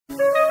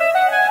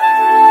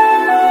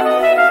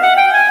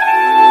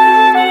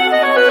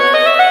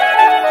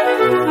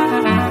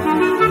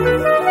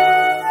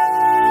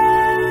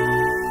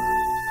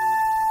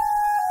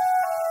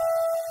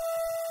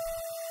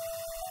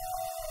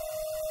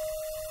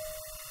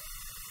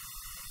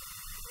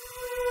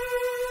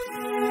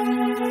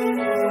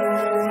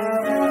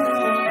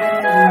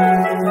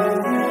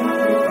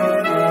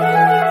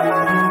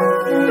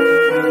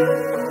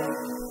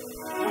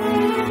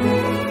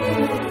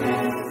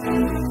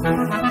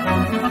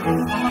Good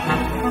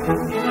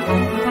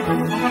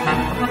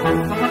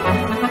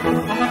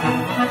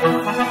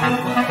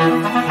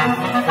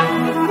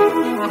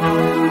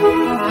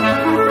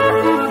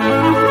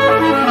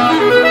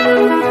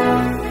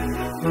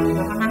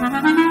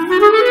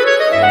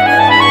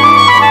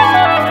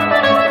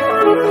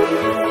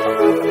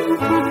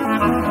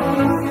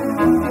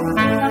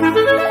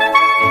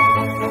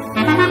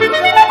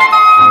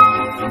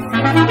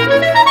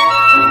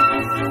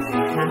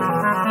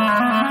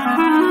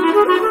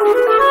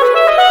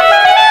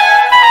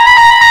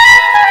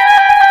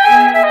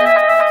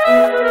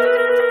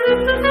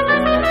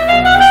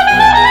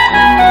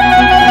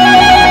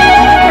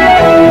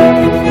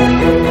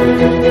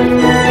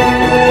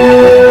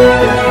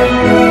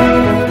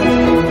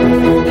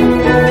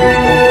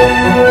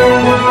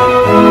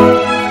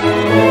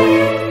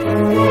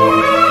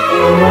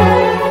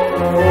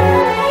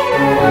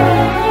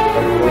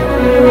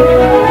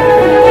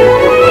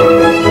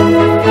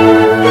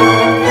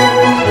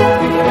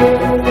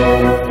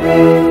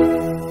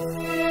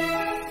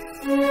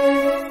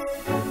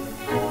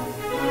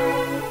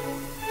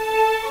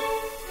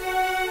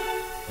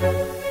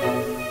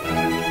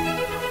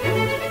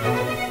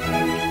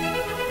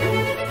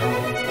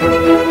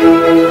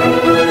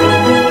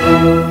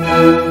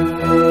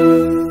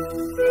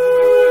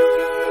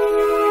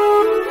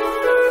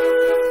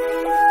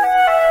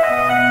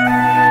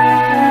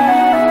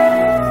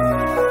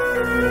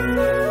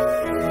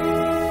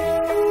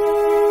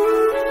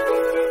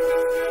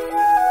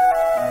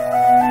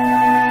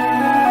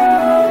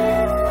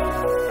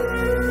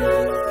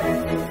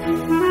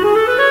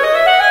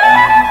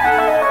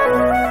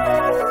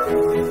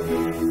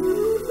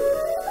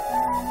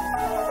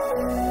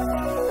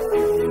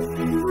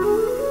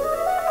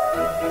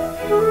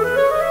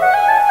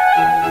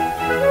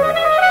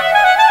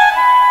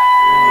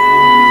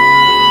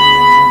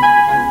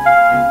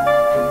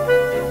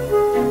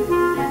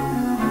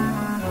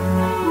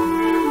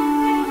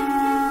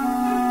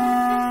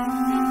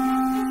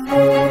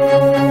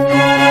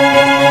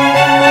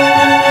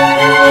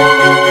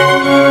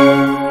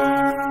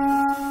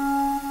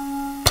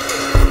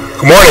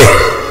morning.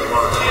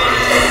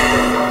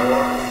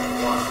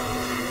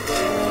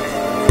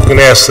 I'm going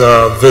to ask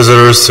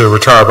visitors to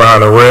retire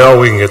behind the rail.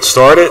 We can get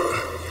started.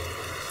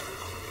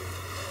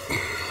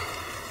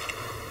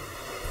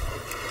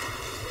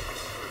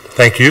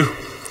 Thank you.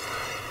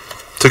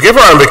 To give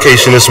our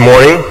invocation this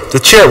morning, the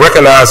chair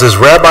recognizes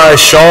Rabbi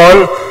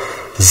Shawn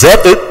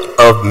Zevit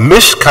of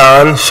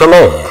Mishkan,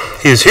 Shalom.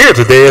 He is here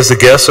today as the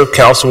guest of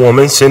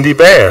Councilwoman Cindy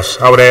Bash.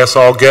 I would ask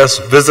all guests,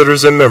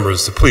 visitors, and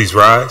members to please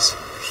rise.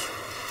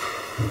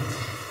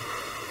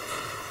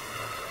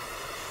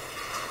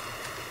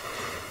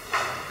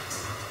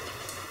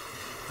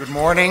 Good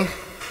morning.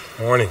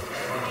 Morning.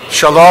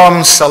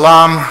 Shalom,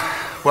 salam,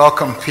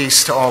 welcome,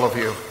 peace to all of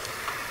you.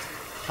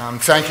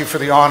 Thank you for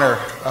the honor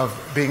of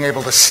being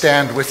able to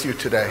stand with you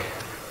today.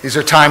 These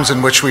are times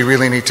in which we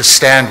really need to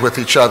stand with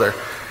each other.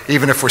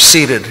 Even if we're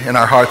seated in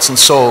our hearts and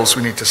souls,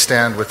 we need to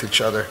stand with each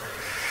other.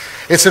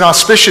 It's an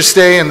auspicious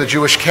day in the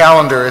Jewish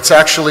calendar. It's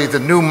actually the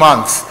new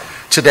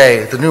month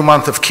today, the new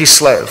month of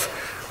Kislev,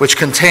 which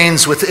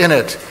contains within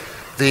it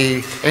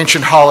the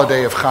ancient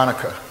holiday of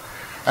Hanukkah.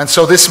 And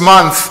so this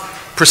month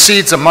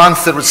precedes a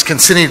month that was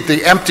considered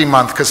the empty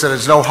month because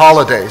there's no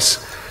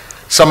holidays.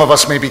 Some of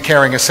us may be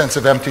carrying a sense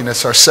of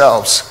emptiness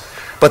ourselves.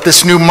 But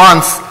this new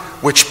month,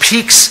 which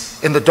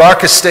peaks in the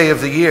darkest day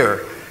of the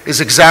year, is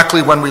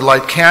exactly when we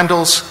light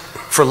candles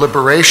for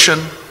liberation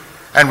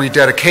and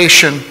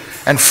rededication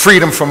and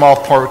freedom from all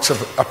parts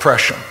of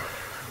oppression.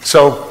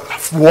 So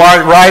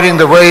riding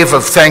the wave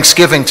of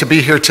Thanksgiving to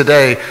be here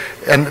today,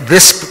 and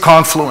this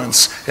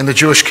confluence in the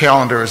Jewish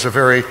calendar is a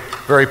very,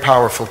 very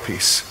powerful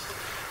piece.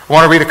 I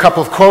want to read a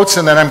couple of quotes,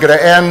 and then I'm going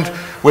to end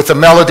with a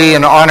melody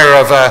in honor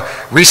of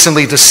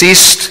recently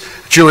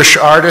deceased Jewish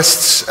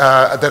artists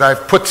that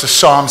I've put to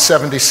Psalm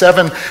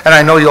 77, and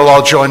I know you'll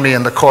all join me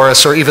in the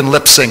chorus or even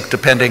lip sync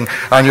depending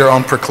on your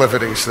own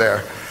proclivities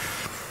there.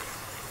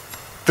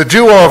 The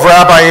duo of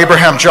Rabbi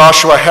Abraham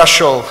Joshua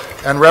Heschel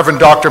and Reverend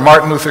Dr.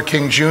 Martin Luther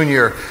King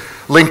Jr.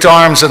 linked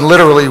arms and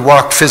literally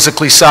walked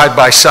physically side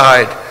by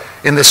side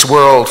in this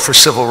world for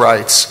civil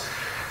rights.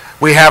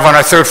 We have on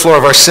our third floor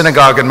of our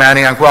synagogue in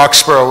Manayunk,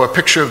 Roxborough, a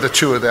picture of the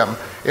two of them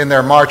in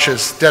their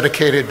marches,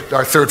 dedicated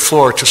our third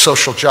floor to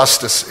social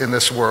justice in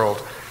this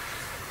world.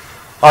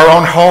 Our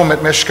own home at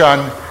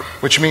Mishkan,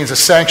 which means a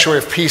sanctuary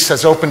of peace,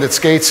 has opened its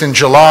gates in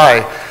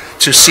July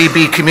to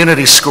CB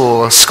Community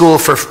School, a school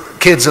for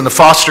kids in the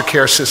foster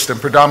care system,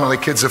 predominantly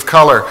kids of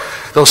color.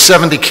 Those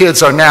 70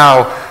 kids are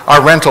now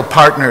our rental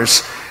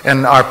partners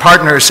and our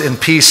partners in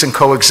peace and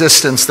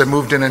coexistence that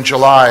moved in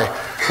July.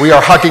 We are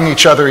hugging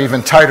each other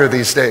even tighter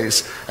these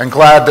days and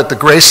glad that the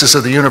graces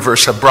of the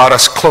universe have brought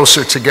us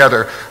closer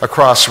together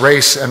across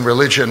race and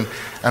religion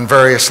and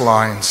various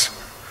lines.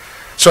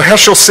 So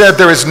Heschel said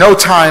there is no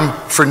time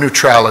for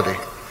neutrality.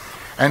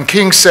 And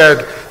King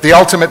said the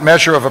ultimate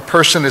measure of a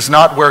person is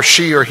not where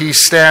she or he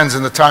stands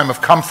in the time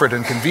of comfort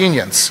and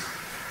convenience,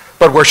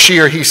 but where she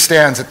or he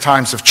stands at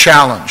times of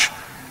challenge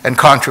and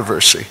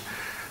controversy.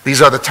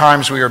 These are the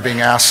times we are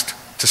being asked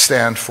to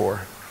stand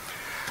for.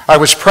 I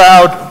was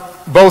proud,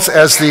 both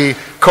as the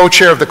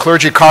co-chair of the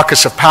Clergy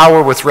Caucus of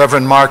Power with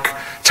Reverend Mark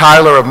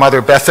Tyler of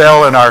Mother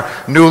Bethel and our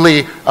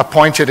newly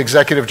appointed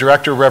Executive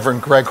Director,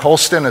 Reverend Greg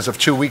Holston, as of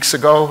 2 weeks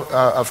ago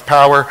of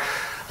Power,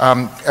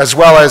 as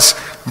well as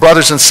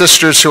brothers and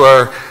sisters who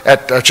are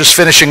just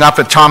finishing up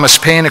at Thomas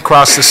Paine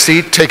across the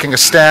street, taking a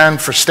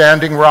stand for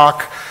Standing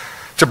Rock,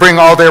 to bring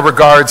all their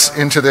regards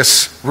into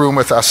this room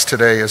with us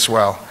today as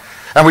well.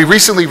 And we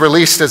recently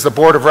released, as the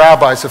Board of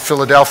Rabbis of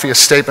Philadelphia, a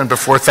statement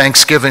before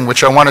Thanksgiving,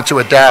 which I wanted to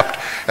adapt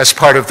as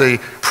part of the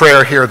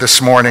prayer here this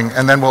morning,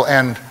 and then we'll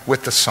end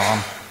with the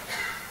psalm.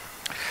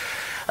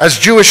 As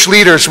Jewish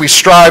leaders, we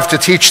strive to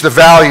teach the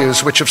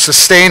values which have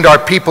sustained our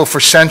people for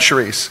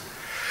centuries,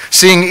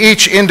 seeing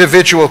each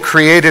individual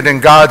created in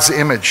God's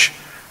image,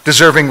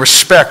 deserving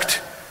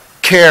respect,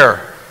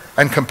 care,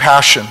 and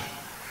compassion.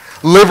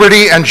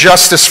 Liberty and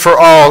justice for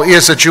all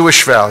is a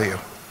Jewish value.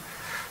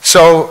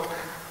 So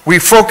we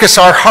focus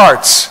our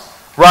hearts,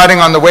 riding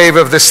on the wave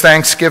of this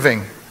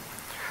Thanksgiving,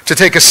 to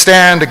take a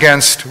stand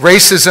against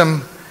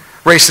racism,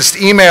 racist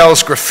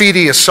emails,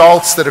 graffiti,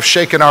 assaults that have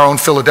shaken our own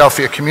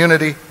Philadelphia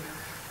community.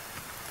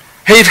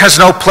 Hate has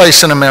no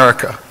place in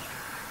America,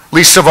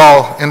 least of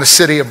all in the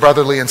city of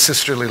brotherly and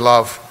sisterly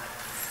love.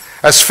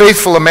 As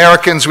faithful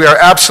Americans, we are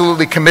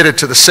absolutely committed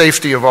to the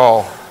safety of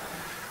all.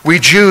 We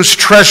Jews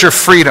treasure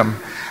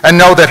freedom and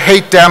know that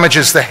hate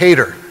damages the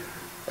hater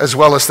as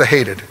well as the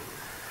hated.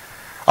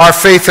 Our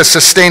faith has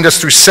sustained us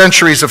through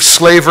centuries of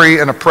slavery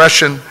and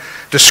oppression,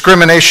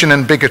 discrimination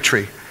and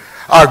bigotry.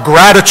 Our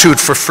gratitude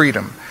for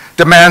freedom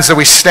demands that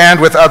we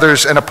stand with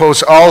others and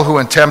oppose all who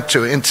attempt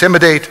to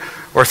intimidate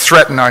or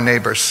threaten our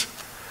neighbors.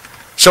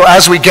 So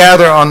as we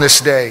gather on this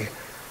day,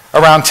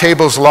 around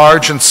tables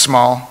large and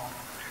small,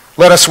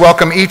 let us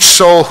welcome each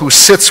soul who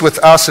sits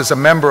with us as a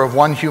member of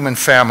one human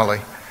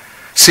family,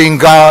 seeing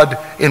God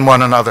in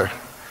one another.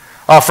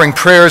 Offering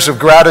prayers of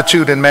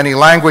gratitude in many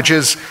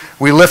languages,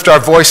 we lift our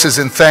voices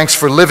in thanks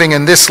for living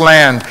in this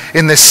land,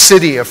 in this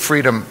city of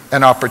freedom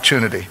and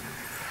opportunity.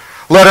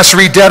 Let us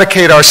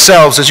rededicate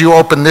ourselves as you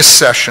open this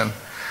session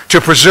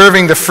to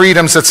preserving the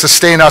freedoms that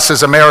sustain us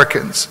as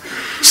Americans,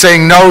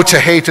 saying no to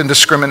hate and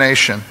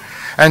discrimination,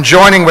 and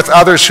joining with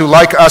others who,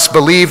 like us,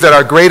 believe that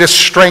our greatest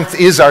strength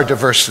is our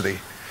diversity.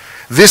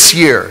 This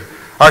year,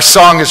 our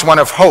song is one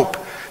of hope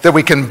that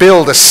we can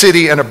build a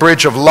city and a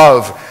bridge of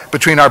love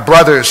between our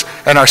brothers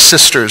and our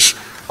sisters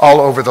all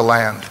over the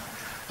land.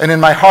 And in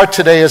my heart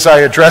today, as I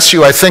address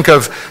you, I think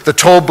of the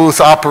toll booth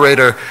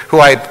operator who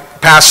I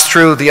passed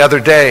through the other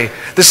day.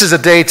 This is a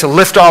day to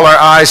lift all our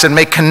eyes and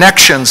make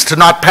connections, to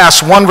not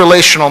pass one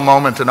relational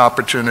moment and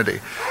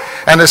opportunity.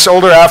 And this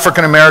older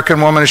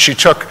African-American woman, as she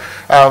took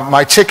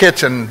my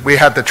ticket and we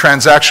had the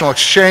transactional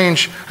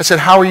exchange, I said,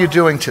 "How are you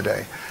doing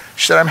today?"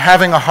 She said, "I'm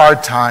having a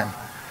hard time.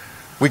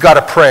 We got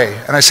to pray."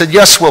 And I said,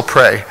 "Yes, we'll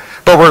pray.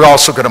 But we're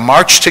also going to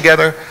march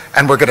together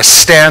and we're going to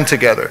stand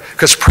together,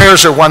 because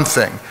prayers are one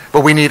thing,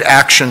 but we need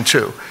action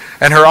too."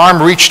 And her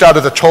arm reached out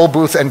of the toll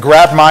booth and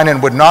grabbed mine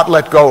and would not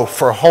let go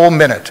for a whole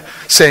minute,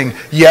 saying,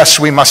 "Yes,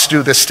 we must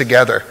do this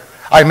together.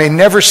 I may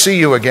never see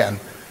you again,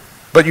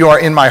 but you are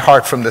in my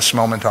heart from this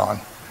moment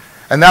on."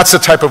 And that's the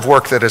type of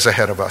work that is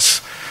ahead of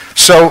us.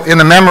 So in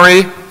the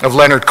memory of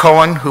Leonard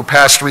Cohen, who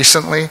passed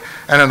recently,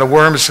 and in the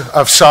words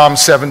of Psalm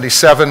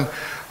 77,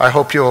 I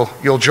hope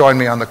you'll join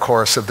me on the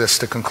chorus of this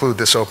to conclude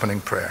this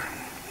opening prayer.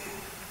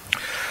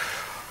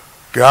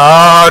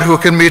 God, who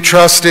can be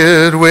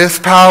trusted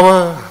with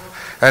power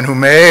and who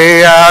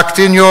may act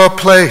in your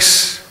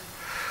place,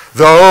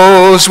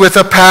 those with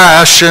a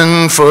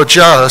passion for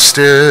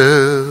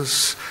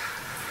justice,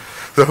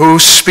 who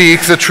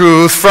speak the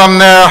truth from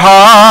their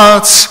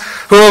hearts,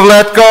 who have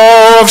let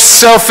go of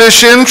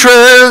selfish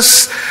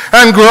interests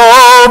and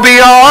grow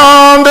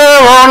beyond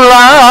their own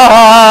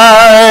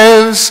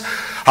lives.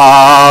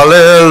 Hallelujah,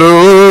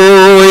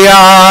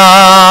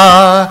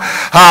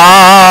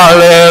 hallelujah,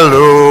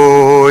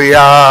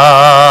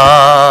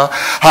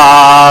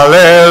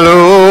 hallelujah,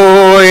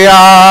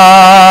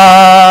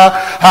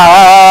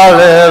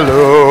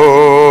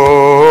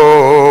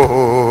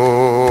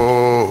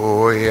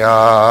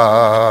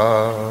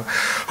 hallelujah.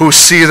 Who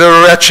see the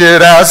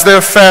wretched as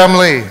their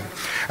family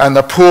and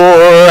the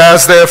poor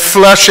as their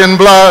flesh and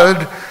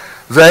blood.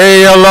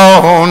 They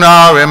alone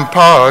are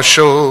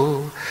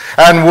impartial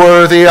and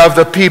worthy of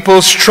the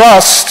people's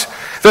trust.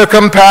 Their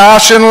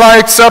compassion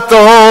lights up the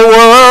whole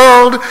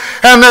world,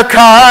 and their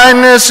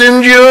kindness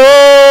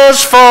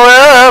endures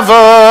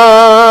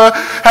forever.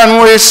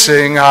 And we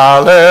sing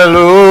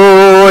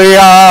hallelujah,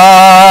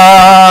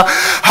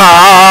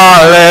 hallelujah,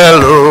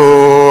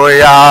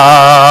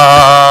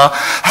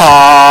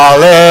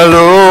 hallelujah,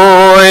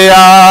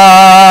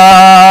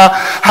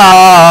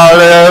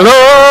 hallelujah,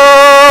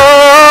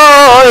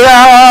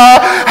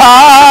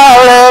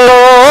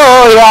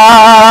 hallelujah,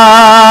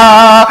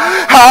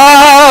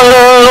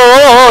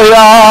 hallelujah,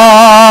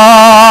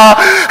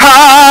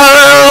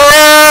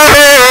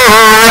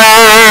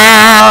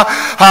 hallelujah,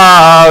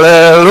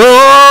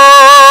 hallelujah.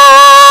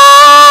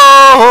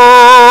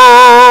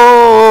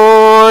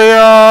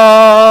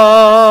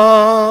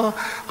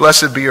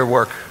 Blessed be your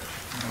work.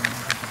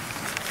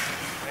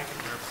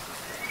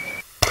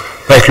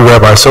 Thank you,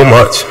 Rabbi, so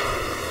much.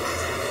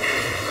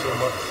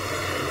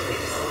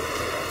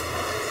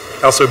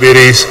 Councilor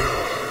Biddies.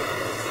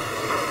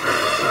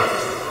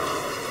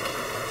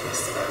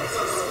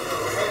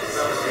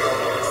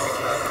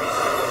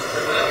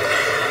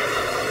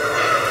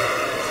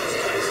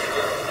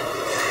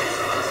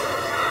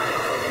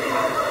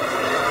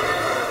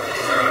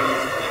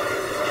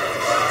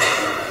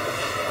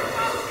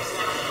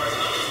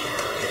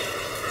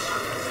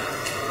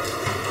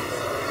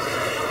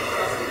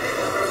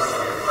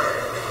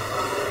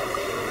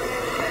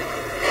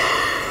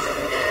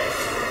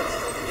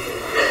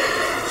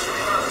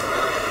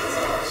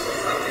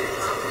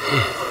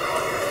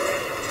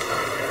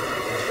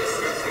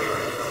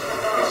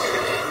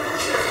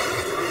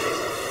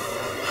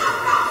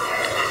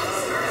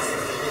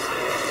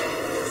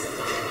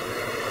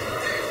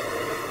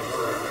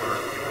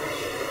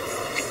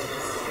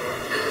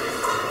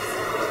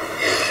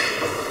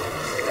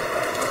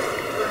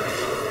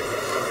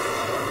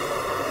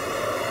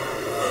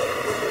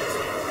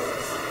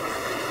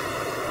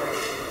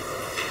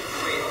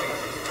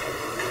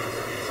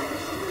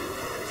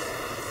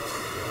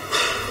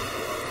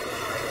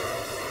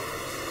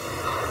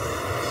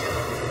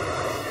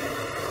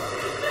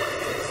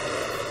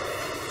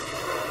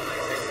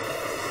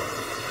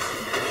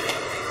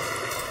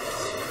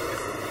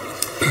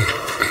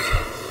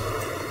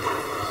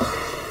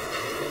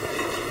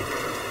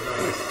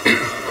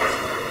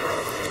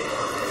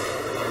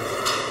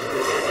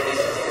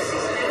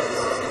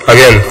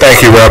 Again,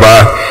 thank you,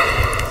 Rabbi.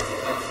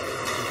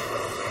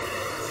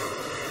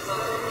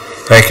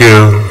 Thank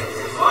you.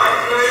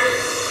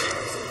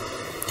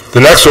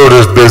 The next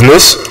order of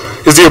business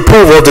is the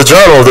approval of the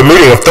journal of the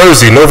meeting of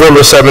Thursday,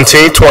 November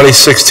 17,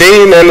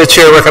 2016, and the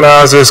chair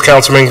recognizes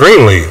Councilman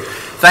Greenlee.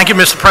 Thank you,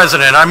 Mr.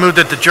 President. I move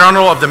that the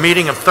journal of the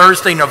meeting of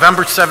Thursday,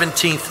 November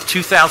 17th,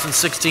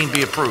 2016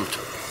 be approved.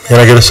 Can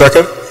I get a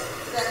second?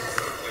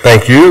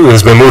 Thank you. It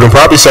has been moved and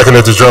properly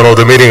seconded that the journal of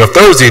the meeting of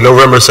Thursday,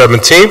 November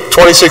 17th,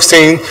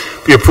 2016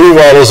 be approved.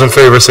 All those in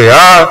favor say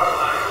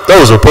aye.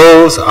 Those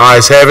opposed,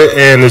 ayes have it,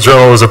 and the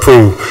journal is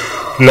approved.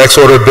 Next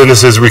order of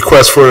business is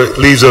request for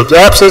leaves of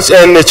absence,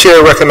 and the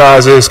chair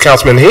recognizes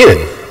Councilman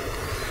Heenan.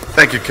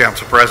 Thank you,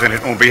 Council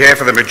President. On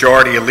behalf of the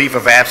majority, a leave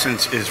of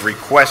absence is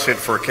requested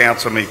for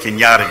Councilman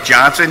Kenyatta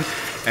Johnson.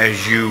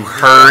 As you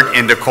heard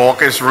in the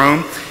caucus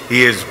room,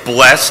 he is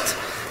blessed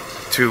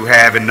to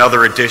have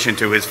another addition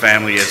to his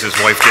family as his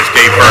wife just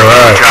gave birth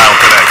to a child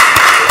today.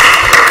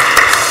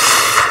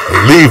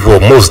 Leave will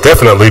most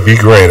definitely be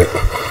granted.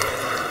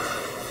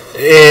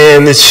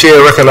 And the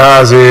chair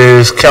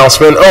recognizes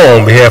Councilman O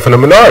on behalf of the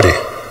minority.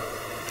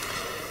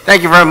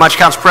 Thank you very much,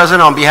 Council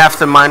President. On behalf of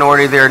the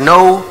minority, there are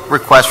no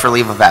requests for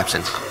leave of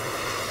absence.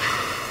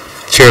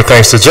 Chair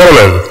thanks the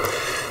gentleman.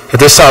 At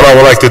this time, I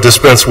would like to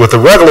dispense with the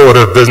regular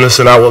order of business,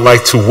 and I would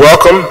like to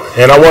welcome,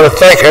 and I want to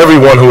thank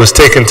everyone who has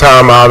taken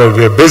time out of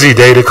their busy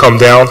day to come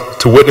down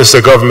to witness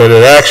the government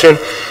in action.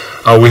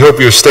 We hope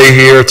your stay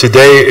here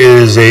today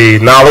is a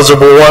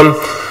knowledgeable one,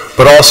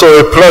 but also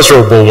a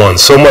pleasurable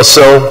one, so much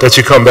so that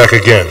you come back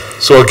again.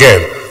 So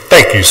again,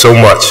 thank you so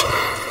much.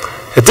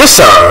 At this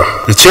time,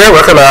 the chair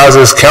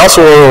recognizes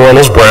Councilwoman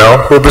Reynolds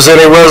Brown, who will present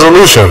a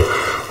resolution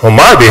on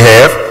my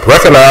behalf,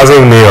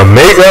 recognizing the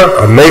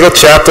Omega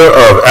chapter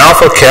of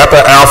Alpha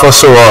Kappa Alpha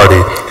Sorority,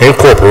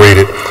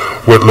 Incorporated.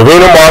 With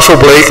Lorena Marshall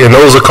Blake and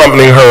those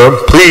accompanying her,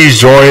 please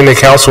join the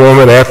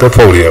Councilwoman at the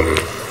podium.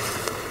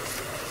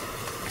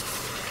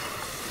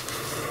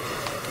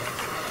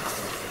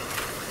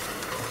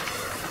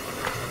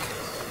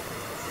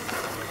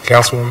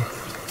 Councilwoman.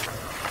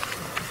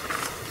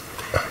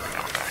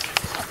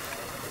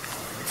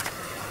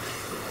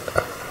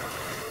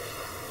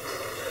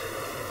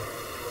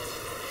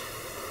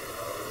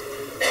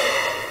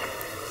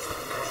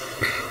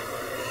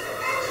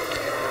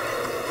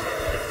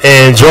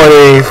 And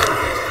joining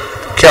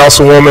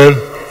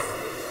Councilwoman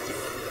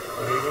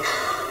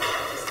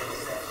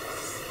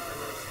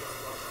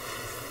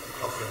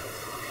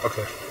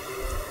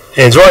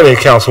And joining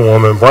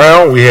Councilwoman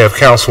Brown, we have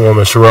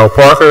Councilwoman Sherelle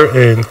Parker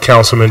and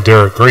Councilman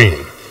Derek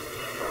Green.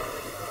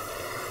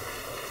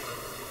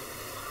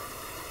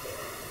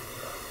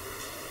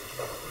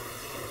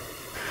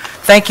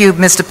 Thank you,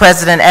 Mr.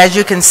 President. As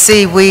you can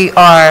see, we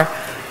are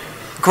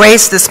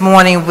graced this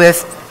morning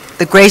with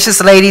the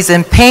gracious ladies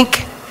in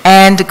pink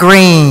and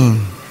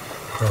green.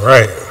 All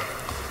right.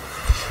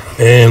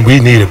 And we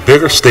need a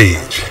bigger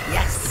stage.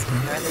 Yes.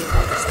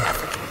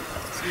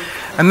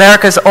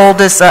 America's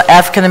oldest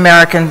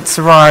African-American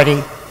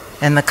sorority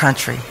in the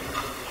country.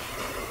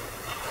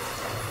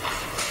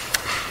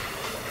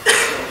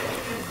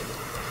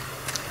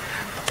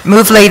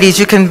 Move, ladies.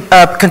 You can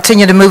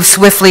continue to move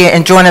swiftly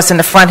and join us in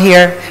the front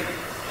here.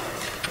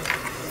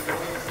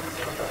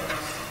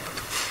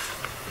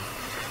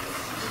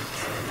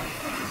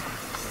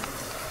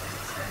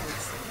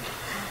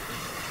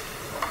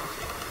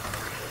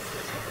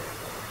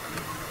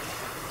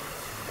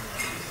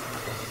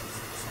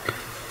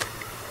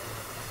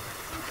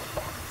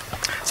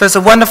 So it's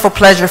a wonderful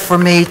pleasure for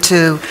me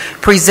to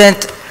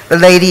present the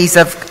ladies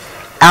of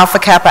Alpha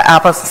Kappa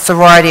Alpha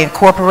Sorority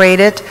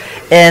Incorporated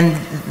and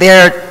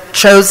their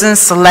chosen,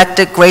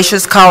 selected,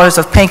 gracious colors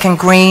of pink and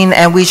green,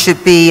 and we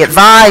should be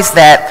advised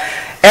that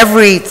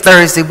every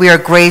Thursday we are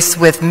graced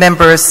with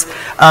members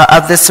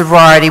of this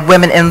sorority,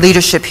 women in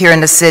leadership here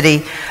in the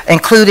city,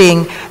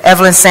 including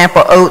Evelyn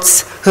Sample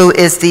Oates, who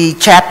is the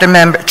charter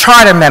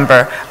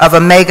member of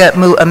Omega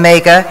Mu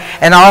Omega,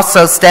 and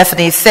also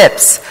Stephanie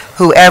Phipps,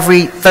 who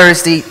every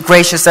Thursday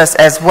graces us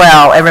as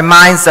well and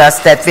reminds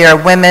us that there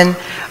are women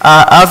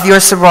of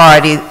your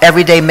sorority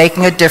every day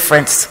making a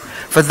difference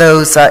for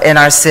those in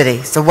our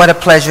city. So what a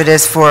pleasure it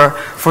is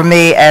for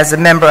me as a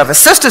member of a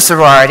sister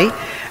sorority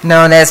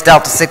known as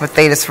Delta Sigma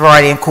Theta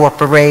Sorority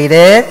Incorporated,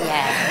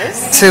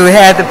 yes, to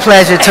have the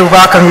pleasure to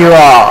welcome you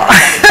all.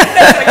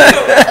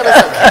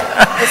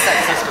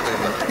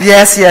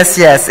 Yes, yes,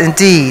 yes,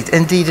 indeed,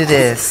 indeed it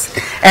is.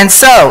 And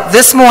so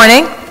this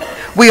morning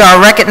we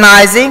are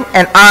recognizing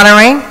and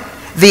honoring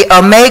the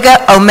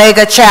Omega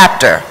Omega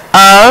chapter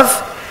of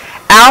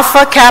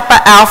Alpha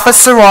Kappa Alpha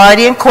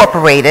Sorority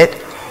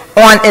Incorporated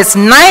on its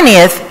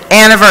 90th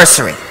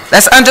anniversary.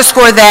 Let's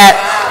underscore that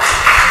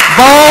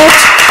bold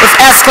with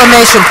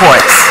exclamation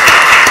points.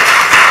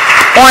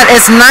 On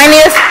its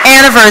 90th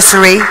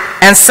anniversary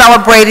and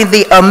celebrating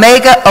the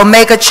Omega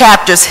Omega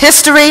chapter's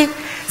history,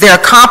 their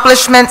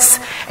accomplishments,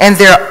 and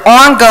their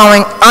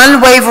ongoing,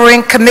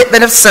 unwavering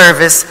commitment of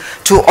service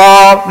to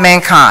all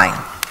mankind.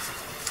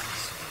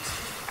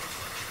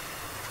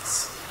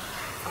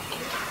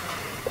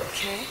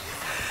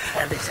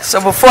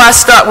 So before I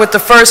start with the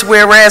first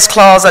whereas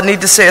clause, I need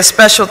to say a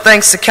special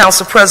thanks to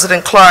Council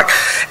President Clarke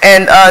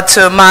and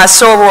to my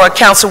soror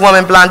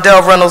Councilwoman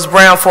Blondell Reynolds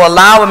Brown for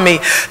allowing me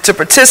to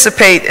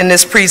participate in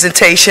this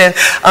presentation.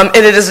 And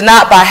it is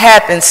not by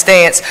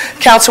happenstance.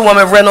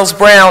 Councilwoman Reynolds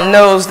Brown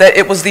knows that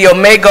it was the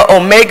Omega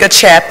Omega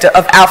chapter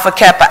of Alpha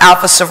Kappa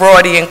Alpha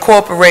Sorority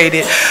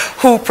Incorporated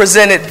who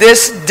presented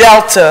this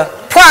Delta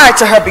prior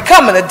to her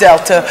becoming a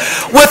Delta,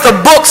 with a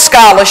book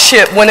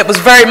scholarship when it was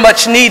very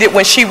much needed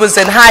when she was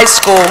in high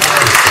school.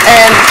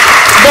 And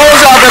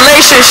those are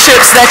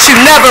relationships that you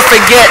never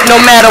forget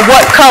no matter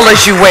what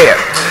colors you wear.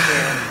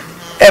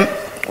 And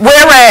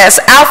whereas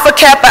Alpha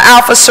Kappa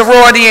Alpha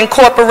Sorority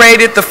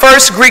Incorporated, the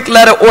first Greek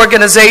letter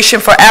organization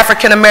for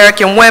African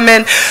American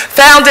women,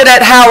 founded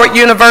at Howard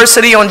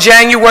University on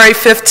January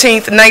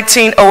 15th,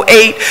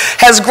 1908,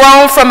 has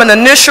grown from an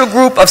initial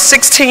group of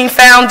 16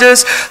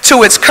 founders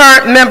to its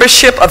current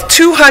membership of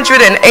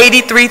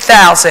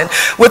 283,000,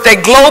 with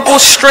a global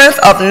strength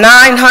of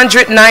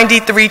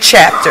 993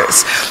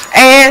 chapters.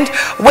 And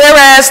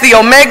whereas the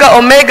Omega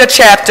Omega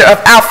chapter of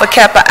Alpha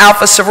Kappa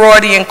Alpha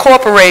Sorority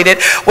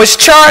Incorporated was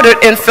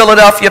chartered in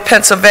Philadelphia,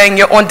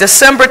 Pennsylvania on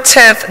December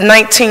 10th,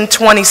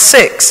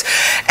 1926.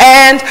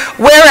 And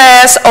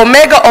whereas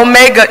Omega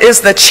Omega is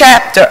the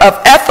chapter of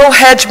Ethel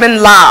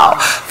Hedgeman Lyle,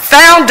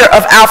 founder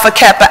of Alpha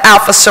Kappa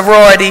Alpha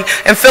Sorority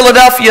in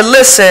Philadelphia,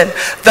 listen,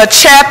 the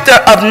chapter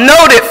of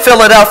noted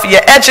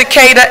Philadelphia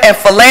educator and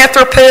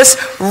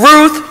philanthropist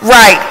Ruth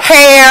Wright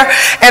Hare,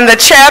 and the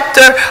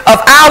chapter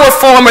of our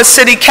former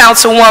city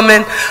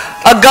councilwoman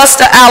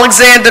Augusta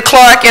Alexander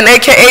Clarke, and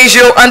AKAs,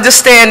 you'll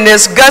understand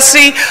this,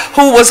 Gussie,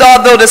 who was,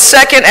 although the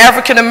second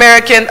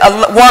African-American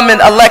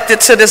woman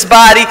elected to this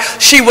body,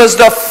 she was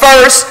the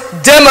first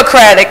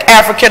Democratic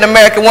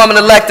African-American woman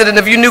elected, and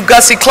if you knew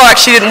Gussie Clarke,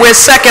 she didn't wear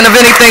second of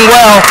anything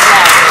well.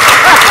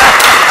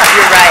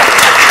 You're right. You're right.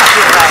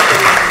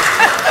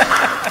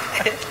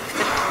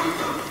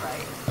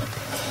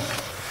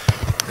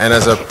 And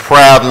as a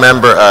proud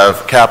member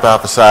of Kappa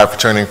Alpha Psi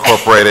Fraternity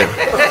Incorporated,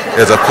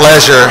 it's a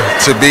pleasure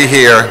to be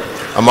here.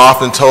 I'm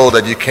often told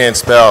that you can't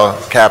spell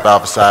Kappa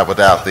Alpha Psi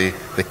without the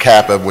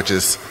Kappa, which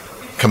is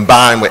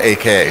combined with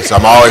AKA. So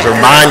I'm always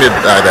reminded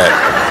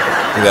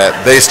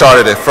that they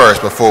started it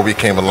first before we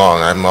came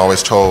along. I'm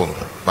always told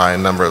by a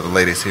number of the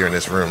ladies here in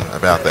this room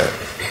about that.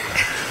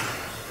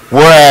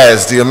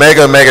 Whereas the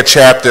Omega Omega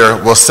chapter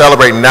will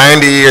celebrate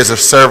 90 years of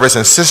service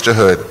and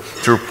sisterhood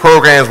through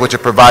programs which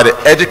have provided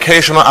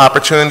educational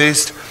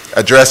opportunities,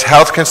 address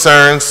health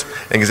concerns,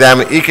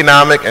 examine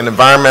economic and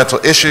environmental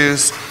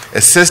issues,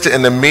 assisted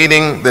in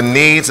meeting the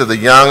needs of the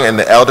young and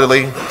the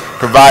elderly,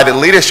 provided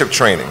leadership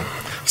training,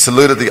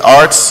 saluted the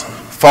arts,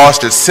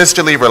 fostered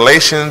sisterly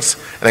relations,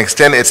 and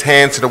extended its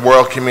hand to the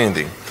world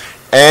community.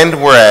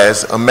 And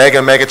whereas Omega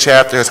Omega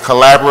chapter has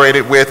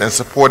collaborated with and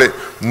supported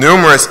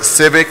numerous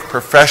civic,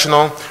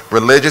 professional,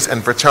 religious,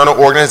 and fraternal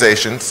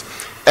organizations,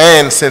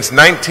 and since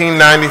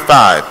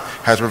 1995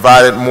 has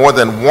provided more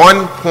than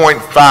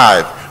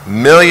 $1.5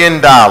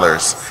 million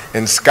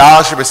in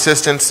scholarship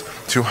assistance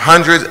to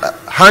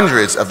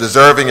hundreds of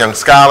deserving young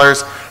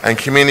scholars and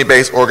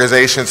community-based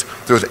organizations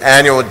through its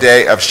annual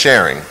day of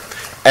sharing.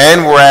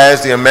 And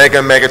whereas the Omega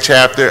Omega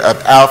chapter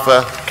of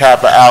Alpha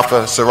Kappa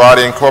Alpha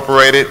Sorority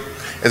Incorporated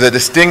is a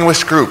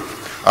distinguished group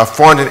of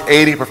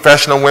 480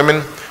 professional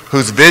women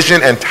whose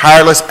vision and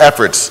tireless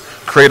efforts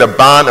create a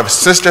bond of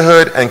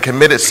sisterhood and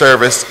committed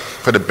service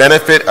for the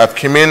benefit of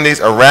communities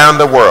around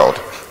the world,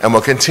 and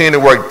will continue to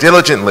work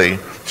diligently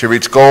to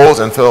reach goals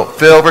and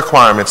fulfill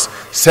requirements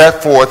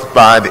set forth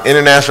by the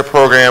International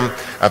Program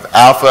of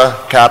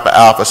Alpha Kappa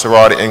Alpha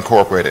Sorority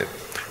Incorporated.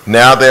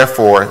 Now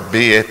therefore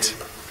be it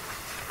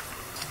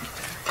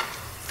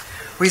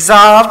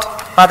resolved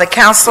by the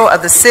Council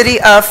of the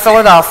City of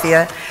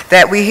Philadelphia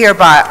that we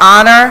hereby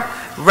honor,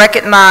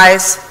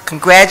 recognize,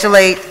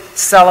 congratulate,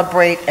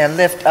 celebrate, and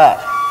lift up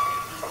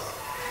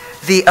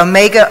the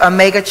Omega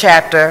Omega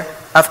chapter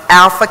of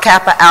Alpha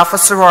Kappa Alpha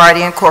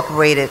Sorority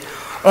Incorporated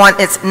on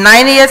its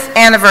 90th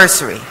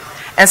anniversary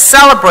and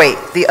celebrate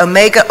the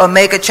Omega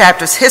Omega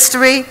chapter's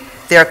history,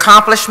 their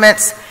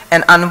accomplishments,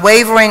 and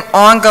unwavering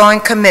ongoing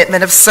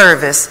commitment of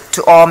service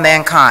to all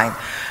mankind.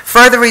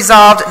 Further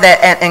resolved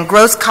that an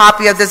engrossed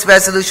copy of this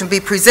resolution be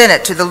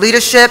presented to the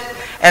leadership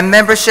and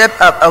membership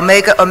of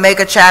Omega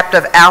Omega chapter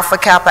of Alpha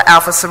Kappa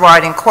Alpha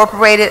Sorority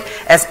Incorporated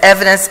as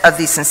evidence of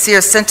the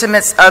sincere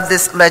sentiments of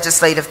this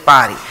legislative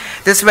body.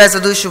 This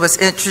resolution was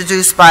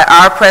introduced by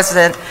our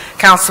President,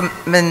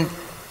 Councilman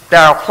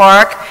Darrell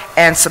Clarke,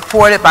 and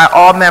supported by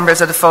all members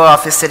of the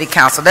Philadelphia City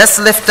Council. Let's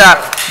lift up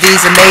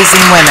these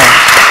amazing women.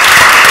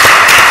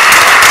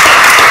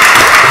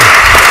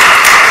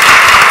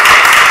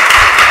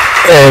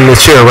 And the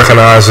chair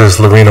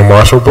recognizes Lorena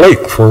Marshall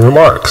Blake for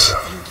remarks.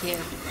 Thank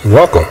you. You're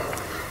welcome.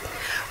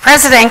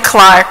 President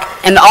Clarke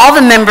and all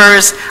the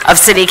members of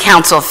City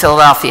Council of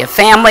Philadelphia,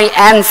 family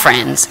and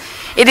friends,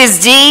 it is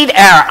indeed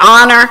our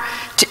honor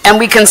and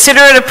we consider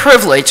it a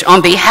privilege on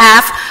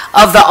behalf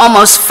of the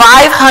almost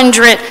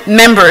 500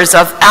 members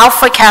of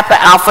Alpha Kappa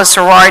Alpha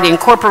Sorority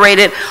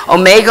Incorporated,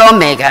 Omega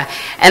Omega,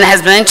 and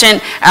as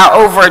mentioned, our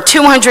over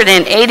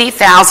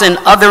 280,000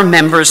 other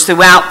members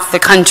throughout the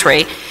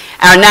country.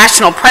 Our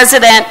national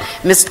president,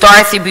 Ms.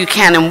 Dorothy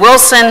Buchanan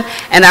Wilson,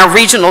 and our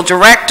regional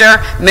director,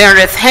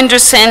 Meredith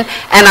Henderson,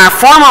 and our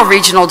former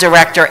regional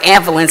director,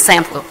 Evelyn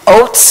Sample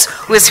Oates,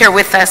 who is here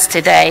with us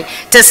today,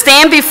 to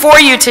stand before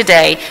you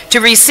today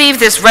to receive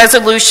this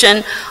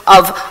resolution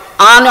of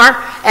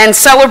honor and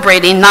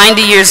celebrating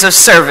 90 years of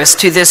service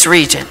to this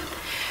region.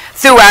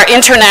 Through our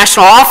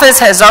international office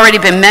has already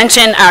been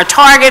mentioned, our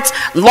targets,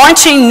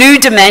 launching new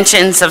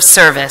dimensions of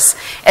service,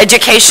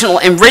 educational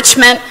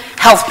enrichment,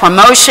 health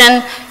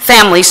promotion,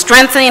 family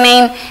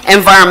strengthening,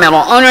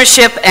 environmental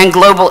ownership, and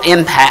global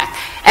impact.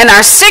 And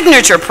our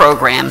signature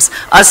programs,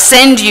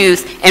 Ascend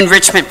Youth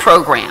Enrichment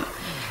Program.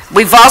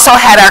 We've also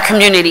had our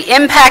community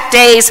impact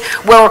days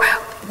where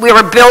we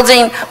were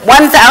building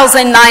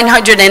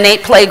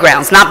 1,908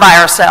 playgrounds, not by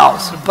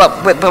ourselves,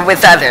 but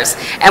with others.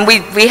 And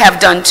we have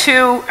done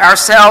 2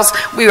 ourselves.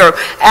 We were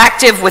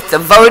active with the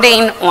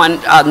voting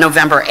on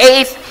November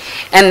 8th.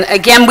 And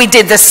again, we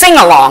did the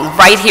sing-along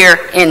right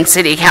here in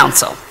City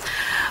Council.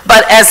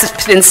 But as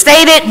has been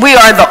stated, we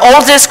are the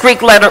oldest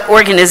Greek letter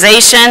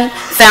organization,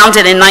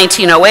 founded in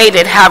 1908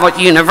 at Howard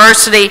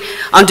University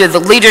under the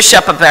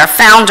leadership of our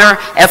founder,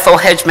 Ethel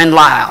Hedgeman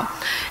Lyle.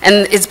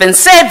 And it's been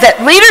said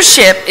that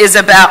leadership is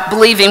about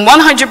believing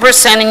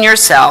 100% in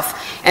yourself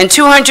and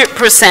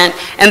 200%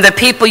 in the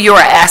people you are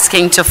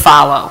asking to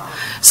follow.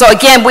 So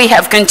again, we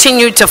have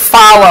continued to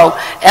follow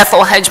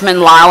Ethel Hedgeman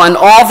Lyle and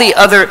all the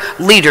other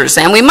leaders.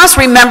 And we must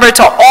remember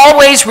to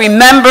always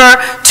remember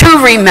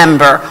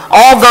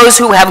all those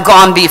who have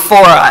gone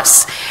before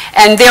us.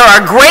 And there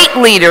are great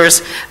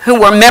leaders who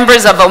were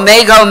members of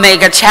Omega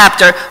Omega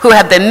chapter who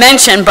have been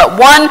mentioned, but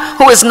one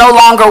who is no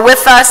longer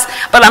with us,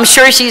 but I'm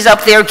sure she's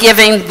up there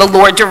giving the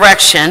Lord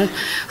direction,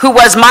 who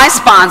was my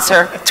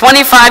sponsor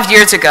 25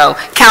 years ago,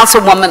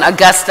 Councilwoman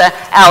Augusta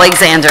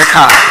Alexander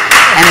Carr.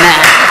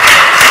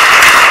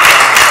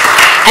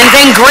 And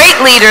then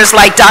great leaders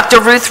like Dr.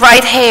 Ruth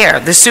Wright Hare,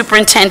 the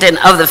superintendent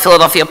of the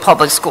Philadelphia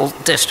Public School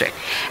District.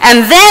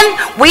 And then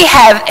we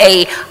have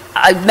a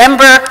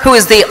member who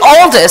is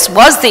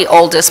was the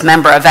oldest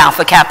member of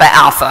Alpha Kappa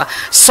Alpha,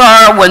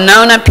 Sarah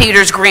Winona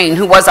Peters Green,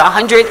 who was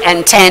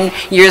 110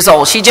 years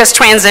old. She just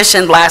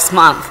transitioned last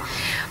month,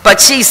 but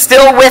she's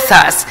still with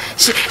us.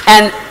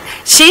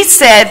 She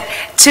said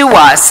to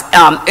us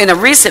in a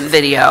recent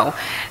video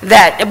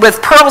that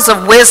with pearls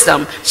of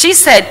wisdom, she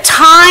said,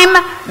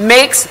 time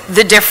makes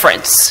the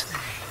difference,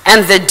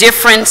 and the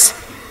difference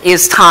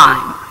is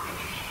time.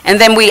 And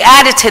then we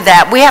added to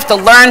that, we have to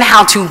learn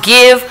how to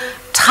give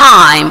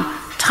time.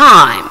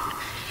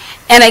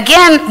 And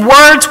again,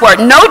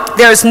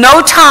 there's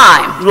no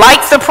time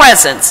like the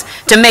presence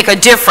to make a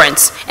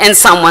difference in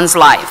someone's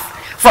life.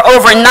 For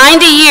over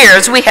 90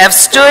 years, we have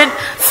stood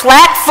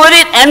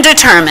flat-footed and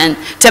determined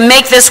to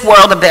make this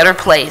world a better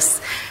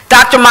place.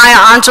 Dr. Maya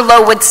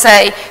Angelou would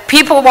say,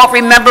 people won't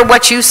remember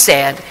what you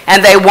said,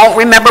 and they won't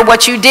remember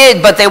what you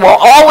did, but they will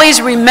always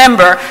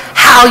remember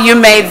how you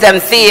made them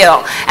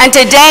feel. And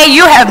today,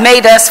 you have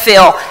made us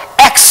feel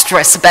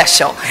extra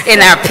special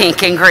in our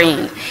pink and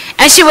green.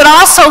 And she would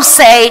also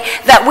say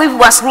that we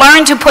must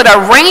learn to put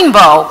a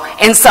rainbow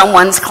in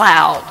someone's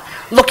cloud,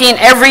 looking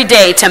every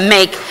day to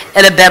make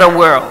it a better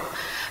world.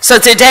 So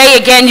today,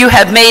 again, you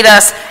have made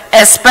us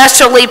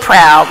especially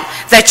proud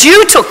that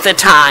you took the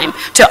time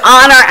to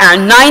honor our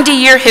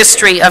 90-year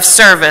history of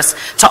service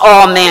to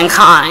all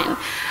mankind.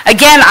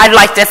 Again, I'd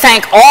like to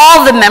thank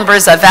all the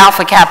members of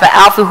Alpha Kappa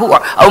Alpha who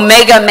are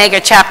Omega Mega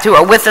Chapter who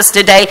are with us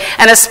today,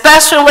 and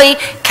especially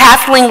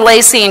Kathleen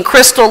Lacey and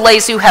Crystal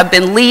Lacey who have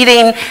been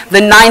leading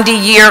the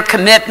 90-year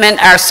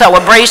commitment, our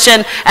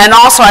celebration, and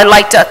also I'd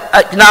like to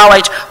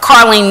acknowledge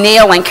Carlene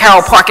Neal and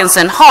Carol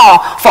Parkinson Hall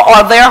for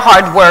all their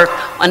hard work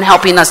on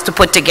helping us to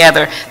put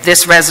together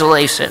this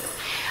resolution.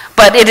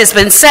 But it has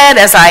been said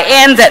as I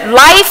end that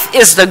life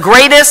is the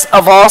greatest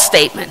of all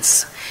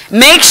statements.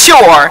 Make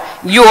sure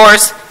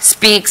yours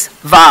speaks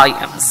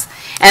volumes.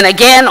 And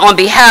again, on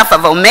behalf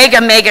of Omega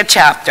Mega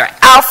Chapter,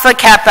 Alpha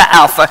Kappa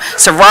Alpha,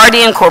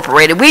 Sorority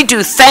Incorporated, we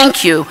do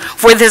thank you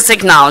for this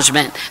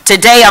acknowledgement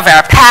today of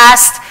our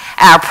past,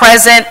 our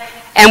present,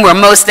 and we're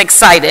most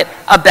excited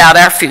about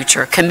our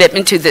future.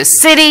 Commitment to this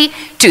city,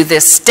 to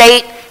this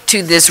state,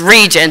 to this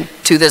region,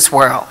 to this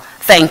world.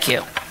 Thank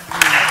you.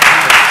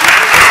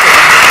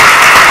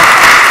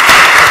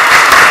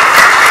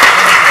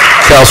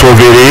 Councilwoman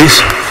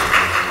Vietnamese.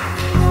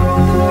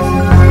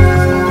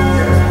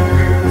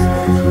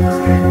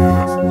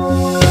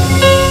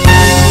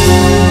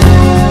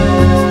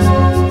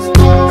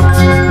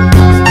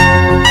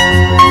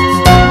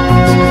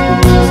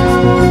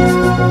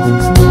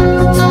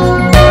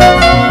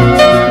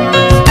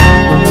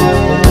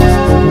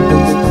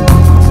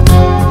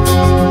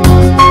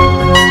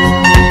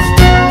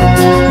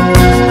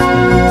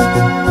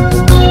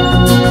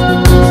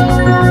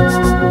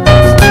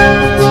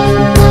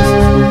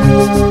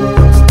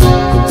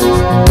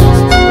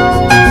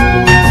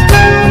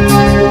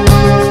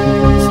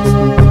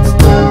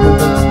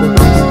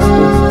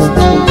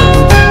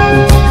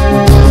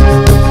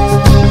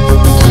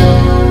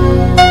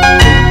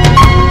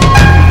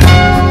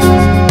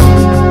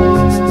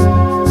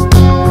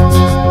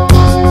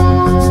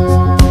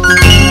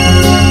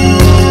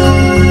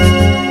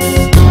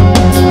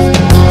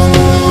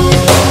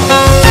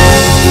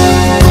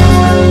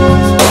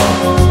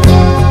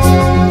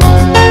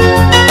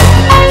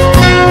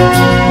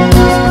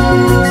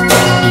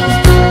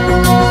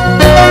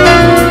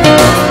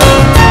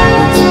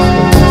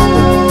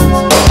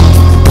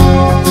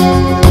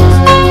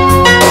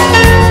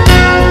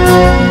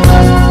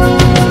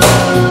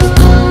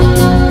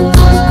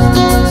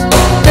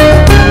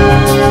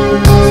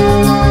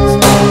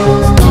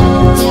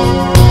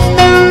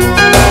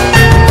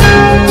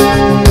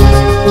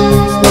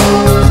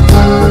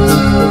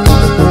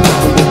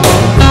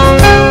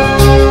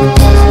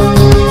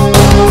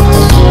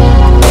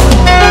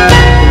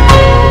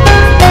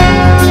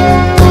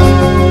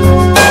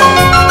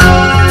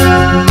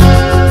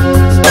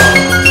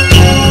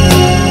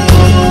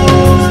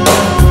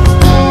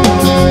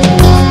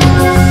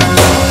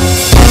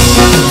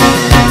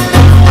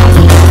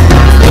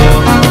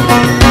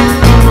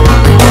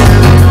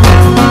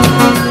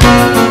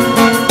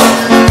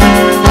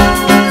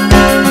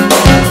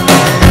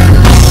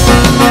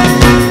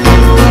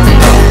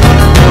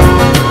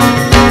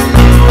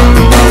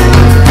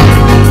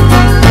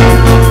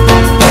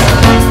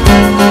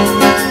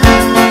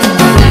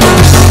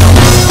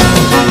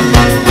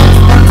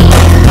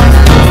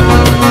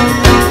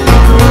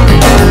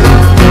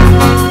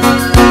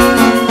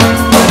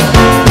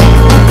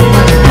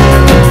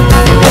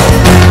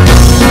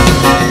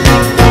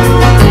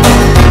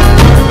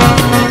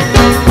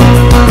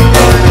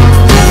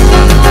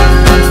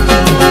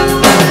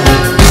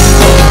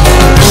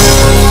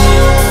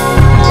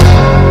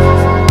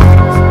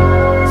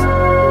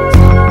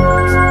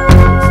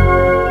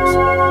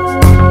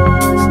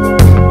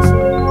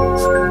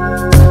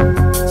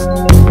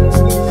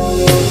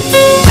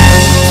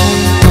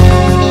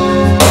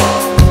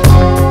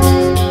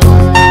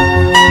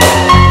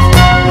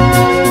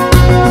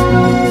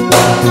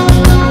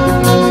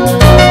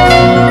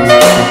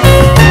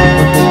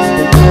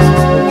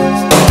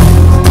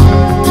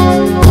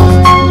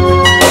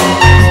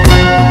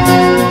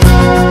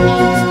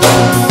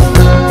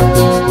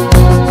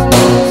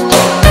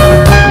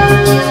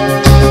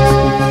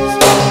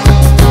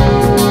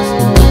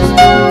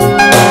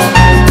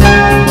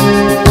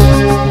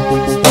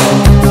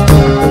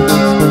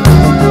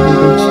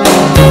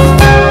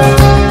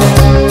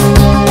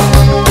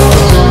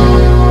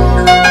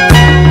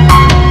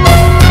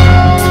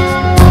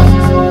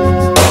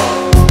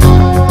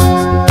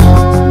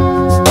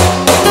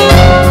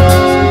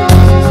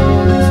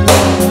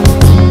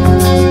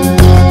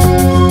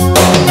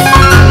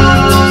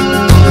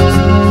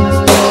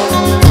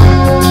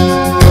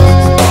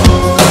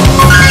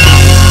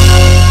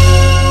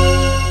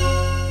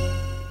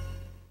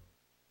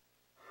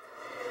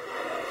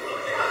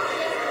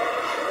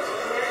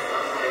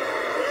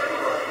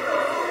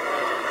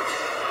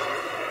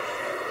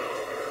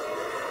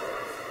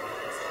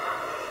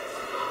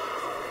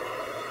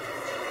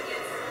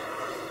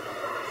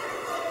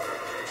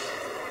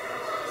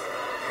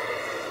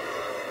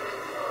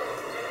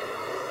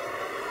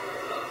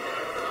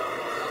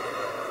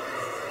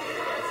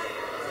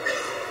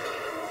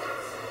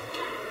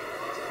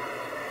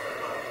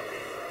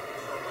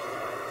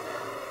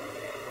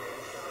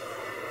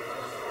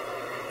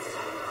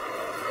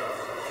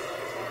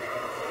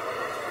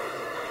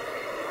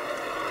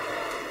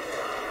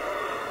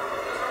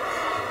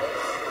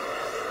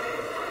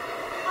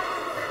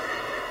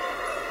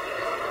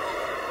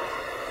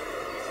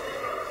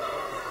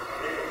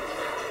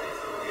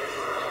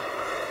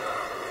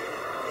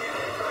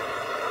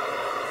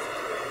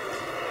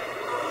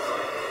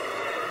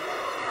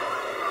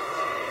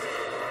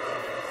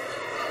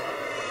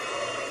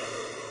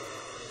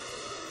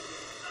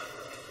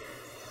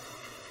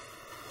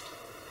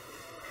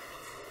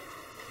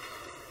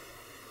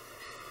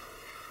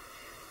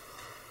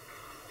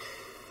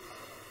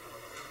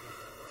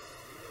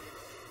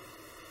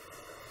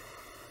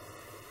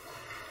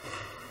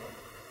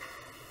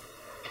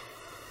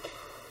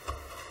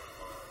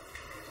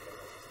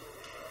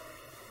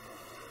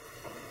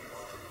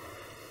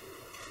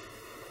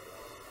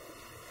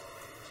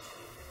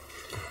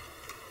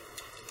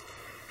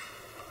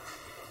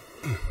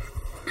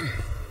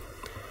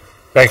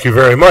 Thank you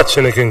very much,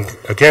 and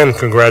again,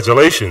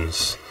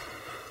 congratulations.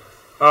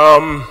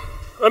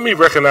 Let me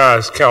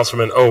recognize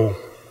Councilman O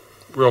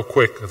real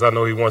quick, because I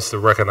know he wants to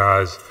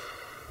recognize.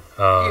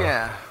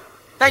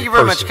 Thank you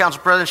very much,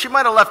 Council President. She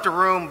might have left the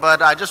room,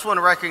 but I just want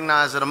to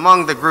recognize that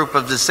among the group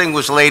of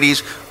distinguished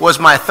ladies was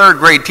my third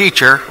grade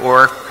teacher,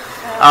 or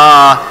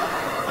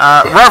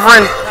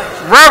Reverend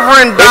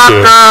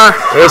Dr.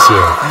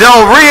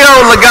 Del Rio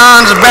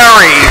Legans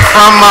Berry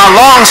from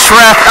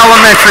Longstreth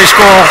Elementary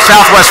School,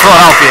 Southwest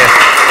Philadelphia.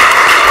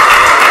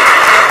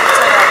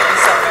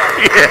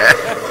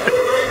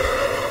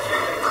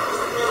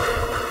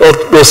 Well,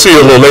 we'll see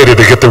you a little later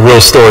to get the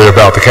real story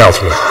about the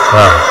councilman.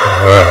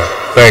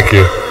 Thank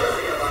you.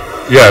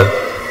 Yeah.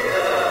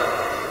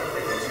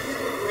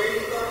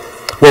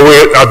 Well,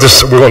 we're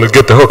going to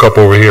get the hookup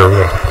over here.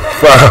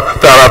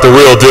 Found out the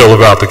real deal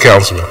about the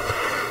councilman,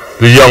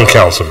 the young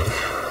councilman.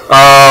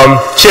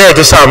 Chair, at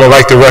this time, I'd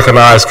like to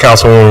recognize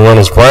Councilwoman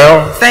Reynolds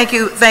Brown. Thank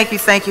you,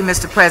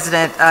 Mr.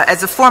 President.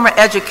 As a former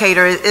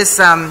educator, it's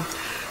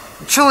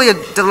truly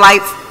a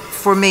delight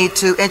for me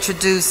to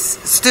introduce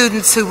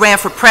students who ran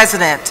for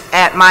president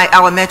at my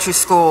elementary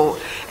school.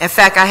 In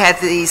fact, I had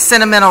the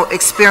sentimental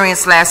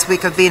experience last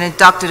week of being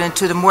inducted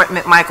into the Morton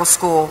McMichael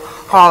School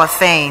Hall of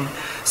Fame.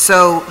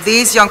 So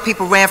these young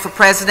people ran for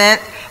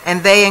president,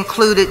 and they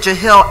included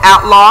Jahil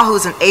Outlaw,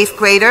 who's an 8th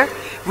grader,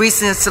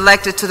 recently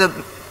selected to the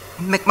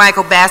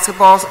McMichael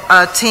basketball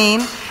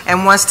team,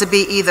 and wants to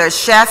be either a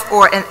chef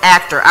or an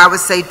actor. I would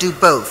say do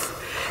both.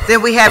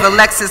 Then we have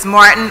Alexis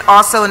Martin,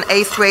 also an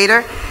 8th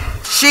grader.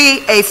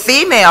 She, a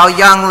female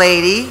young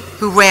lady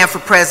who ran for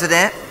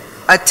president,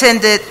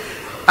 attends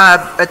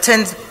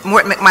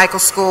Morton McMichael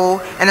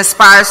School and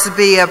aspires to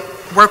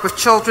work with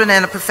children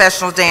and a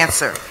professional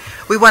dancer.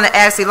 We want to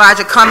ask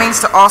Elijah Cummings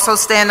to also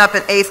stand up,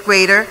 an 8th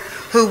grader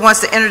who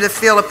wants to enter the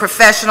field of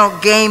professional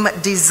game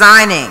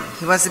designing.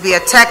 He wants to be a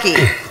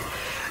techie.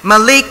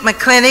 Malik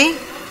McClinney,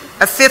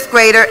 a 5th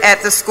grader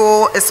at the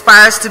school,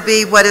 aspires to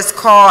be what is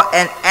called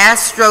an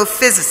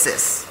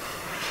astrophysicist.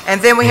 And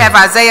then we have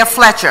Isaiah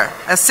Fletcher,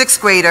 a 6th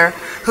grader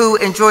who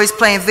enjoys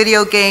playing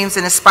video games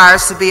and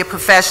aspires to be a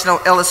professional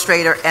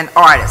illustrator and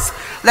artist.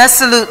 Let's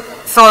salute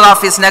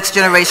Philadelphia's next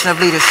generation of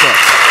leadership.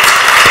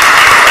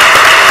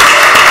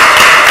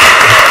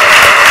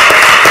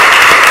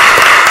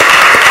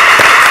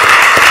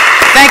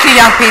 Thank you,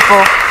 young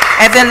people.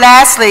 And then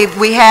lastly,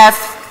 we have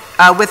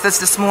with us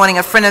this morning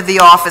a friend of the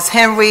office,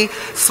 Henry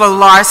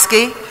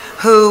Slolarski,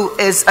 who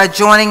is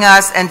joining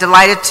us and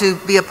delighted to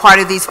be a part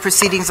of these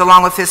proceedings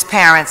along with his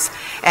parents,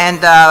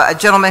 and a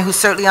gentleman who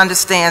certainly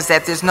understands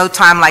that there's no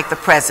time like the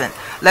present.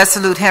 Let's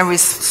salute Henry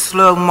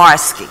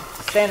Slolarski.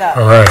 Stand up.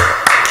 All right.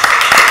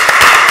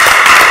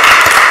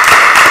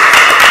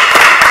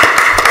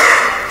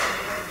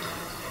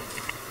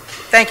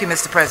 Thank you,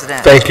 Mr.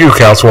 President. Thank you,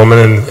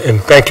 Councilwoman,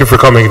 and thank you for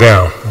coming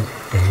down.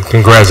 And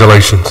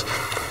congratulations.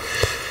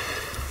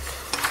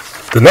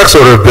 The next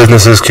order of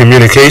business is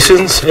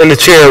communications, and the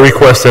chair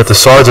requests that the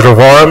Sergeant of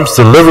Arms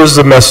delivers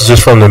the messages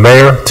from the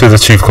mayor to the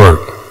chief clerk.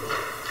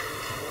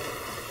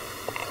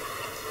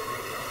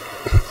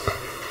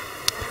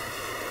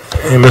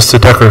 And Mr.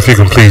 Decker, if you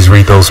can please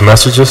read those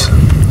messages.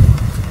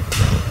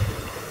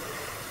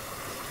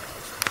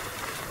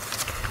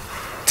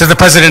 To the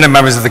President and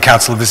members of the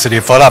Council of the City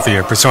of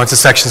Philadelphia, pursuant to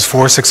Sections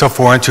 4,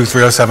 604, and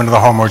 2307 of the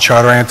Home Rule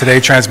Charter, I am today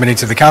transmitting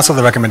to the Council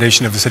the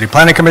recommendation of the City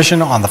Planning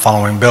Commission on the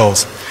following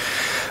bills.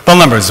 Bill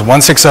numbers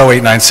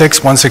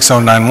 160896,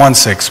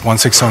 160916,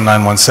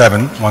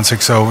 160917,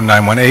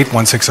 160918,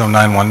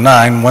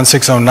 160919,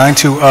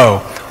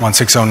 160920,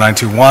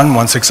 160921,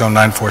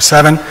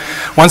 160947,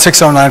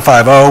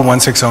 160950,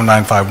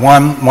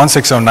 160951,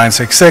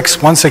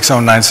 160966,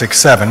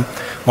 160967,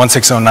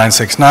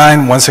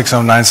 160969,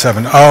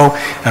 160970,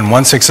 and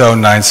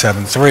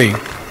 160973.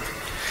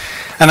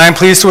 And I am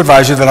pleased to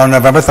advise you that on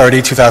November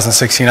 30,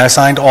 2016, I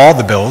signed all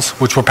the bills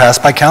which were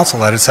passed by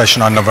Council at its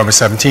session on November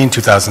 17,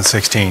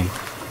 2016.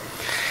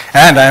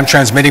 And I am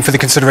transmitting for the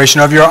consideration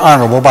of your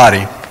honorable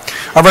body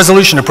a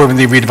resolution approving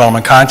the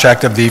redevelopment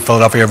contract of the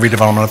Philadelphia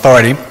Redevelopment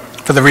Authority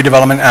for the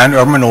redevelopment and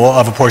urban renewal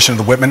of a portion of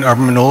the Whitman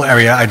urban renewal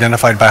area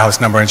identified by house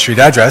number and street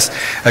address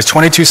as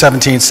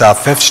 2217 South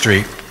 5th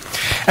Street,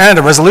 and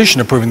a resolution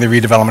approving the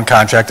redevelopment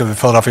contract of the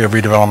Philadelphia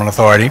Redevelopment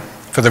Authority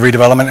for the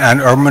redevelopment and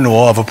urban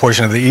renewal of a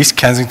portion of the East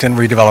Kensington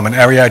redevelopment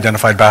area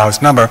identified by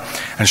house number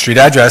and street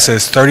address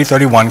as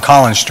 3031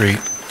 Collins Street,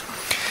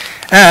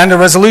 and a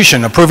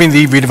resolution approving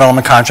the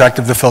redevelopment contract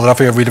of the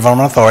Philadelphia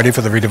Redevelopment Authority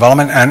for the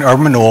redevelopment and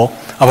urban renewal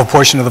of a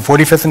portion of the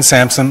 45th and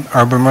Sampson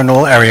urban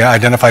renewal area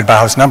identified by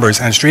house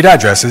numbers and street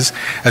addresses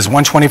as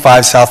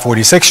 125 South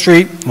 46th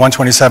Street,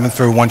 127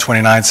 through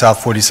 129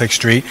 South 46th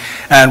Street,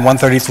 and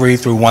 133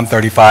 through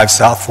 135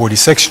 South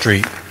 46th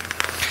Street.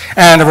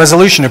 And a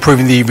resolution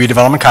approving the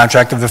redevelopment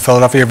contract of the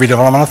Philadelphia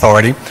Redevelopment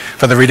Authority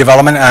for the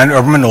redevelopment and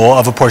urban renewal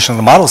of a portion of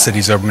the Model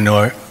Cities urban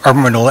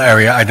renewal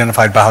area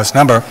identified by house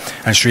number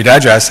and street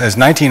address as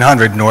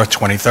 1900 North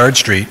 23rd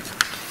Street.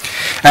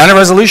 And a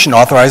resolution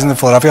authorizing the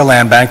Philadelphia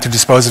Land Bank to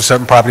dispose of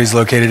certain properties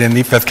located in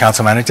the 5th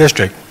Councilmanic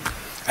District.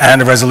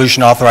 and a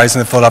resolution authorizing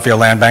the Philadelphia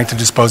Land Bank to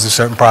dispose of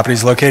certain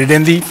properties located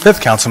in the 5th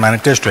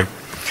Councilmanic District,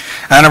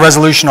 and a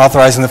resolution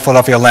authorizing the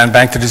Philadelphia Land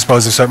Bank to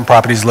dispose of certain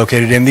properties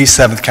located in the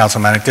 7th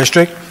Councilmanic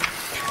District,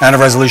 and a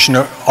resolution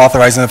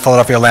authorizing the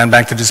Philadelphia Land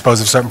Bank to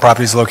dispose of certain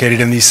properties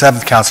located in the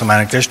 7th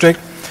Councilmanic District,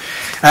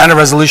 and a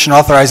resolution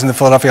authorizing the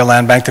Philadelphia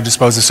Land Bank to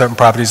dispose of certain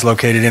properties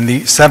located in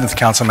the 7th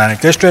Councilmanic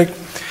District,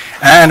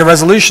 and a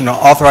resolution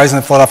authorizing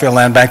the Philadelphia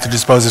Land Bank to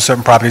dispose of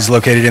certain properties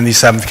located in the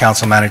 7th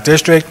Councilmanic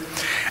District,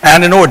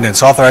 and an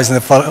ordinance authorizing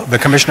the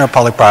Commissioner of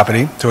Public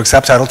Property to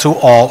accept title to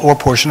all or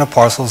portion of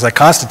parcels that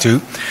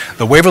constitute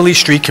the Waverly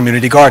Street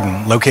Community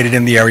Garden, located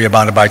in the area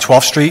bounded by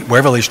 12th Street,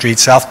 Waverly Street,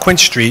 South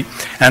Quince Street,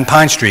 and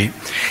Pine Street,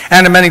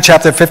 and amending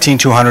Chapter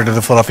 15200 of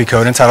the Philadelphia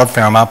Code entitled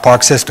Fairmount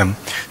Park System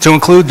to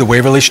include the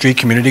Waverly Street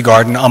Community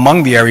Garden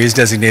among the areas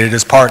designated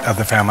as part of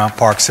the Fairmount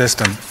Park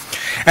System,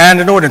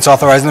 and an ordinance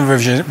authorizing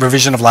the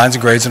revision of lines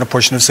and grades in a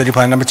portion of City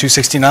Plan Number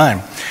 269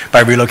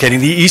 by relocating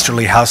the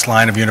easterly house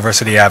line of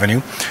University Avenue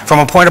from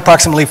a point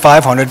approximately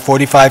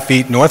 545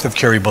 feet north of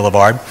Curie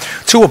Boulevard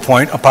to a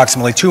point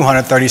approximately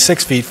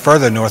 236 feet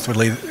further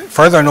northwardly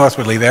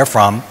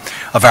therefrom,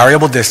 a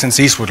variable distance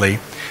eastwardly,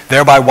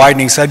 thereby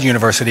widening said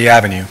University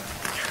Avenue,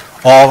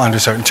 all under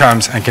certain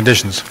terms and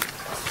conditions.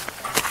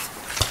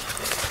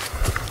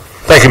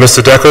 Thank you,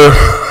 Mr. Decker.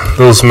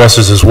 Those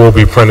messages will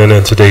be printed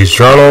in today's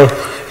journal.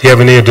 Do you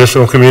have any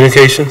additional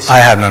communications? I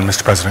have none,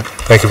 Mr. President.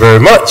 Thank you very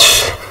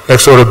much.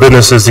 Next order of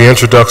business is the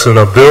introduction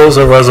of bills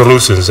and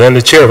resolutions, and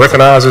the chair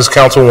recognizes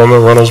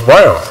Councilwoman Reynolds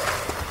Brown.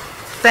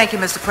 Thank you,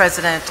 Mr.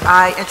 President.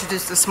 I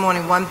introduced this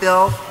morning one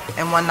bill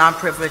and one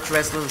non-privileged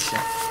resolution.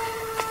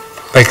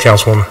 Thank you,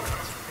 Councilwoman.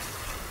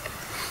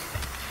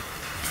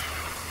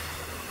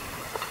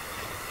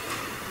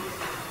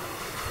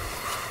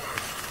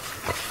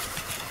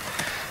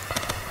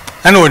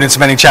 An ordinance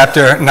amending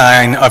Chapter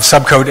 9 of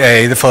Subcode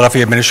A, the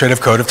Philadelphia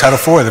Administrative Code of Title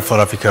 4 of the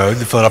Philadelphia Code,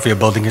 the Philadelphia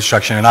Building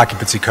Construction and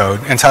Occupancy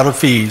Code, entitled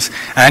Fees,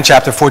 and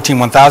Chapter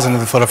 14-1000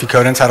 of the Philadelphia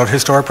Code entitled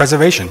Historic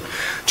Preservation,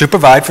 to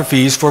provide for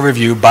fees for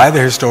review by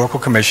the Historical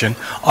Commission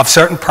of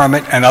certain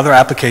permit and other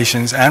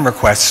applications and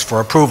requests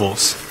for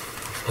approvals.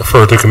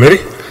 Refer to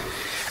committee.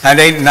 And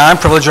a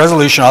non-privileged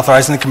resolution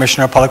authorizing the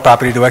Commissioner of Public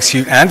Property to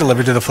execute and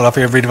deliver to the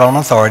Philadelphia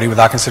Redevelopment Authority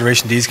without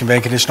consideration deeds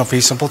conveying conditional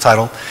fee simple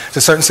title to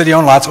certain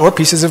city-owned lots or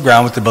pieces of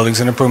ground with the buildings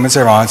and improvements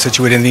thereon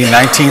situated in the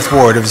 19th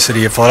Ward of the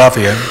City of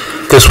Philadelphia.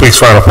 This week's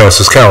final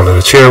passes calendar.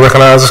 The chair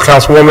recognizes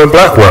Councilwoman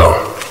Blackwell.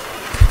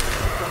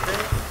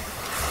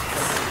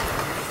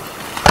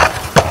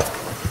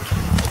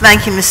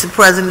 Thank you, Mr.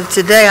 President.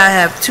 Today I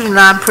have two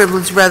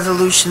non-privileged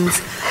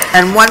resolutions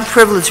and one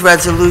privileged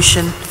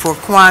resolution for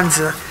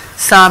Kwanzaa,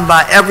 signed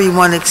by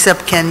everyone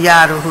except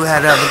Kenyatta, who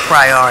had other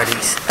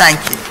priorities. Thank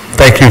you.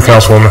 Thank you,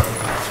 Councilwoman.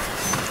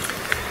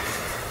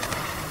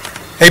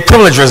 A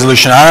privileged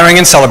resolution honoring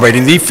and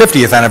celebrating the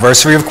 50th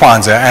anniversary of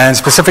Kwanzaa and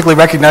specifically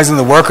recognizing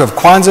the work of the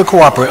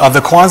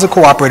Kwanzaa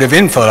Cooperative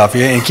in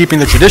Philadelphia in keeping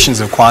the traditions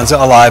of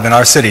Kwanzaa alive in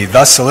our city,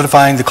 thus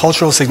solidifying the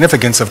cultural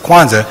significance of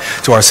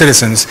Kwanzaa to our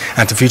citizens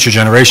and to future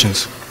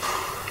generations.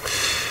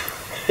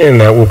 And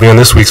that will be on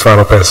this week's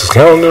final passes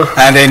calendar.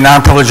 And a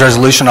non-privileged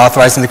resolution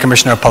authorizing the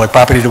Commissioner of Public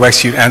Property to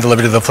execute and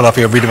deliver to the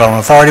Philadelphia Redevelopment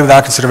Authority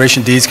without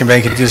consideration deeds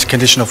conveying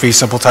conditional fee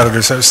simple title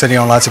to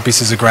city-owned lots and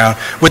pieces of ground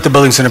with the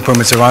buildings and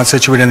improvements thereon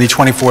situated in the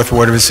 24th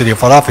Ward of the City of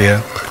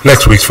Philadelphia.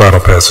 Next week's final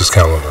passes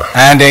calendar.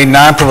 And a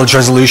non-privileged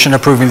resolution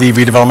approving the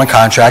redevelopment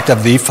contract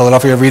of the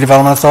Philadelphia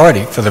Redevelopment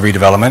Authority for the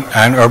redevelopment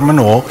and urban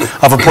renewal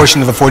of a portion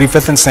of the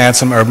 45th and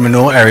Sansom urban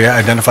renewal area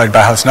identified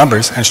by house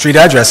numbers and street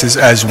addresses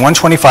as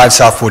 125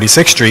 South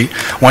 46th Street,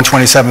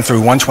 127 through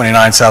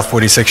 129 South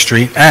 46th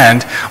Street,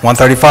 and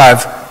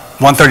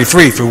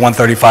 133 through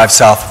 135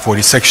 South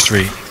 46th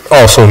Street.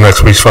 Also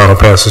next week's final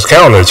passes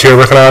calendar. The chair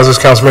recognizes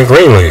Councilman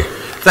Greenlee.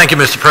 Thank you,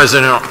 Mr.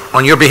 President.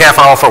 On your behalf,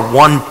 I offer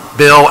one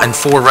bill and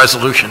four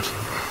resolutions.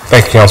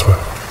 Thank you, Councilman.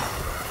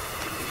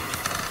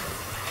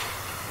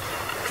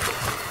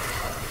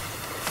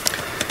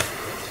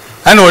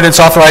 An ordinance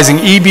authorizing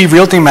EB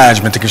Realty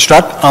Management to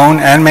construct, own,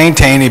 and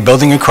maintain a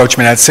building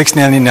encroachment at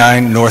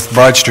 699 North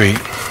Broad Street.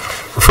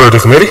 Refer to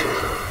committee.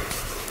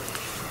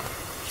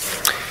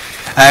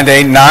 And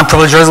a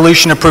non-privileged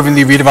resolution approving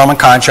the redevelopment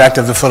contract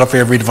of the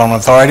Philadelphia Redevelopment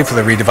Authority for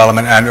the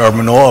redevelopment and urban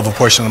renewal of a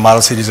portion of the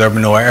Model City's urban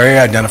renewal area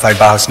identified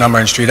by house number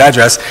and street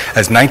address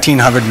as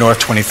 1900 North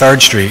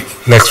 23rd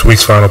Street. Next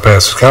week's final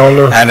passes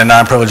calendar. And a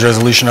non-privileged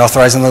resolution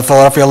authorizing the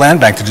Philadelphia Land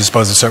Bank to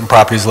dispose of certain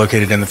properties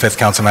located in the 5th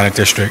Councilmanic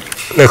District.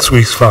 Next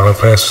week's final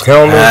passes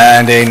calendar.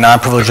 And a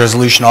non-privileged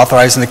resolution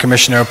authorizing the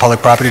Commissioner of Public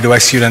Property to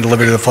execute and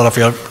deliver to the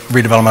Philadelphia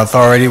Redevelopment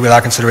Authority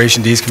without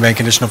consideration deeds conveying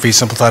conditional fee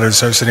simple title to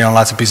certain city on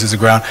lots and pieces of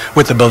ground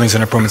with the buildings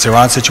and improvements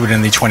thereon situated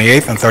in the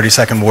 28th and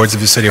 32nd wards of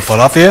the City of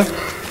Philadelphia.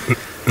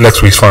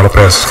 Next week's final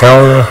passes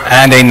calendar.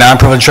 And a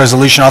non-privileged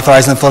resolution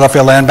authorizing the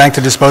Philadelphia Land Bank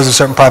to dispose of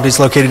certain properties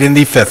located in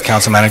the 5th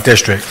Councilmanic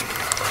District.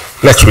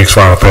 Next week's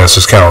final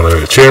passes calendar.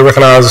 The chair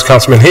recognizes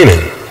Councilman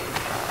Heenan.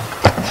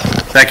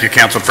 Thank you,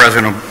 Council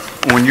President.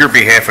 On your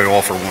behalf, I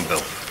offer one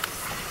bill.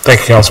 Thank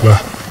you, Councilman.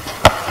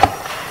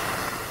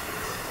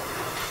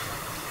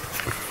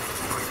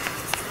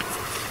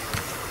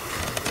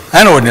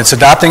 An ordinance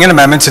adopting an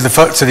amendment to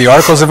the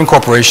Articles of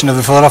Incorporation of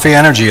the Philadelphia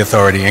Energy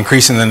Authority,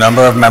 increasing the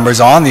number of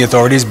members on the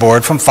authority's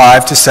board from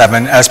 5 to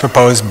 7 as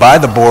proposed by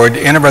the board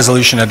in a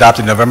resolution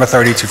adopted November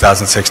 30,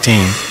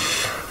 2016.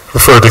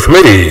 Referred to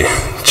committee.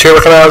 Chair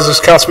recognizes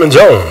Councilman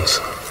Jones.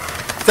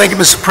 Thank you,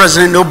 Mr.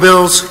 President. No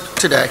bills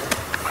today.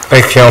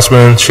 Thank you,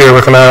 Councilman. Chair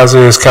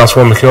recognizes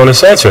Councilwoman Keone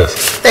Sanchez.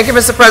 Thank you,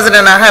 Mr.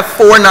 President. I have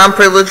 4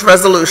 non-privileged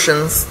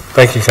resolutions.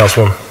 Thank you,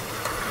 Councilwoman.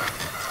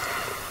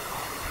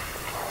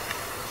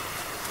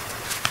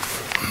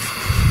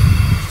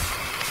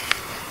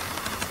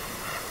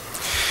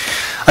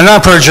 A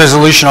non-privileged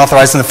resolution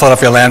authorizing the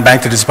Philadelphia Land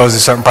Bank to dispose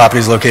of certain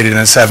properties located in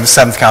the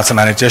 7th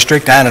Councilmanic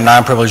District, and a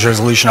non-privileged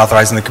resolution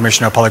authorizing the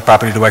Commissioner of Public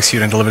Property to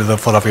execute and deliver to the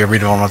Philadelphia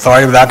Redevelopment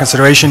Authority without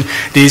consideration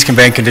deeds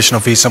conveying conditional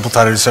fees, simple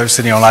title to serve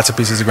city-owned lots of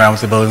pieces of ground with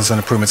the buildings and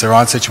improvements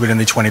thereon situated in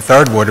the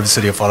 23rd Ward of the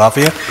City of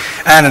Philadelphia,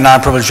 and a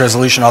non-privileged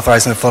resolution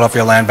authorizing the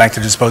Philadelphia Land Bank to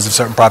dispose of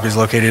certain properties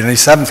located in the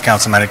 7th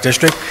Councilmanic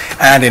District,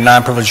 and a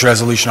non-privileged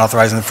resolution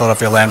authorizing the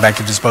Philadelphia Land Bank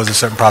to dispose of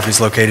certain properties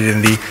located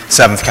in the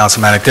 7th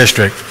Councilmanic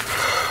District.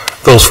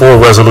 Those 4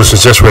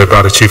 resolutions just read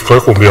by the Chief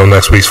Clerk will be on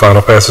next week's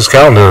final passes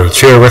calendar.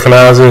 Chair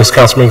recognizes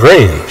Councilman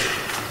Green.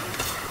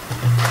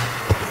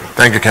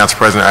 Thank you, Council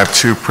President. I have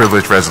 2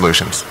 privileged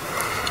resolutions.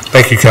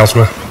 Thank you,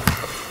 Councilman.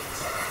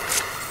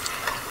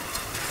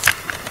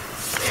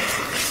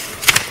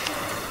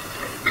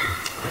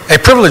 A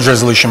privilege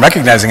resolution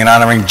recognizing and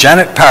honoring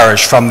Janet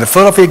Parrish from the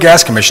Philadelphia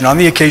Gas Commission on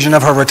the occasion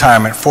of her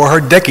retirement for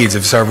her decades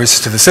of service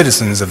to the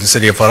citizens of the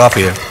City of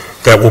Philadelphia.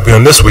 That will be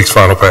on this week's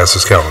final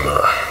passes calendar.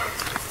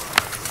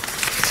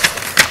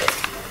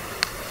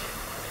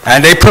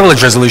 And a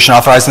privilege resolution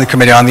authorizing the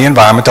Committee on the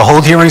Environment to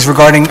hold hearings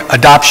regarding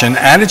adoption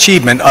and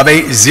achievement of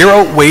a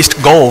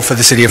zero-waste goal for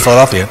the City of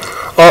Philadelphia.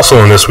 Also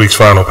on this week's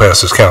final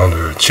passes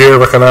calendar, Chair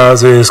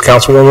recognizes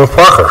Councilwoman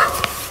Parker.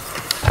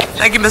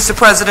 Thank you, Mr.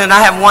 President.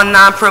 I have 1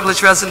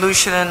 non-privileged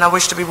resolution, and I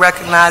wish to be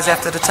recognized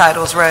after the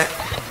title is read.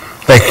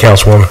 Thank you,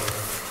 Councilwoman.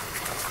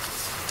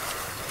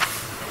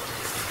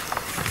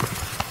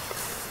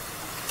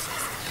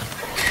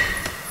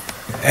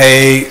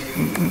 A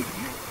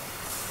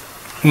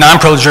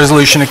non-privileged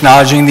resolution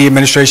acknowledging the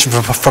administration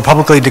for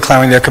publicly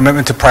declaring their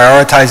commitment to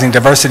prioritizing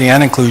diversity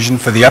and inclusion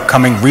for the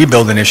upcoming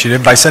Rebuild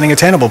initiative by setting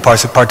attainable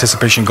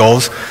participation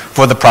goals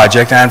for the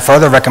project, and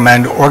further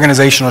recommend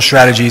organizational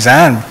strategies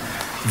and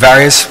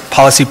various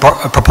policy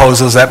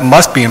proposals that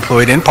must be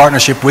employed in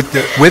partnership with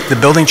the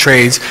building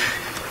trades,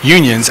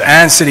 unions,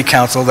 and City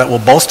Council that will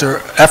bolster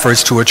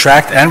efforts to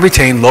attract and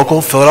retain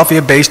local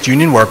Philadelphia-based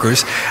union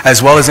workers,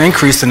 as well as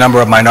increase the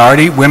number of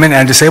minority, women,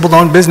 and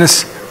disabled-owned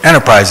business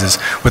enterprises,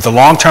 with the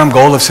long-term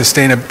goal of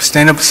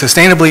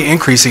sustainably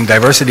increasing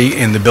diversity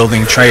in the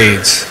building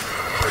trades.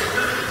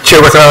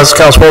 Chair recognizes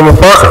Councilwoman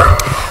Parker.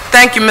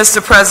 Thank you,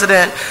 Mr.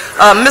 President.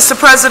 Mr.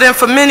 President,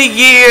 for many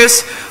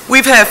years,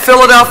 we've had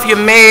Philadelphia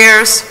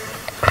mayors,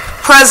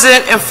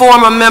 present and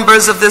former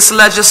members of this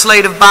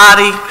legislative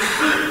body,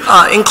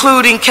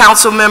 including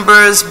council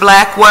members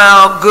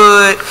Blackwell,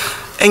 Good,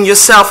 and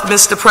yourself,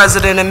 Mr.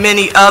 President, and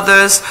many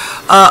others,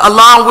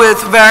 along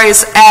with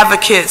various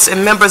advocates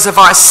and members of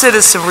our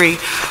citizenry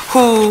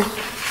who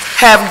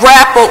have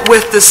grappled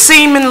with the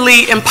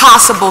seemingly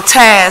impossible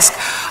task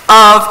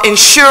of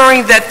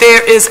ensuring that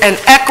there is an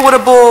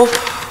equitable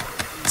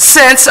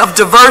sense of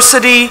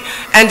diversity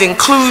and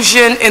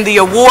inclusion in the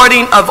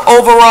awarding of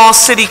overall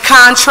city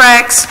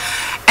contracts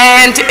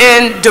and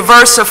in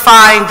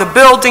diversifying the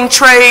building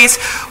trades,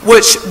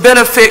 which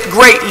benefit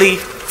greatly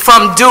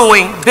from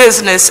doing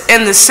business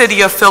in the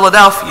city of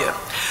Philadelphia.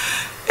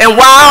 And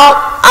while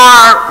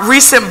our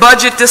recent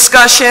budget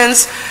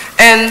discussions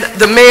and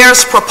the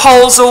mayor's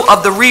proposal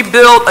of the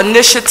Rebuild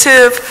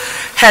initiative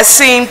has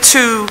seemed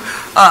to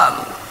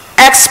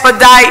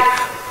expedite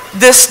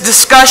this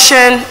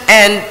discussion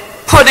and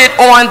put it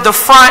on the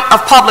front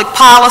of public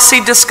policy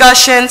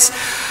discussions,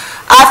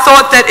 I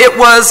thought that it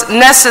was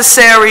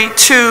necessary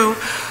to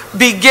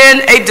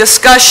begin a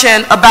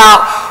discussion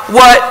about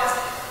what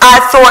I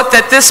thought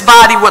that this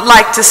body would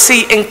like to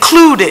see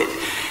included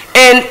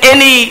in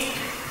any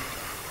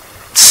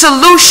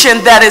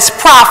solution that is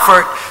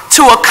proffered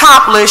to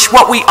accomplish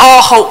what we all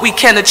hope we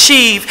can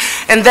achieve,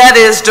 and that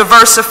is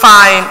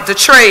diversifying the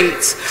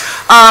trades.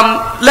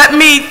 Let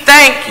me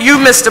thank you,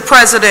 Mr.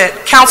 President,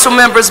 Council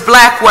Members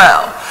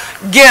Blackwell,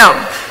 Gim,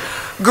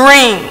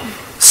 Green,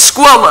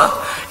 Squilla,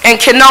 and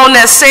Keone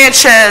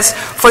Sanchez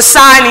for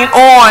signing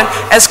on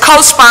as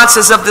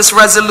co-sponsors of this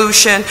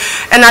resolution.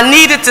 And I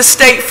needed to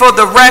state for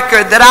the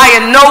record that I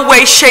in no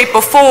way, shape,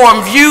 or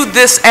form view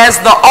this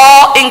as the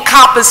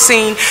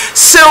all-encompassing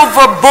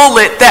silver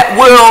bullet that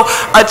will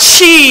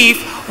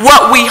achieve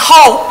what we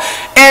hope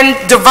in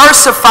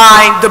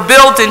diversifying the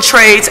building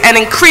trades and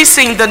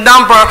increasing the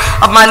number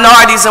of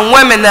minorities and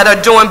women that are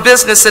doing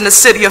business in the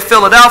city of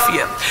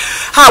Philadelphia.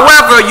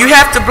 However, you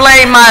have to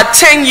blame my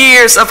 10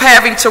 years of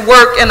having to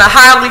work in a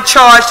highly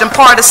charged and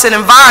partisan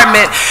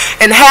environment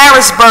in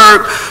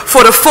Harrisburg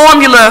for the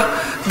formula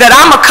that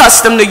I'm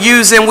accustomed to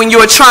using when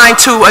you are trying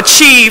to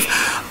achieve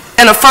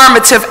an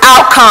affirmative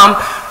outcome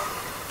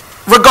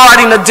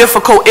regarding a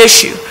difficult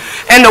issue.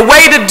 And the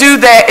way to do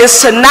that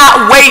is to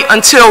not wait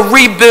until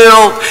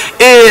rebuild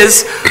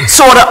is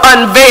sort of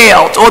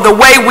unveiled, or the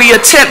way we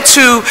attempt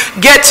to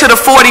get to the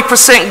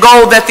 40%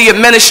 goal that the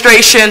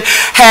administration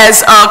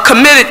has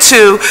committed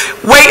to.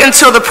 Wait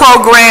until the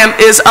program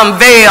is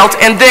unveiled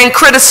and then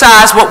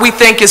criticize what we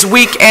think is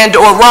weak and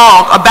or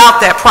wrong about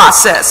that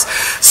process.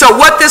 So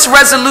what this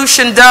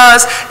resolution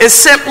does is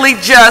simply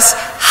just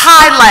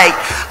highlight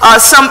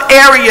some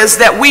areas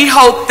that we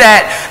hope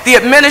that the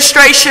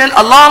administration,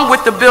 along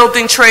with the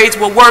building trades,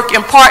 will work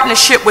in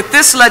partnership with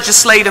this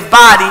legislative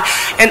body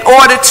in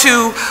order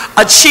to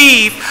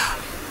achieve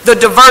the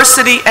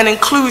diversity and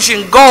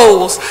inclusion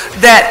goals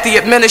that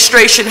the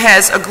administration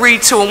has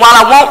agreed to. And while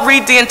I won't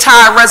read the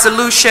entire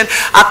resolution,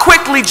 I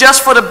quickly,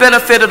 just for the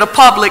benefit of the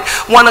public,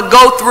 want to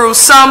go through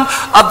some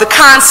of the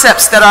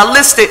concepts that are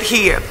listed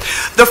here.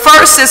 The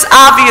first is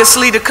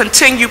obviously the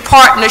continued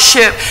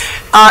partnership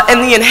and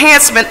the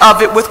enhancement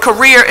of it with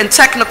career and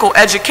technical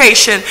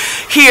education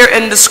here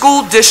in the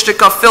school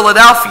district of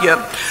Philadelphia.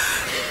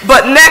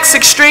 But next,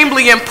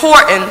 extremely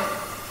important,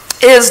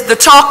 is the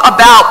talk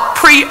about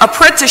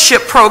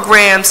pre-apprenticeship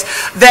programs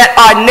that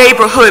are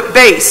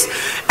neighborhood-based.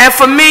 And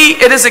for me,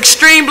 it is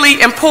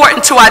extremely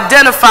important to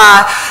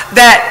identify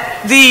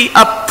that the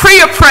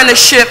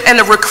pre-apprenticeship and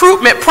the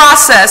recruitment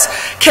process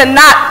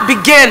cannot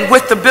begin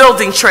with the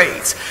building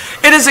trades.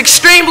 It is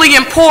extremely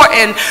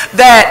important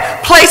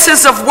that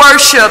places of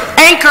worship,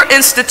 anchor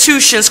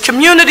institutions,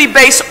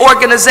 community-based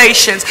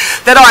organizations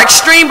that are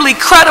extremely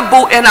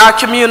credible in our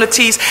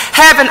communities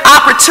have an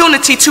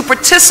opportunity to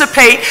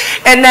participate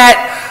in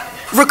that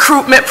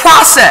recruitment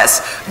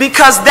process,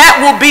 because that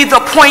will be the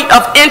point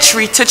of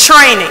entry to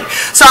training.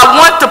 So I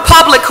want the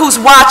public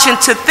who's watching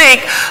to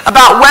think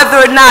about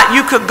whether or not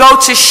you could go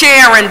to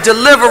Sharon,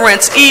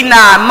 Deliverance, E9,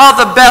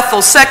 Mother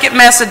Bethel, Second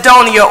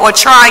Macedonia, or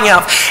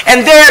Triumph,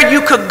 and there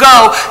you could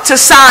go to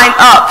sign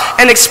up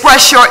and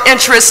express your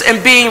interest in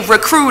being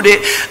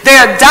recruited.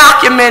 They're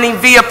documenting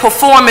via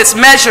performance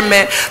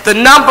measurement the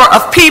number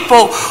of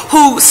people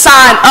who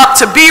sign up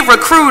to be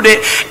recruited,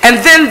 and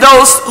then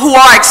those who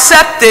are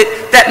accepted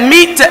that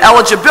meet the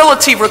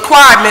eligibility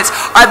requirements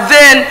are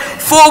then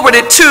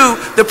forwarded to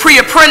the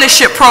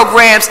pre-apprenticeship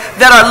programs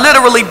that are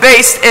literally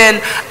based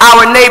in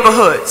our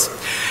neighborhoods.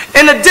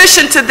 In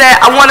addition to that,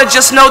 I want to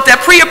just note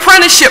that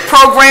pre-apprenticeship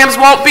programs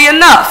won't be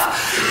enough,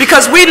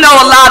 because we know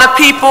a lot of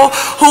people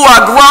who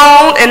are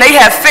grown and they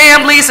have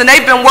families and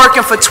they've been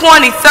working for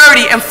 20,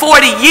 30, and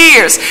 40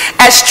 years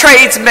as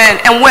tradesmen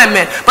and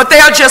women, but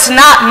they are just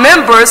not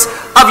members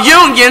of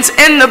unions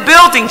in the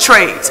building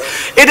trades.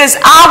 It is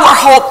our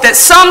hope that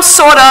some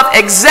sort of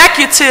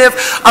executive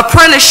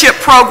apprenticeship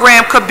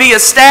program could be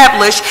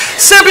established,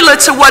 similar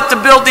to what the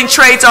building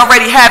trades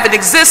already have in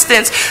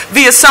existence,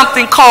 via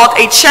something called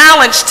a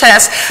challenge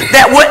test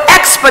that would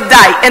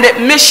expedite an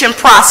admission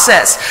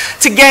process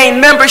to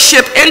gain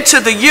membership into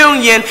the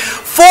union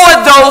for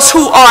those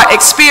who are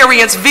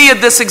experienced via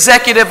this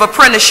executive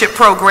apprenticeship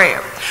program.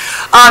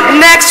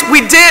 Next,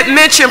 we did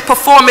mention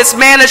performance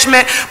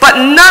management, but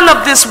none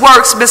of this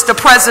works, Mr.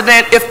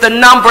 President, if the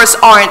numbers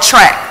aren't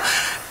tracked.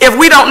 If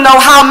we don't know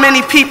how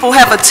many people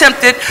have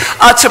attempted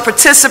to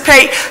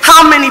participate,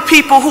 how many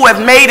people who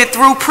have made it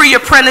through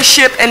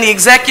pre-apprenticeship and the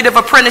executive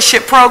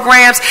apprenticeship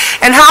programs,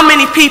 and how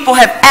many people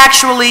have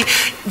actually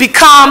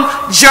become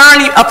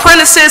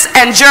apprentices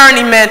and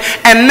journeymen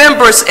and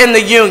members in the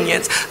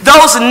unions.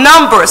 Those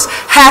numbers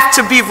have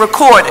to be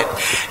recorded.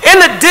 In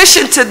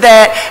addition to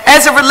that,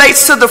 as it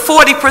relates to the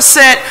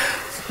 40%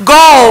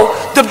 goal,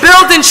 the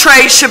building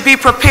trade should be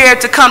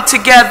prepared to come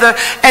together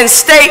and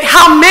state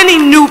how many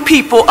new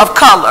people of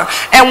color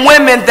and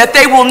women that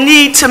they will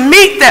need to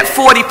meet that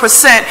 40%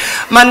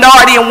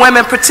 minority and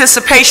women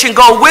participation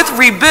goal with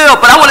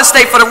rebuild. But I want to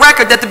state for the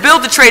record that the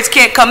building trades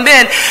can't come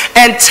in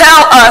and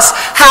tell us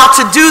how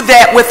to do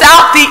that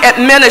without the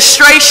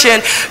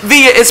administration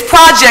via its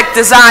project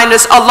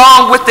designers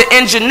along with the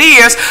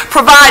engineers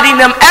providing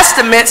them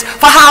estimates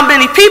for how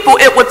many people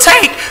it would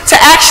take to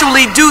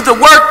actually do the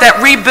work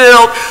that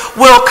rebuild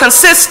will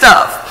consist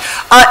of.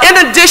 In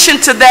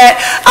addition to that,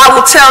 I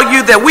will tell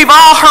you that we've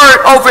all heard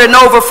over and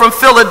over from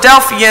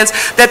Philadelphians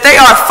that they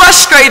are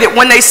frustrated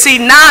when they see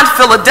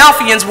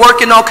non-Philadelphians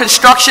working on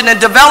construction and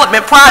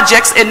development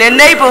projects in their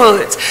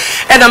neighborhoods.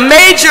 And a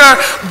major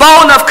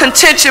bone of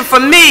contention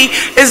for me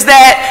is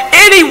that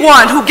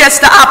anyone who gets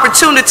the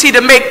opportunity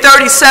to make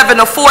 $37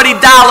 or $40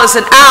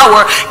 an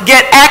hour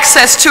get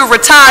access to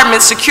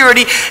retirement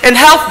security and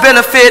health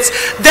benefits,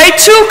 they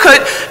too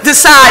could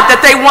decide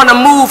that they want to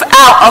move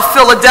out of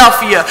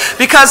Philadelphia.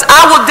 Because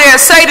I will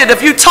dare say that if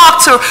you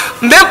talk to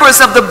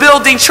members of the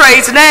building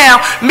trades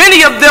now,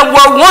 many of them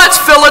were once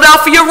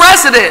Philadelphia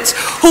residents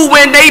who,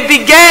 when they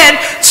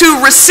began to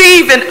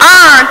receive and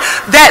earn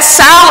that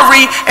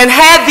salary and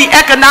had the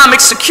economic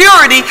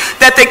security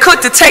that they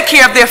could to take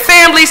care of their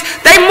families,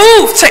 they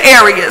moved to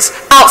areas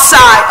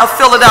outside of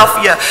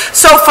Philadelphia.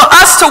 So for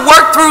us to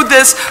work through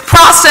this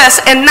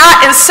process and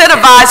not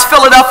incentivize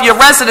Philadelphia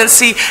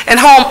residency and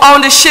home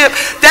ownership,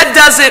 that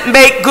doesn't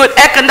make good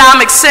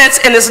economic sense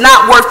and is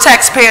not worth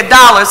taxpayer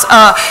dollars,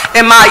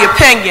 in my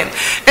opinion.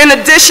 In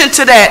addition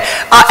to that,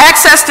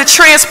 access to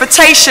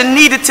transportation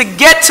needed to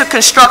get to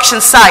construction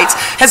sites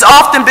has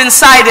often been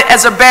cited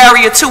as a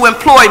barrier to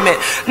employment.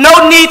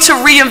 No need to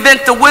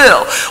reinvent the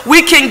wheel.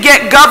 We can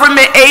get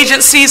government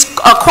agencies,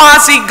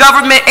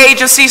 quasi-government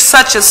agencies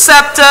such as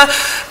SEPTA,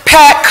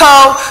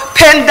 PATCO,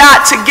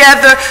 PennDOT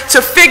together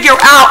to figure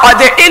out, are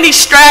there any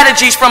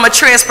strategies from a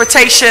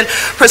transportation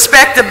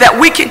perspective that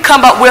we can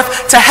come up with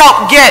to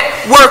help get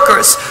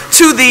workers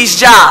to these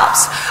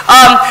jobs.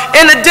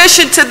 In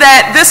addition to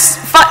that, this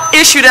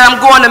issue that I'm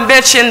going to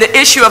mention, the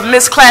issue of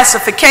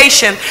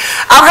misclassification,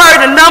 I've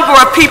heard a number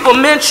of people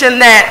mention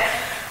that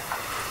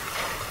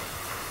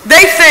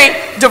they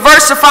think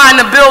diversifying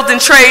the building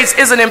trades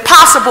is an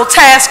impossible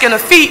task and a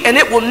feat, and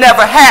it will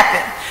never happen.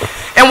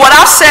 And what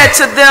I've said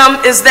to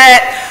them is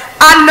that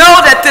I know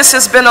that this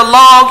has been a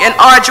long and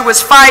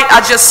arduous fight.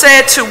 I just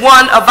said to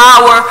one of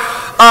our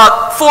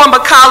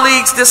former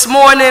colleagues this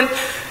morning,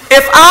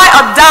 if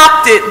I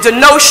adopted the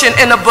notion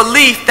and a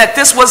belief that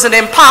this was an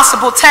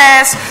impossible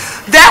task,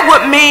 that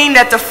would mean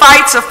that the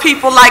fights of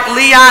people like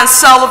Leon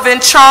Sullivan,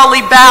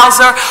 Charlie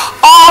Bowser,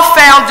 all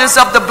founders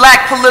of the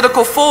Black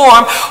Political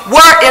Forum,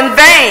 were in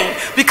vain.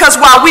 Because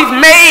while we've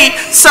made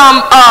some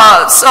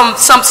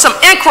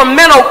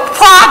incremental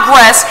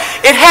progress,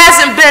 it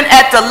hasn't been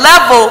at the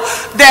level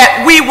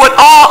that we would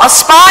all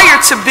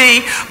aspire to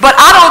be. But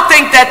I don't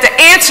think that the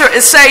answer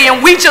is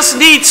saying we just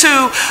need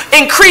to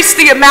increase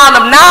the amount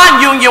of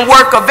non-union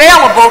work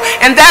available,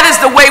 and that is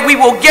the way we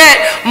will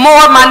get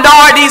more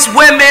minorities,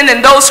 women,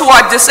 and those who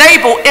are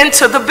disabled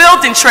into the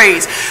building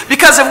trades.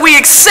 Because if we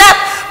accept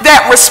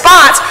that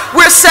response,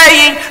 we're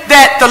saying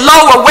that the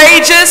lower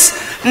wages,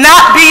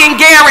 not being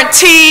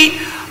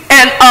guaranteed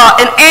an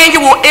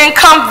annual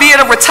income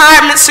via the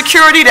retirement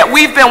security that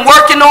we've been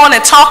working on and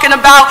talking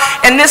about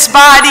in this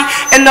body,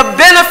 and the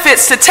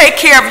benefits to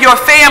take care of your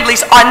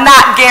families are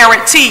not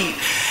guaranteed.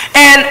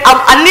 And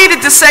I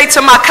needed to say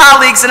to my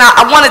colleagues, and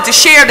I wanted to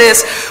share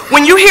this,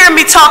 when you hear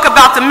me talk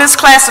about the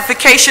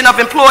misclassification of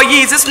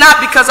employees, it's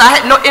not because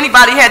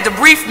anybody had to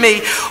brief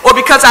me or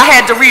because I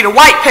had to read a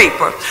white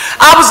paper.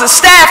 I was a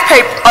staff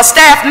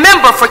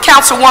member for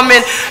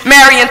Councilwoman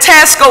Marion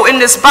Tasco in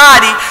this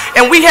body,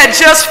 and we had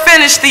just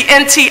finished the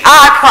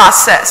NTI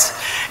process.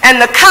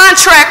 And the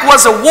contract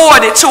was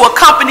awarded to a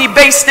company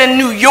based in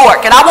New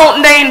York, and I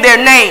won't name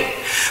their name.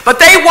 But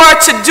they were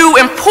to do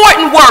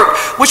important work,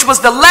 which was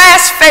the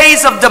last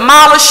phase of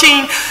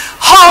demolishing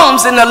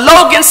homes in the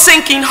Logan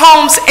Sinking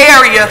Homes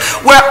area,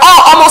 where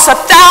almost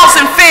 1,000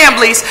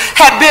 families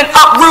had been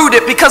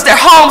uprooted because their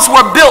homes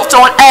were built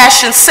on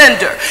ash and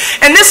cinder.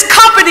 And this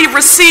company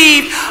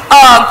received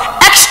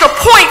extra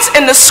points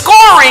in the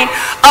scoring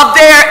of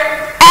their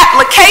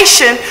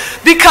application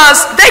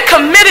because they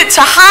committed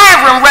to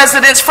hiring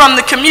residents from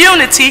the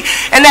community,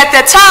 and at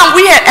that time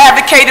we had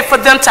advocated for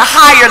them to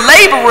hire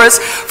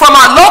laborers from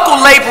our local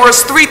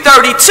laborers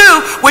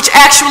 332, which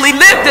actually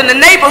lived in the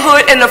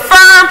neighborhood, and the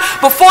firm,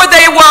 before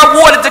they were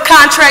awarded the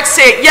contract,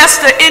 said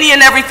yes to any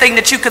and everything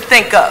that you could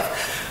think of.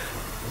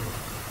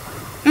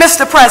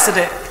 Mr.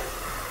 President,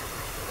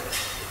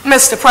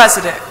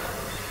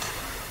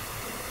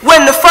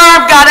 when the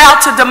firm got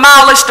out to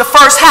demolish the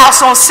first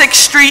house on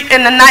 6th Street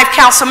in the 9th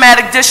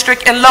Councilmatic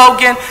District in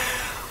Logan,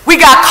 we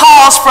got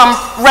calls from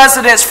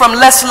residents from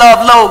Let's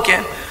Love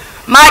Logan,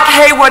 Mike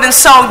Hayward and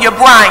Sonia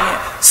Bryant,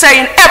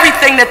 saying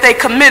everything that they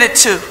committed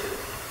to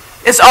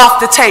is off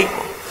the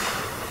table.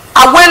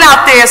 I went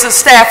out there as a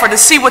staffer to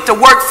see what the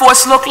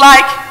workforce looked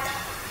like,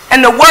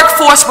 and the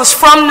workforce was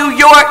from New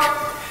York,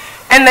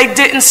 and they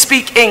didn't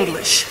speak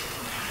English.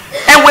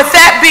 And with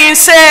that being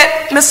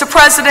said, Mr.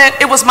 President,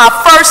 it was my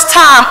first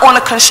time on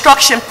a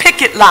construction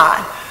picket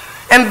line,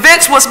 and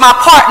Vince was my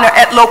partner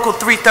at Local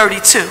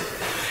 332.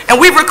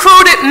 And we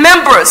recruited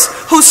members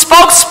who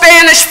spoke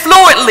Spanish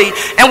fluently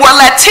and were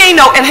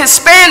Latino and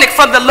Hispanic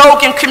from the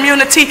Logan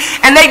community,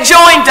 and they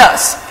joined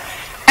us.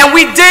 And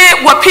we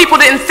did what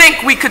people didn't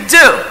think we could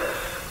do.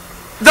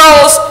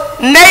 Those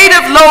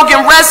native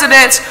Logan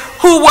residents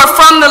who were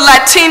from the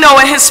Latino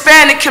and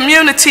Hispanic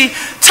community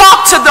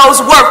talked to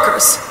those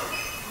workers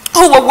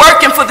who were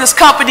working for this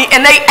company,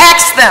 and they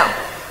asked them,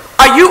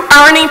 are you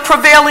earning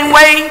prevailing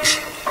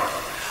wage?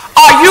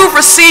 Are you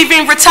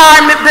receiving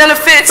retirement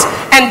benefits?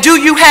 And do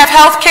you have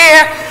health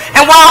care?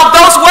 And while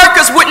those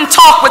workers wouldn't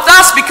talk with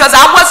us because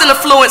I wasn't a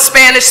fluent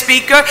Spanish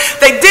speaker,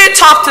 they did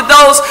talk to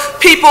those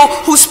people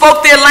who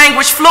spoke their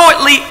language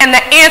fluently, and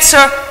the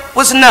answer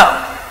was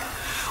no.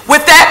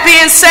 With that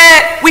being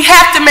said, we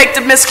have to make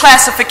the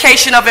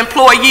misclassification of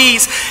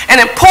employees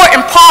an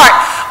important part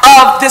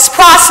of this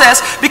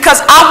process, because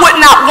I would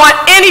not want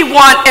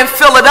anyone in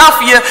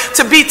Philadelphia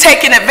to be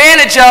taken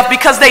advantage of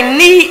because they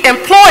need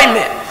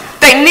employment.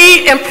 They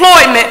need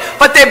employment,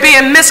 but they're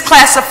being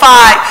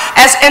misclassified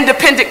as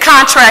independent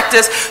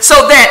contractors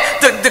so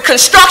that the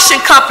construction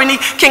company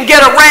can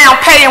get around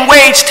paying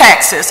wage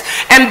taxes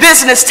and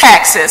business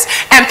taxes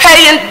and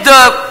paying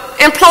the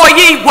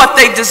employee what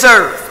they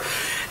deserve.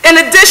 In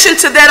addition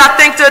to that, I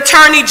think the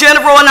Attorney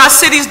General and our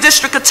city's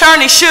district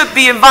attorney should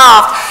be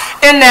involved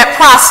in that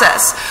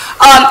process.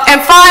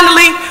 And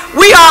finally,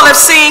 we all have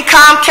seen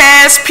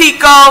Comcast,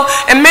 Pico,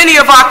 and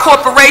many of our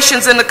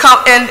corporations in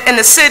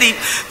the city.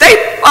 They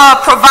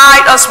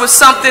provide us with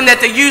something that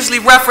they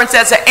usually reference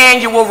as an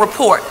annual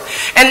report.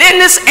 And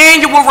in this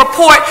annual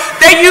report,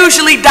 they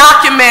usually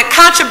document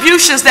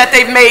contributions that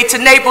they've made to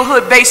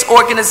neighborhood-based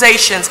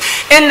organizations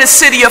in the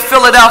city of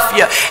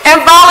Philadelphia and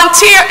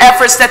volunteer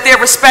efforts that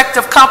their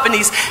respective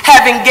companies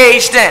have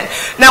engaged in.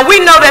 Now,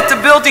 we know that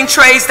the building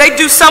trades, they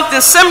do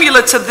something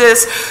similar to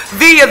this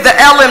via the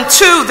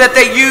LM2 that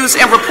they use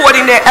in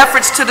reporting their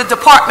efforts to the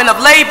Department of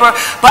Labor,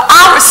 but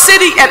our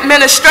city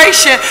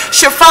administration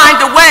should find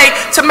a way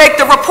to make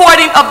the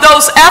reporting of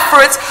those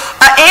efforts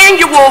an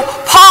annual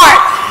part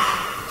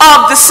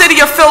of the city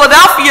of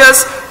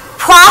Philadelphia's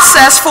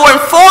process for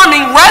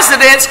informing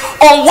residents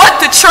on what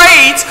the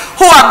trades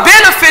who are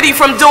benefiting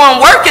from doing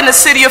work in the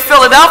city of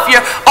Philadelphia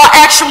are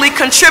actually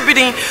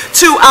contributing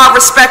to our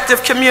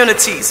respective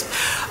communities.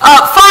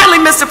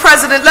 Finally, Mr.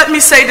 President, let me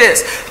say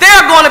this. There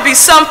are going to be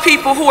some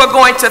people who are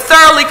going to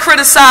thoroughly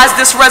criticize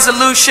this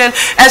resolution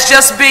as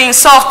just being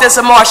soft as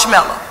a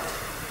marshmallow.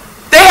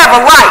 They have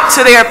a right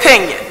to their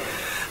opinion.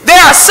 There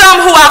are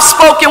some who I've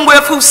spoken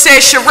with who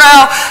said,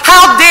 Sherelle,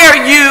 how dare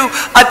you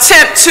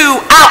attempt to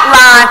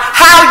outline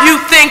how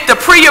you think the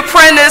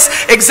pre-apprentice,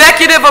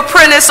 executive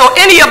apprentice, or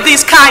any of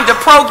these kind of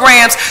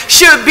programs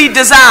should be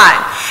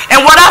designed.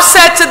 And what I've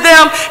said to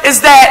them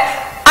is that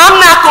I'm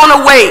not going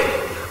to wait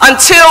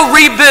until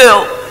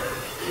Rebuild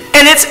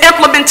and its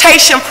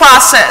implementation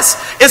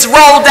process is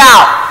rolled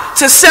out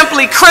to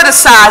simply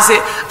criticize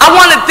it. I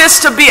wanted this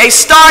to be a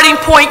starting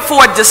point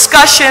for a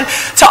discussion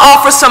to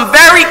offer some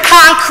very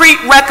concrete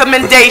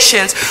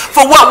recommendations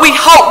for what we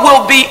hope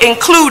will be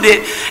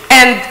included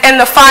in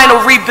the final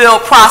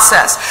rebuild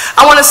process.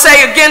 I want to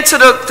say again to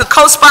the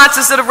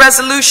co-sponsors of the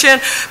resolution,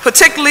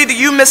 particularly to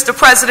you, Mr.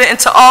 President, and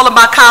to all of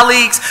my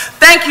colleagues,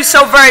 thank you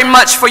so very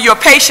much for your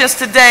patience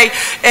today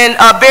and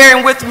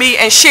bearing with me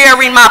and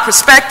sharing my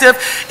perspective.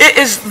 It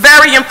is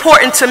very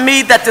important to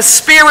me that the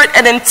spirit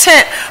and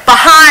intent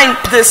behind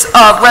this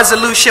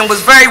resolution was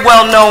very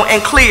well known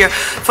and clear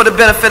for the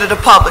benefit of the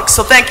public.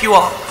 So thank you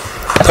all.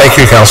 Thank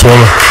you,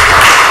 Councilwoman.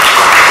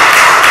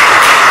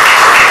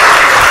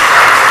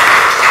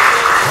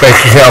 Thank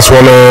you,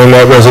 Councilwoman.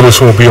 That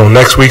resolution will be on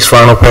next week's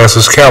final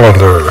passes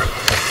calendar.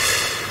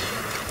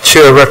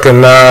 Chair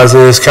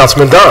recognizes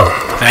Councilman Darrell.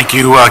 Thank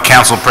you,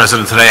 Council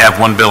President. Today I have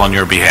one bill on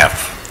your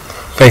behalf.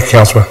 Thank you,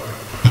 Councilman.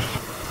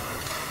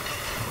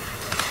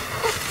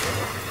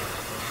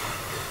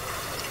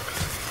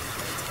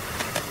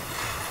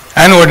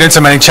 An ordinance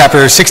amending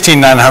Chapter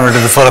 16900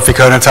 of the Philadelphia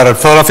Code entitled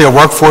Philadelphia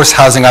Workforce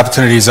Housing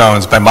Opportunity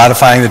Zones by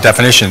modifying the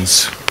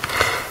definitions.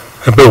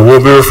 The bill will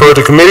be referred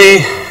to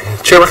committee.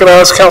 Chair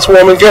recognizes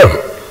Councilwoman Gill.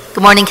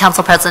 Good morning,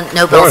 Council President.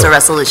 No bills or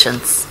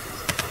resolutions.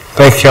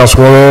 Thank you,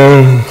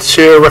 Councilwoman.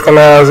 Chair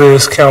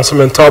recognizes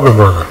Councilman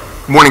Taubenberger.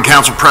 Good morning,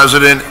 Council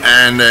President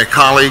and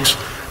colleagues.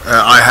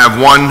 I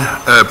have one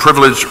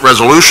privileged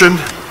resolution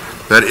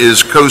that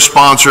is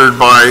co-sponsored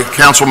by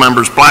Council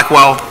members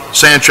Blackwell,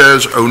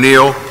 Sanchez,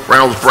 O'Neill,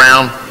 Reynolds,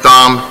 Brown,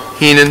 Dom,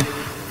 Heenan,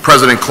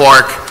 President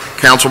Clarke,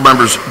 Council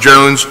members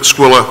Jones,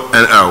 Squilla,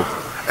 and O.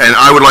 And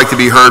I would like to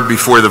be heard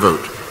before the vote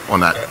on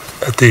that.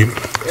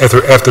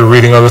 After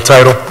reading of the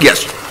title?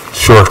 Yes.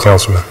 Sure,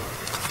 Councilman.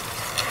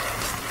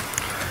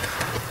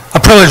 A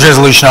privilege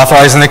resolution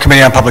authorizing the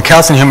Committee on Public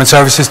Health and Human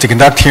Services to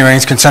conduct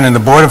hearings concerning the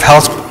Board of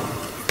Health's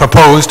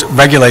proposed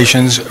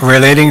regulations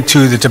relating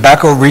to the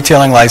tobacco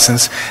retailing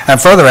license, and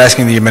further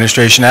asking the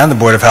administration and the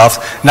Board of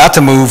Health not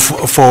to move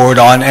forward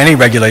on any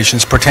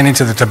regulations pertaining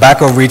to the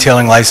tobacco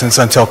retailing license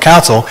until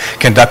Council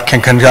can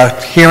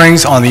conduct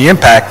hearings on the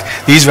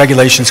impact these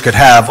regulations could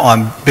have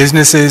on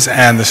businesses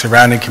and the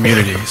surrounding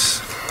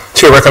communities.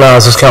 Chair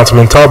recognizes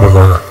Councilman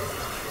Taubenberger.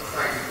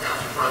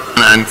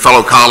 And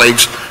fellow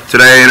colleagues,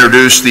 today I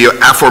introduced the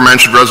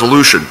aforementioned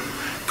resolution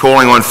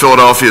calling on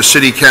Philadelphia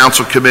City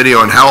Council Committee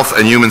on Health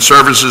and Human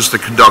Services to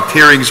conduct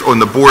hearings on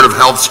the Board of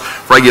Health's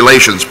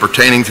regulations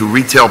pertaining to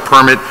retail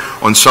permit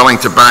on selling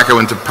tobacco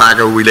and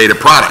tobacco-related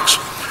products.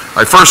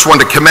 I first want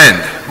to commend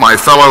my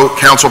fellow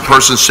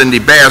councilperson Cindy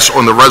Bass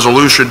on the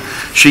resolution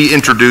she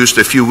introduced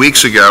a few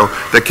weeks ago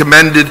that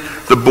commended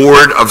the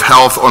Board of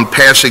Health on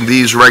passing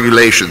these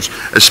regulations,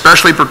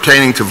 especially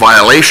pertaining to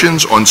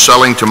violations on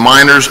selling to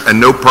minors and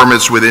no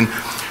permits within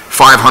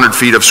 500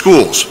 feet of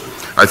schools.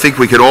 I think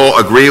we could all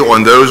agree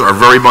on those are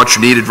very much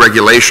needed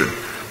regulation.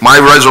 My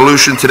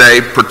resolution today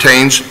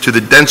pertains to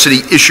the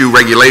density issue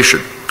regulation.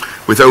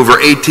 With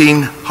over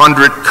 1,800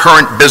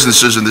 current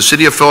businesses in the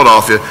city of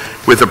Philadelphia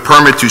with a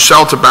permit to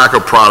sell tobacco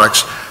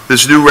products,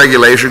 This new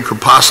regulation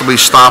could possibly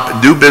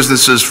stop new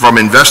businesses from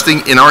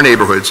investing in our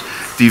neighborhoods,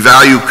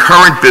 devalue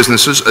current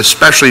businesses,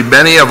 especially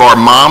many of our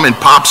mom and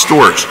pop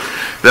stores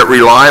that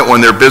rely on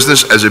their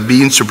business as a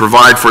means to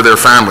provide for their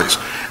families.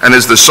 And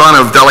as the son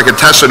of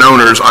delicatessen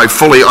owners, I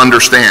fully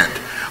understand.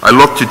 I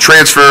look to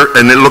transfer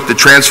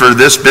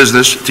this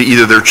business to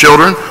either their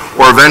children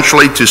or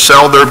eventually to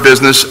sell their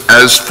business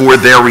as for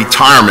their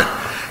retirement.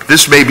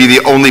 This may be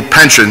the only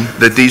pension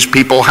that these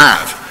people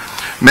have.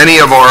 Many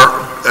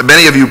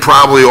of you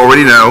probably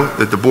already know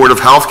that the Board of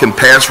Health can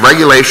pass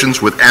regulations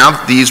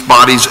without these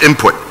bodies'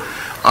 input.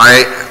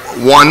 I,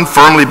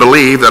 firmly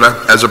believe that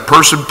as a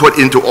person put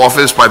into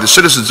office by the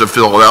citizens of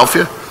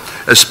Philadelphia,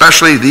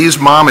 especially these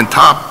mom and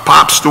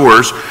pop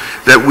stores,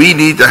 that we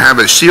need to have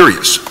a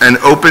serious and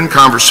open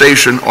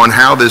conversation on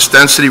how this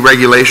density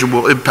regulation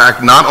will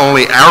impact not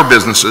only our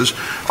businesses,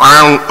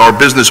 our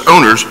business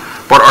owners,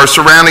 but our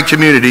surrounding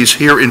communities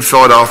here in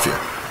Philadelphia.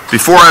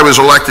 Before I was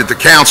elected to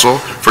council,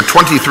 for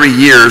 23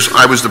 years,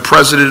 I was the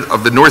president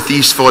of the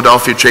Northeast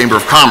Philadelphia Chamber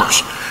of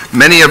Commerce.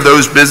 Many of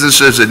those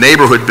businesses and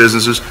neighborhood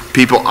businesses,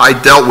 people I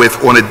dealt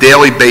with on a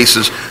daily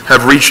basis,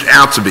 have reached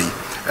out to me.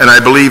 And I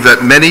believe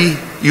that many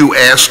you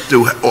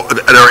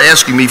are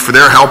asking me for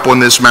their help on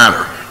this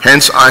matter.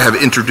 Hence, I have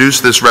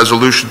introduced this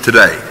resolution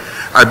today.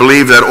 I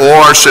believe that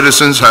all our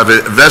citizens have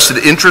a vested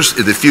interest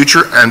in the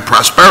future and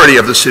prosperity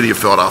of the city of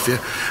Philadelphia,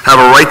 have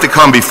a right to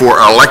come before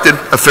our elected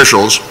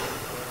officials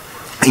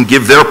and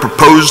give their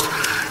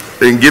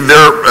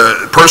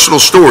personal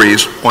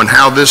stories on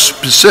how this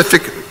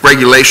specific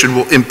regulation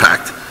will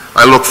impact.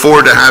 I look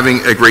forward to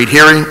having a great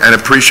hearing and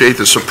appreciate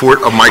the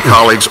support of my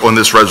colleagues on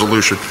this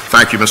resolution.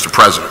 Thank you, Mr.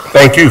 President.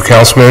 Thank you,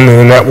 Councilman,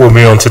 and that will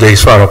be on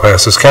today's final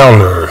passes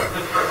calendar.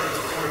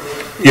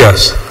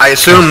 Yes. I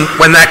assume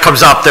when that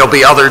comes up, there'll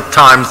be other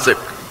times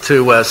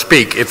to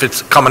speak if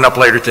it's coming up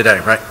later today,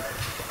 right?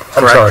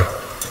 I'm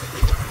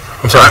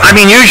sorry. I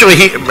mean, usually,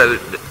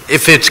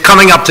 if it's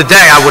coming up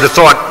today, I would have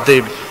thought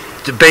the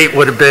debate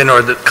would have been,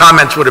 or the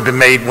comments would have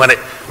been made when it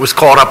was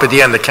called up at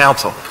the end of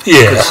council.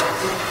 Yeah.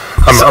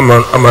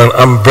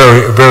 I'm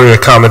very, very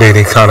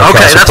accommodating kind of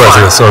council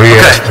president, so he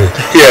asked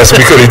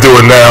me, could he do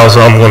it now,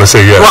 so I'm going to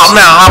say yes. Well,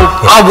 now,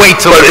 I'll wait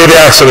till... But it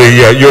actually,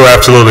 yeah, you're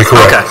absolutely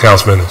correct,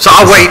 Councilman. So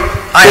I'll wait.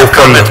 I have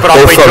comments, but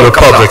I'll wait till it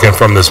comes up. Both from the public and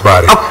from this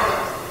body.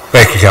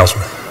 Thank you,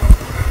 Councilman.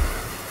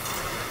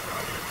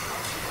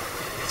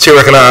 Chair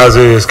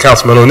recognizes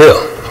Councilman O'Neill.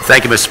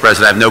 Thank you, Mr.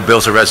 President. I have no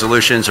bills or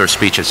resolutions or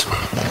speeches.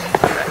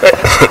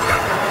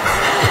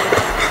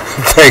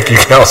 Thank you,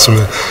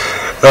 Councilman.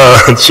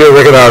 Chair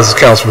recognizes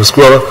Councilman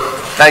Squilla.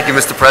 Thank you,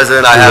 Mr.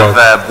 President. I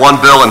have one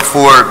bill and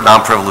 4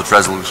 non-privileged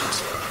resolutions.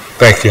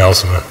 Thank you,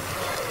 Councilman.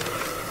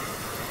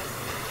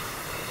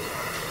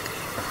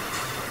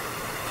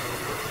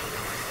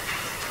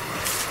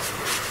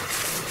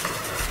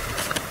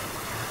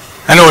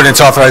 An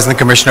ordinance authorizing the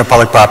Commissioner of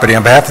Public Property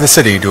on behalf of the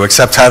city to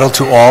accept title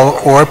to all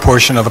or a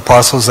portion of the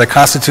parcels that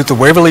constitute the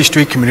Waverly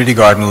Street Community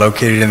Garden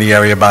located in the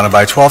area bounded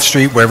by 12th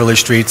Street, Waverly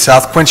Street,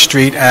 South Quince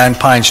Street, and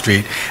Pine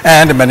Street,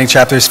 and amending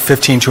chapters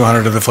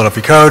 15-200 of the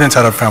Philadelphia Code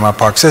entitled Fairmount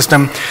Park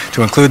System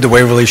to include the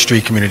Waverly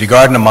Street Community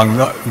Garden among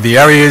the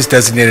areas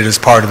designated as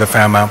part of the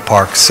Fairmount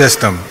Park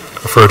System.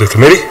 Refer to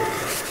committee.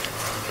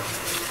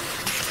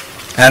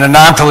 And a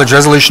non-privileged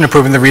resolution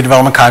approving the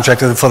redevelopment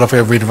contract of the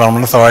Philadelphia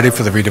Redevelopment Authority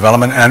for the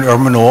redevelopment and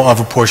urban renewal of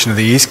a portion of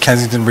the East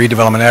Kensington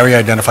redevelopment area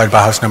identified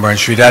by house number and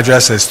street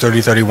address as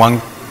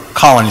 3031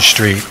 Collins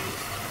Street.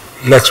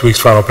 Next week's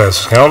final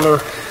passes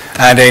calendar.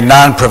 And a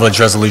non-privileged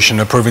resolution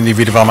approving the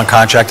redevelopment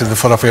contract of the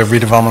Philadelphia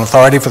Redevelopment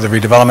Authority for the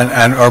redevelopment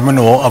and urban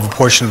renewal of a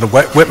portion of the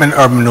Whitman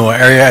urban renewal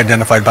area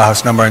identified by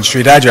house number and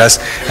street address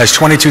as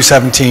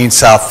 2217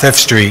 South 5th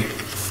Street.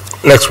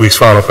 Next week's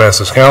final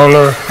passes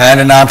calendar. And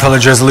a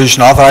non-privileged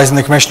resolution authorizing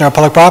the Commissioner of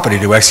Public Property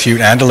to execute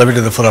and deliver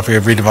to the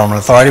Philadelphia Redevelopment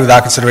Authority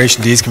without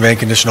consideration deeds conveying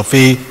conditional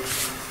fee.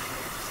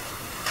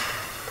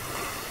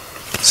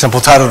 Simple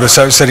title to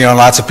the city on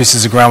lots of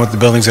pieces of ground with the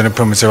buildings and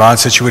improvements thereon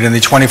situated in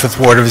the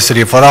 25th Ward of the City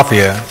of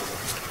Philadelphia.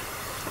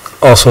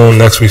 Also on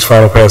next week's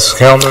final passes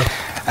calendar.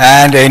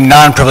 And a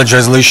non-privileged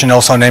resolution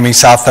also naming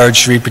South 3rd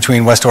Street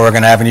between West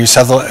Oregon Avenue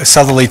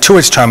southerly to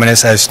its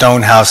terminus as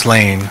Stonehouse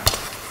Lane.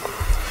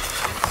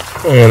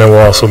 And it will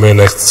also be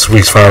next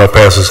week's final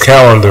passes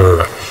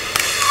calendar.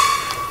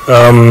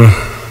 I'm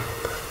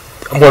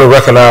going to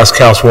recognize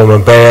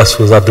Councilwoman Bass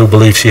because I do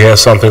believe she has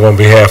something on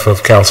behalf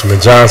of Councilman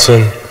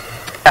Johnson.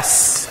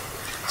 Yes.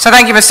 So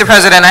thank you, Mr.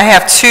 President. I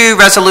have 2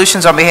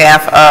 resolutions on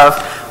behalf of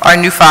our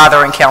new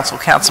father in council,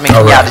 Councilman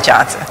Kenyatta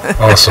Johnson.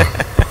 Awesome.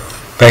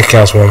 Thank you,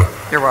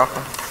 Councilwoman. You're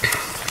welcome.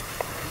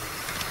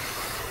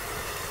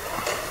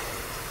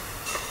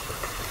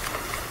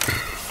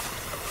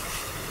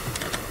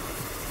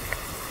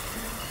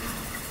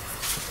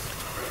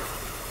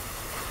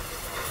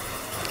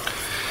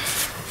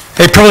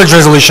 A privileged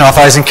resolution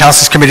authorizing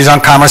council's committees on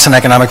commerce and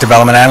economic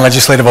development and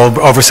legislative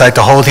oversight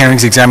to hold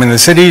hearings examining the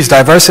city's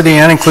diversity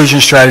and inclusion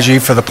strategy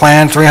for the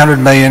planned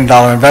 $300 million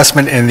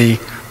investment in the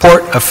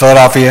Port of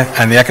Philadelphia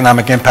and the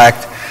economic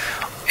impact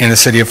in the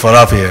city of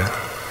Philadelphia.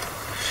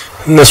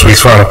 And this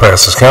week's final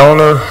passes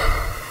calendar.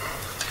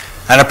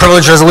 And a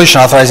privileged resolution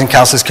authorizing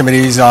council's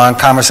committees on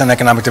commerce and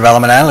economic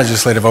development and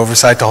legislative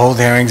oversight to hold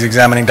hearings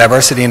examining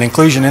diversity and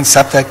inclusion in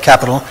SEPTA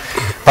capital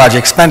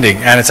project spending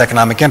and its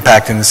economic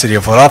impact in the city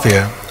of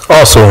Philadelphia.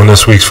 Also on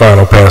this week's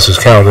final passes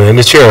calendar, and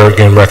the chair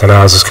again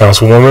recognizes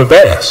Councilwoman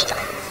Bass.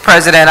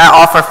 President, I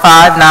offer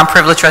 5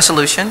 non-privileged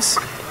resolutions.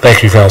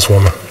 Thank you,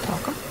 Councilwoman.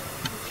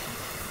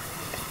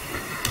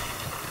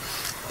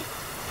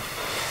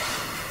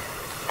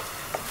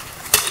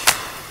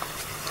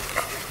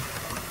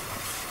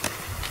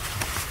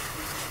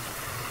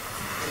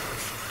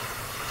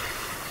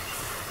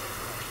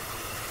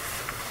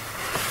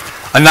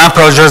 A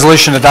non-privileged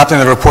resolution adopting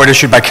the report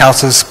issued by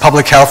Council's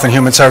Public Health and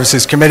Human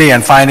Services Committee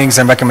and findings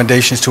and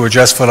recommendations to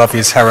address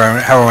Philadelphia's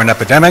heroin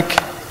epidemic.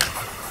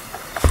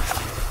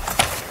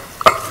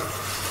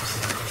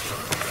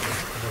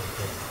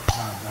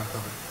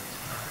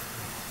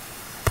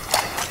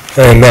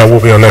 And that will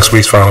be on next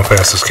week's final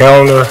passes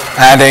calendar.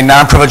 And a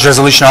non-privileged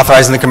resolution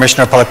authorizing the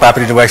Commissioner of Public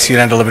Property to execute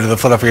and deliver to the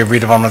Philadelphia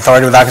Redevelopment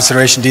Authority without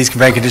consideration deeds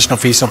conveying conditional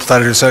fees simple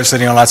title to search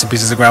sitting on lots and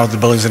pieces of ground with the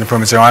buildings and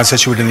improvements thereon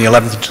situated in the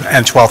 11th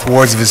and 12th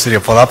wards of the city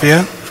of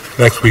Philadelphia.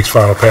 Next week's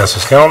final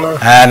passes calendar.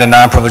 And a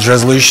non-privileged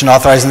resolution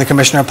authorizing the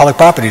Commissioner of Public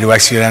Property to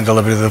execute and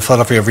deliver to the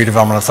Philadelphia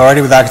Redevelopment Authority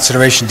without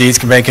consideration deeds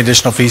conveying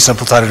conditional fees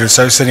simple title to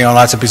search sitting on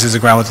lots and pieces of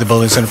ground with the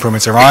buildings and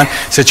improvements thereon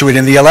situated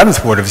in the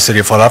 11th ward of the city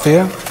of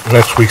Philadelphia.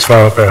 Next week's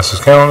final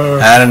passes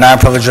calendar. And a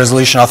non-privileged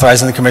resolution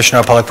authorizing the Commissioner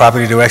of Public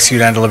Property to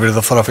execute and deliver to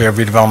the Philadelphia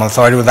Redevelopment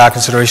Authority without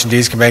consideration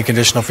deeds conveying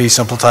conditional fees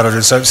simple title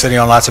to search sitting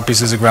on lots and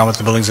pieces of ground with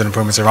the buildings and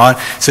improvements thereon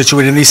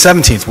situated in the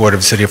 17th ward of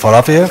the city of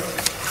Philadelphia.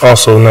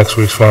 Also next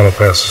week's final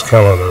passes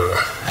calendar.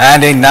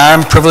 And a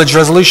non-privileged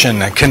resolution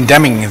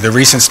condemning the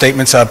recent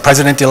statements of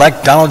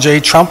President-elect Donald J.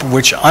 Trump,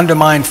 which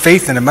undermine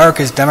faith in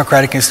America's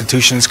democratic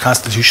institutions,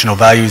 constitutional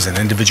values, and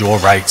individual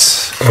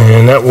rights.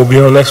 And that will be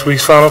on next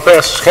week's final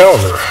passes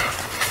calendar.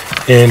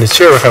 And the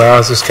chair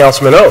recognizes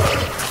Councilman O.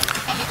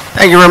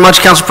 Thank you very much,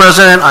 Council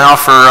President. I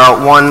offer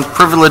 1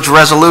 privileged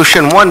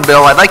resolution, 1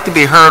 bill. I'd like to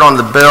be heard on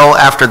the bill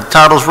after the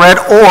title's read,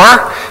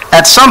 or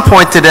at some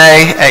point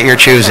today at your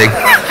choosing.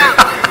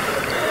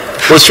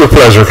 What's your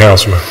pleasure,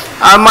 Councilman?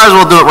 I might as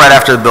well do it right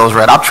after the bill's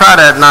read. I'll try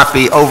to not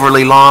be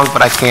overly long,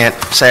 but I can't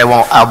say I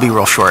won't. I'll be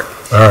real short.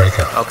 All right,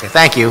 Councilman. Okay,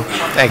 thank you.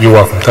 Thank you. You're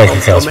welcome. Thank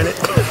you, Councilman.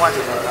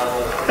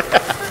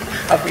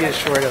 I'll be as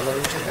short as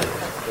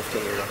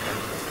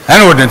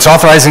An ordinance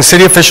authorizing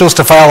city officials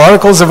to file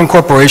articles of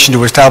incorporation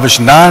to establish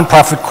a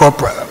non-profit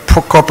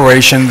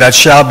corporation that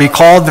shall be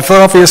called the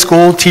Philadelphia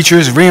School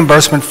Teachers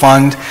Reimbursement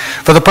Fund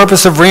for the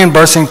purpose of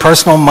reimbursing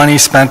personal money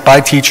spent by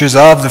teachers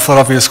of the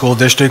Philadelphia School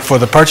District for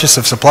the purchase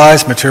of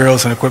supplies,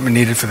 materials, and equipment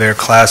needed for their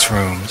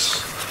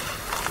classrooms.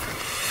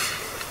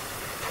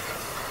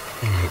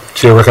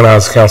 Chair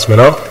recognizes Councilman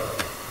O.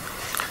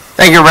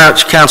 Thank you very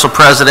much, Council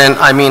President.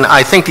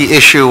 I think the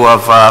issue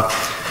of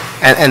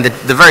and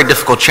the very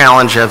difficult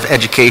challenge of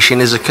education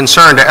is a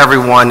concern to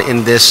everyone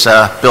in this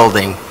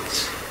building,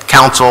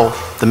 Council,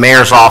 the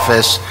Mayor's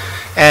office,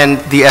 and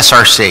the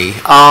SRC.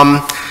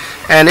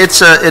 And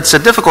it's a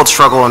difficult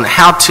struggle on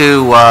how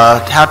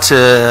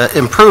to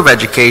improve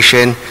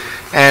education.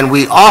 And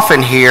we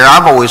often hear,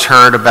 I've always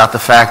heard about the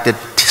fact that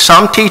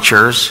some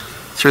teachers,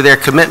 through their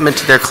commitment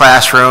to their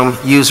classroom,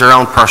 use their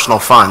own personal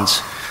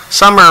funds.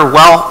 Some are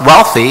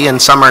wealthy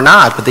and some are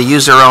not, but they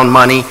use their own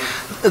money.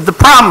 The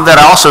problem that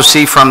I also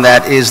see from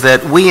that is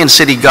that we in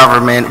city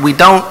government, we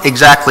don't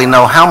exactly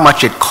know how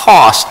much it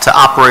costs to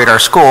operate our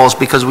schools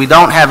because we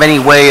don't have any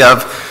way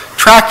of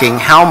tracking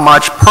how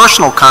much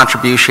personal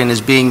contribution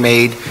is being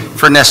made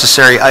for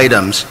necessary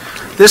items.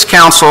 This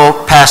council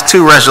passed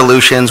 2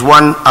 resolutions,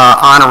 one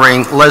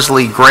honoring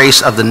Leslie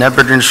Grace of the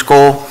Nebridge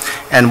School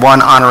and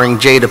one honoring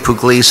Jada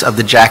Pugliese of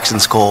the Jackson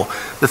School.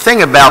 The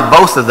thing about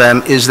both of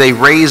them is they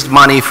raised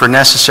money for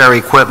necessary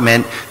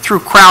equipment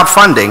through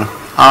crowdfunding.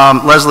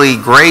 Leslie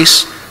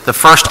Grace, the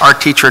first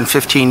art teacher in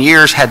 15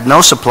 years, had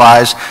no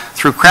supplies.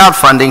 Through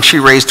crowdfunding, she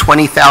raised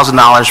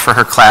 $20,000 for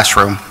her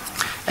classroom.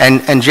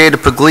 And Jada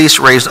Pugliese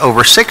raised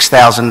over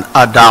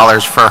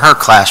 $6,000 for her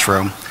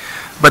classroom.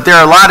 But there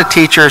are a lot of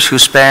teachers who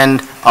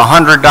spend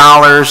 $100,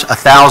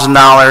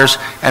 $1,000,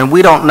 and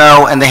we don't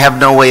know, and they have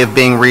no way of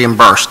being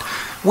reimbursed.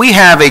 We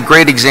have a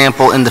great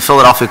example in the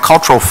Philadelphia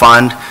Cultural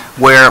Fund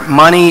where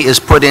money is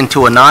put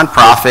into a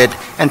nonprofit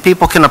and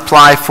people can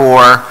apply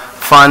for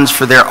funds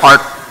for their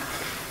art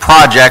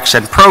projects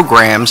and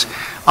programs.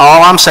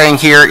 All I'm saying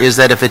here is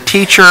that if a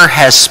teacher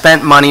has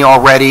spent money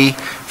already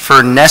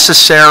for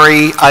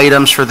necessary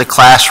items for the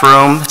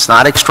classroom, it's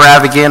not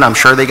extravagant, I'm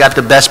sure they got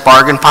the best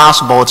bargain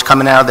possible, it's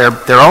coming out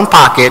of their own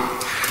pocket,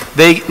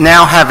 they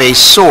now have a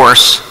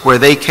source where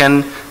they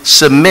can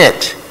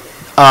submit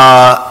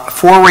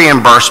for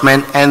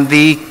reimbursement, and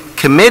the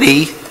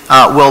committee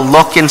will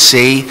look and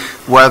see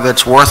whether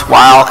it's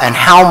worthwhile and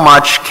how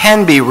much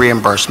can be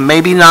reimbursed.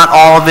 Maybe not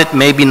all of it,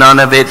 maybe none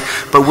of it,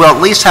 but we'll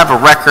at least have a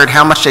record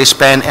how much they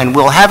spend, and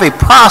we'll have a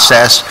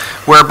process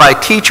whereby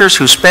teachers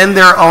who spend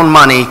their own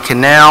money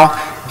can now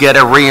get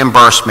a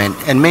reimbursement.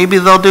 And maybe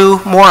they'll do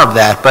more of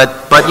that,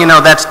 but you know,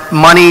 that's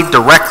money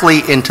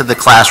directly into the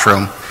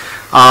classroom.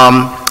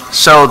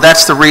 So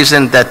that's the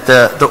reason that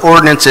the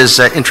ordinance is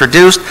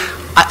introduced.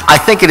 I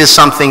think it is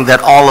something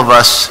that all of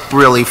us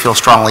really feel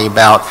strongly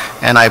about,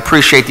 and I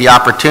appreciate the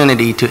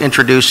opportunity to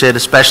introduce it,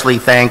 especially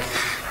thank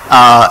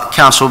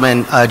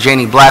Councilwoman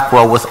Janie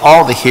Blackwell with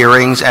all the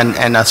hearings,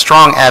 and a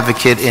strong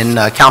advocate in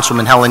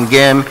Councilwoman Helen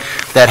Gim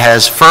that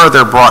has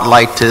further brought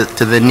light to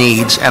the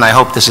needs, and I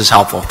hope this is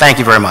helpful. Thank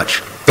you very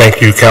much. Thank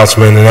you,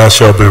 Councilman, and that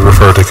shall be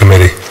referred to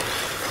committee.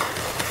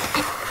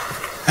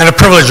 And a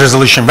privilege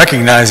resolution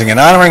recognizing and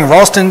honoring the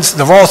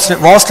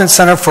Ralston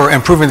Center for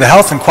Improving the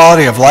Health and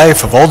Quality of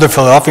Life of Older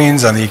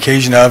Philadelphians on the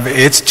occasion of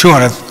its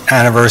 200th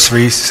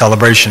anniversary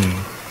celebration.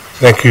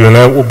 Thank you, and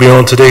that will be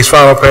on today's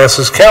final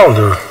passes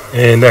calendar.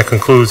 And that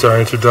concludes our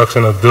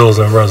introduction of bills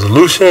and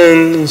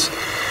resolutions.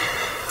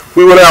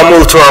 We will now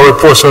move to our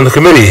reports from the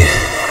committee.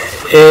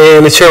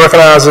 And the chair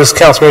recognizes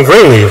Councilman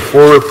Greenlee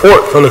for a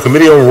report from the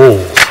Committee on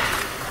Rules.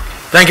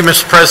 Thank you,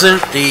 Mr.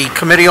 President. The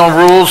Committee on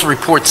Rules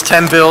reports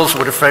 10 bills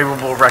with a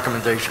favorable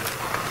recommendation.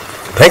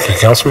 Thank you,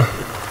 Councilman.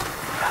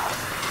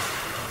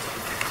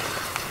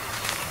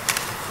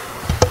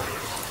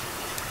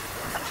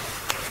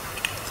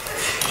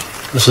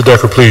 Mr.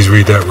 Decker, please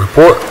read that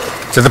report.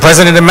 To the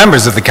President and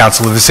members of the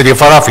Council of the City of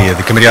Philadelphia,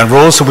 the Committee on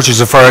Rules, to which is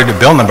referred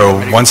Bill Number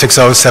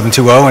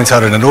 160720,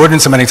 entitled An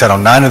Ordinance Amending Title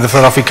 9 of the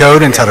Philadelphia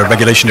Code, entitled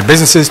Regulation of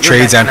Businesses,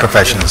 Trades, and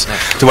Professions,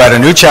 to add a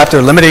new chapter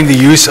limiting the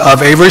use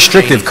of a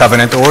restrictive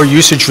covenant or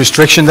usage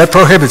restriction that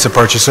prohibits a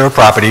purchaser of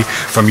property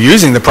from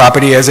using the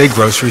property as a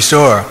grocery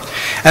store.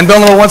 And Bill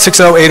Number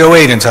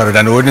 160808, entitled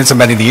An Ordinance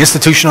Amending the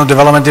Institutional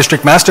Development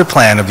District Master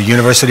Plan of the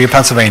University of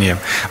Pennsylvania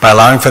by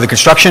allowing for the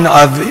construction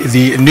of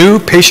the new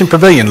patient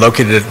pavilion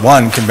located at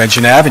 1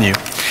 Convention Avenue.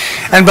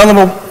 And Bill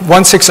Number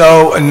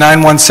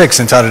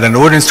 160916, entitled An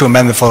Ordinance to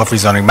Amend the Philadelphia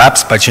zoning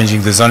maps by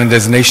changing the zoning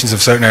designations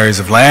of certain areas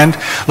of land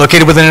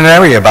located within an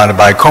area bounded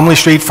by Comley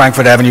Street,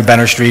 Frankfurt Avenue,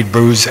 Benner Street,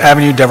 Bruce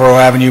Avenue, Darrell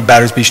Avenue,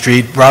 Battersby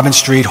Street, Robbins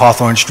Street,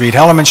 Hawthorne Street,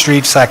 Hellerman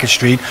Street, Sackett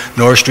Street,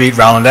 Norris Street,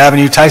 Rowland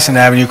Avenue, Tyson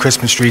Avenue,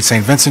 Crispin Street,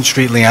 St. Vincent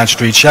Street, Leon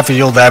Street,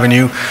 Sheffield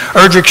Avenue,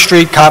 Erdrich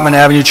Street, Cotman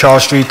Avenue,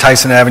 Charles Street,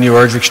 Tyson Avenue,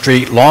 Erdrich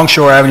Street,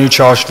 Longshore Avenue,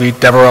 Charles Street,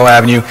 Devereaux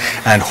Avenue,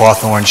 and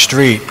Hawthorne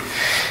Street.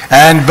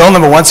 And Bill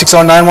Number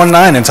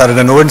 160919, entitled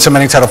An Ordinance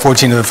Amending Title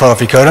 14 of the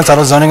Philadelphia Code,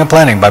 entitled Zoning and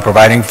Planning by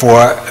providing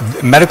for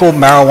medical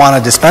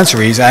marijuana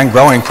dispensaries and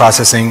growing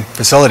processing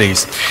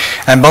facilities.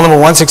 And Bill Number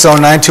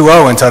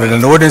 160920, entitled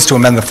An Ordinance to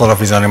Amend the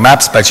Philadelphia zoning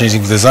maps by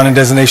changing the zoning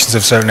designations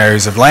of certain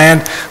areas of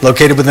land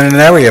located within an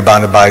area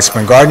bounded by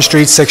Spring Garden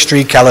Street, 6th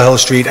Street, Callowhill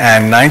Street,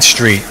 and 9th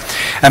Street.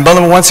 And Bill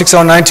Number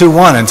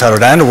 160921,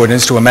 entitled An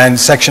Ordinance to Amend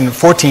Section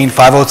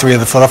 14503 of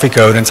the Philadelphia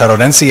Code, entitled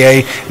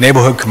NCA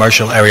Neighborhood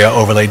Commercial Area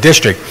Overlay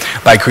District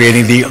by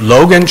creating the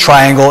Logan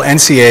Triangle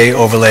NCA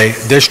Overlay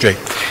District.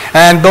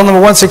 And Bill Number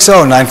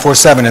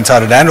 160947,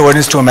 entitled An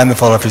Ordinance to Amend the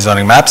Philadelphia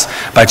zoning maps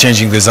by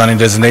changing the zoning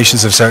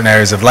designations of certain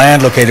areas of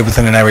land located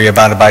within an area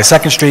bounded by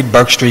 2nd Street,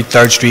 Burke Street,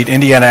 3rd Street,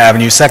 Indiana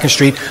Avenue, 2nd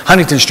Street,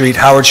 Huntington Street,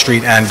 Howard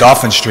Street, and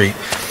Dolphin Street.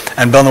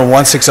 And Bill Number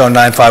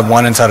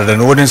 160951, entitled An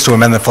Ordinance to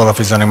Amend the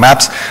Philadelphia zoning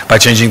maps by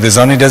changing the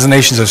zoning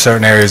designations of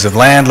certain areas of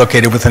land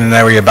located within an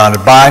area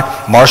bounded by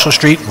Marshall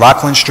Street,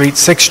 Rockland Street,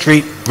 6th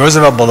Street,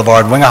 Roosevelt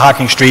Boulevard,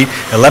 Winghahawking Street,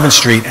 11th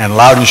Street, and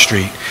Loudon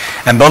Street.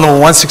 And Bill Number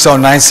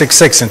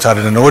 160966,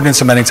 entitled An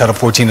Ordinance Amending Title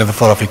 14 of the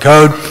Philadelphia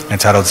Code,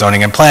 entitled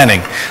Zoning and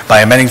Planning,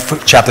 by amending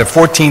Chapter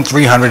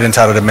 14300,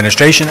 entitled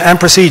Administration and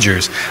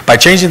Procedures, by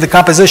changing the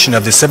composition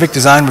of the Civic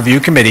Design Review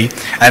Committee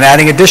and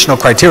adding additional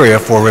criteria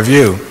for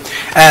review.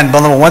 And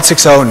Bill Number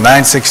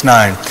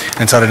 160969,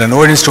 entitled An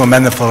Ordinance to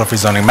Amend the Philadelphia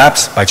zoning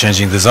maps by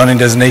changing the zoning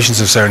designations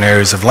of certain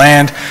areas of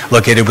land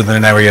located within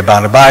an area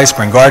bounded by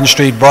Spring Garden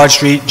Street, Broad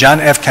Street, John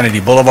F. Kennedy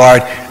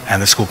Boulevard,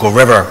 and the Schuylkill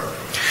River.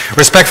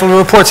 Respectfully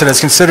reports it as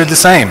considered the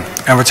same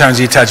and returns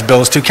the attached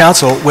bills to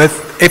council with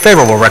a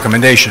favorable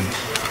recommendation.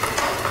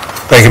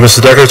 Thank you,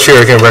 Mr. Decker.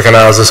 Chair again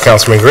recognizes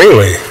Councilman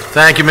Greenlee.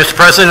 Thank you, Mr.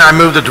 President. I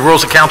move that the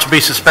rules of council be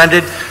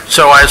suspended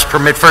so as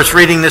permit first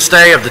reading this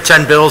day of the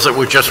 10 bills that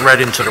were just read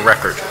into the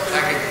record.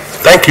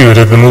 Thank you. It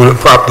has been moved and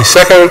properly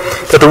seconded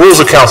that the rules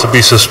of council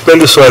be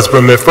suspended so as to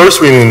permit first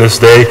reading this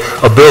day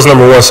of bills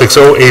number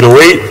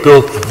 160808,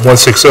 bill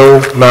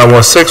 160916,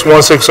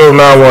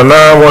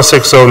 160919,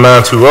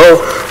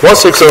 160920,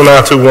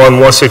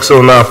 160921,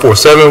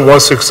 160947,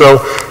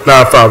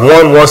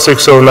 160951,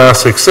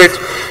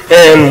 160966,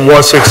 and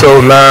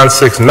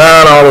 160969.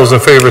 All those in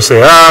favor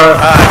say aye.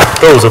 Aye.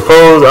 Those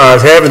opposed,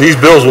 ayes have it.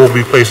 These bills will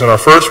be placed on our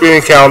first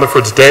reading calendar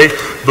for today.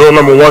 Bill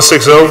number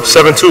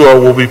 160720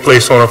 will be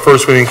placed on our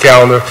first reading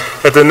calendar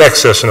at the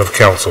next session of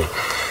council.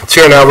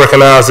 Chair now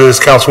recognizes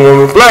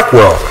Councilwoman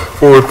Blackwell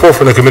for a report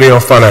from the Committee on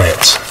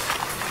Finance.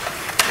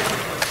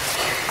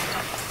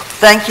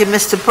 Thank you,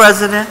 Mr.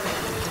 President.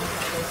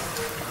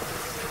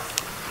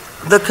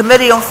 The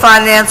Committee on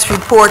Finance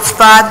reports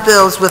 5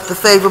 bills with the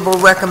favorable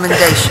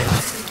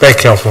recommendations.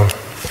 Thank you, Councilwoman.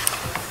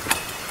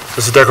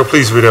 Mr. Decker,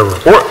 please read that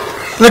report.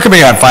 The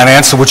Committee on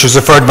Finance, to which is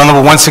referred Bill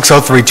Number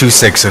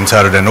 160326,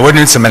 entitled An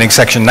Ordinance Amending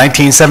Section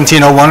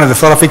 191701 of the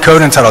Philadelphia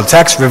Code, entitled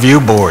Tax Review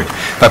Board,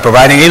 by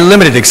providing a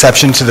limited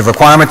exception to the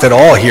requirement that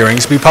all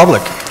hearings be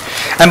public.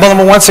 And Bill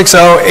number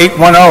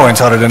 160810,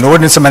 entitled An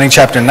Ordinance Amending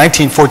Chapter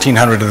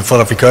 19-1400 of the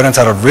Philadelphia Code,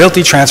 entitled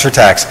Realty Transfer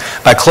Tax,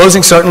 by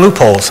closing certain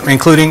loopholes,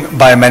 including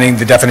by amending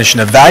the definition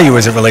of value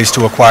as it relates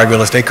to acquired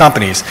real estate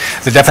companies,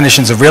 the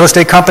definitions of real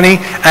estate company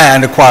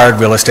and acquired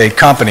real estate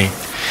company.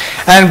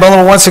 And Bill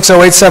number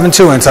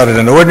 160872, entitled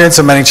An Ordinance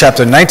Amending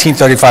Chapter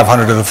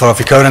 19-3500 of the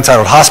Philadelphia Code,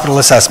 entitled Hospital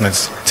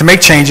Assessments, to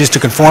make changes to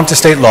conform to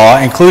state law,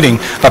 including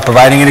by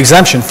providing an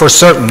exemption for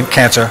certain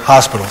cancer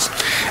hospitals.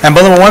 And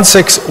Bill number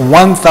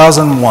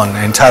 161001,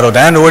 entitled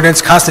An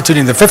Ordinance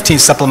Constituting the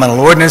 15th Supplemental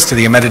Ordinance to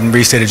the amended and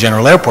restated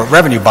General Airport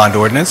Revenue Bond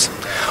Ordinance,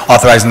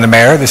 authorizing the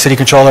mayor, the city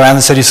controller, and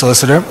the city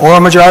solicitor, or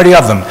a majority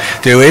of them,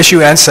 to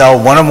issue and sell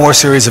one or more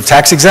series of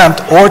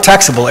tax-exempt or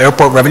taxable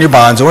airport revenue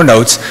bonds or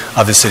notes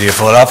of the city of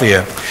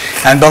Philadelphia.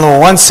 And Bill number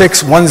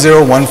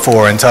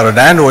 161014, entitled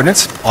An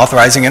Ordinance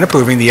Authorizing and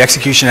Approving the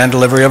Execution and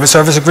Delivery of a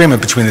Service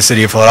Agreement between the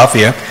City of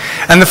Philadelphia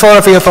and the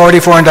Philadelphia Authority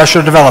for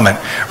Industrial Development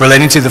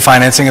relating to the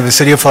financing of the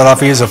City of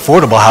Philadelphia's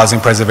affordable housing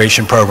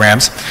preservation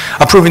programs,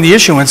 approving the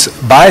issuance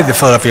by the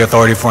Philadelphia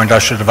Authority for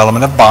Industrial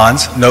Development of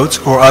bonds, notes,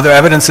 or other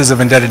evidences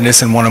of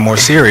indebtedness in one or more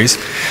series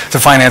to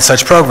finance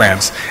such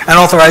programs, and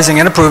authorizing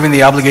and approving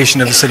the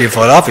obligation of the City of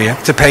Philadelphia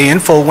to pay in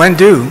full when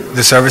due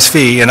the service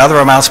fee and other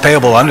amounts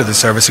payable under the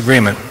service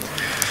agreement.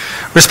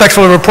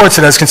 Respectfully reports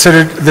it has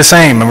considered the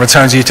same and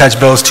returns the attached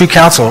bills to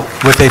council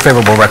with a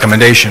favorable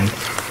recommendation.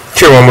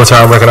 Chair, one more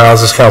time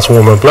recognizes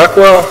Councilwoman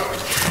Blackwell.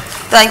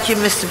 Thank you,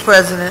 Mr.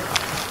 President.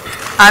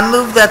 I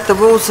move that the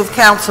rules of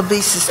council be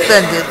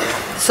suspended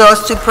so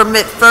as to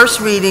permit first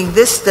reading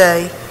this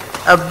day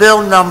of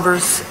bill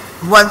numbers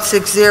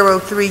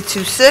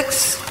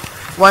 160326,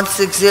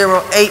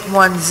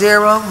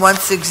 160810,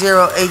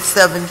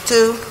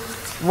 160872,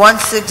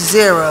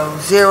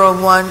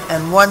 16001,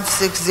 and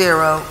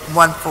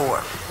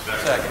 16014.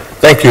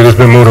 Thank you. It has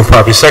been moved and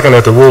properly second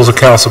that the rules of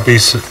council be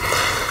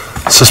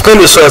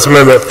suspended so as to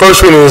amendment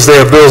first reading this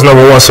day of bills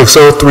number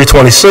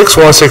 160326,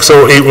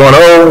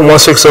 160810,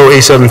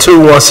 160872,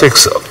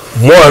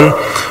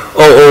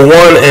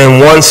 161001,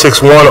 and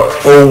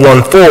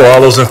 161014.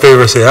 All those in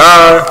favor say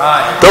aye.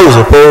 Aye. Those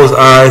opposed,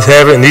 ayes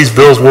have it, and these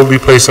bills will be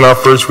placed on our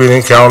first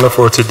reading calendar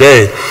for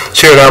today.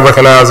 Chair now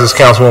recognizes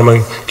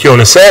Councilwoman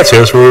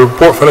Sanchez for a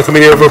report from the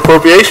Committee of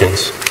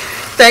Appropriations.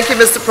 Thank you,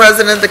 Mr.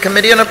 President. The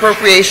Committee on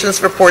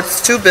Appropriations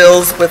reports two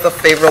bills with a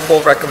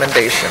favorable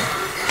recommendation.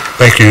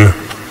 Thank you.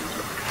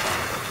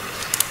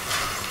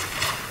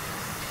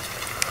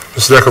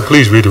 Mr. Decker,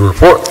 please read the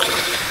report.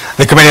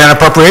 The Committee on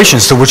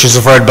Appropriations, to which is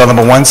referred Bill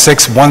number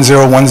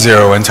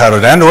 161010,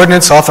 entitled An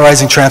Ordinance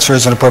Authorizing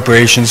Transfers and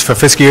Appropriations for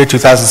Fiscal Year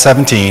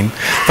 2017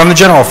 from the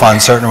General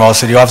Fund, certain of all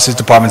city offices,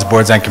 departments,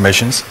 boards, and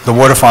commissions, the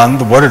Water Fund,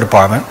 the Water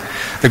Department,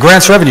 the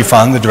Grants Revenue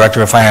Fund, the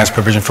Director of Finance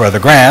Provision for Other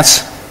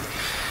Grants,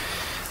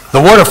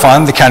 the Water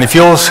Fund, the County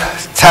Fuels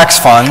Tax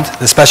Fund,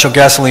 the Special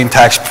Gasoline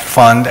Tax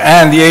Fund,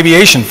 and the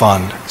Aviation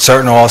Fund,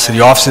 certain of all city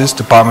offices,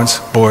 departments,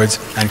 boards,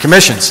 and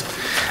commissions.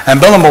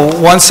 And Bill number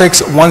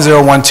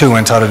 161012,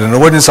 entitled An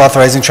Ordinance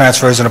Authorizing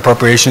Transfers and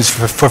Appropriations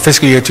for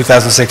Fiscal Year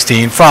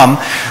 2016 from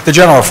the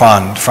General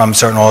Fund, from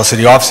certain all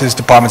city offices,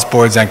 departments,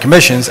 boards, and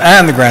commissions,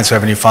 and the Grants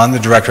Revenue Fund, the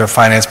Director of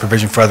Finance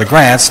Provision for Other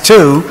Grants,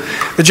 to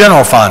the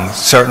General Fund,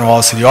 certain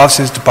all city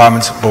offices,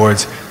 departments,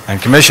 boards,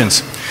 and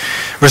commissions.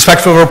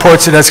 Respectfully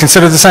reports it has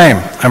considered the same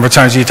and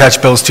returns the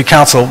attached bills to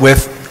council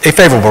with a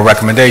favorable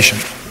recommendation.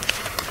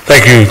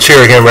 Thank you.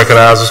 Chair again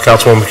recognizes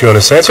Councilwoman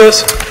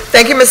Sanchez.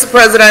 Thank you, Mr.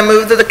 President. I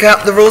move that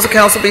the rules of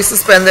council be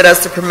suspended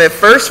as to permit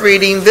first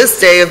reading this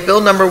day of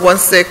bill number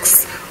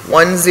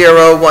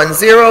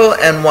 161010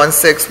 and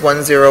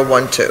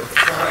 161012.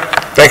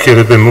 Thank you. It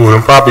has been moved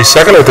and properly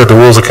seconded that the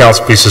rules of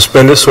council be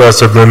suspended so as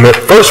to permit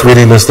first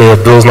reading this day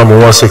of bills number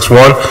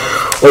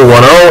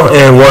 161010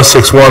 and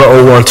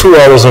 161012.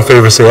 All those in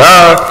favor say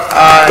aye.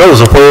 Aye.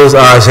 Those opposed,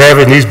 ayes have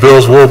it. And these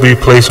bills will be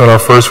placed on our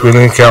first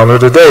reading calendar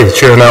today. The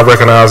chair now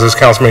recognizes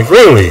Councilman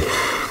Greenlee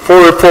for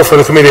a report from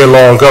the Committee on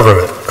Law and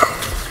Government.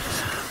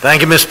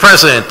 Thank you, Mr.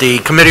 President. The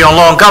Committee on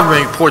Law and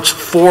Government reports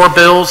 4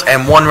 bills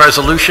and 1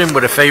 resolution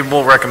with a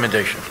favorable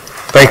recommendation.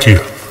 Thank you.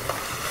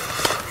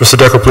 Mr.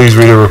 Decker, please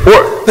read the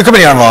report. The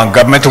Committee on Law and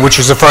Government, to which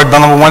is referred Bill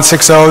number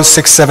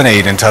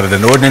 160678, entitled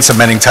An Ordinance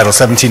Amending Title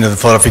 17 of the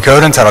Philadelphia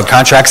Code, entitled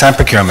Contracts and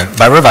Procurement,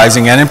 by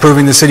revising and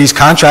improving the city's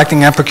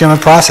contracting and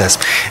procurement process,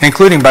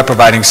 including by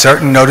providing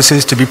certain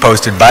notices to be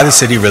posted by the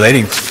city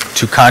relating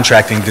to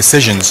contracting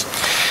decisions.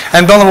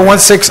 And Bill number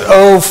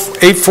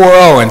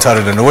 160840,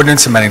 entitled An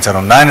Ordinance Amending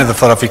Title 9 of the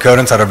Philadelphia Code,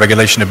 entitled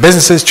Regulation of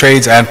Businesses,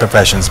 Trades, and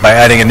Professions, by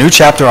adding a new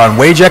chapter on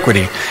wage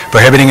equity,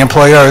 prohibiting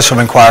employers from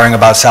inquiring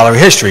about salary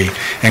history,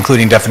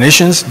 including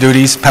definitions,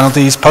 duties,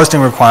 penalties,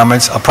 posting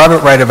requirements, a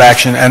private right of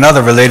action, and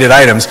other related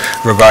items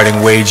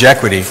regarding wage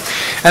equity.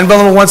 And Bill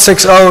number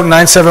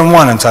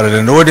 160971, entitled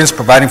An Ordinance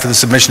Providing for the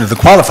Submission of the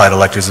Qualified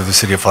Electors of the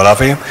City of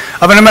Philadelphia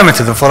of an amendment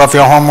to the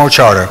Philadelphia Home Rule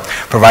Charter,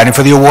 providing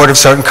for the award of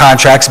certain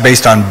contracts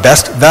based on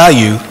best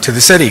value to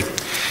the city.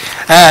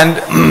 And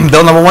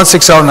Bill number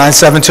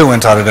 160972,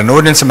 entitled An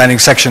Ordinance Amending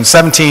Section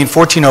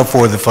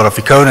 17-1404 of the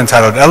Philadelphia Code,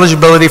 entitled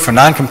Eligibility for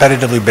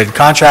Non-Competitively Bid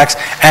Contracts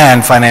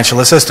and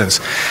Financial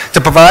Assistance,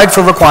 to provide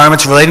for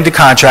requirements relating to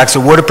contracts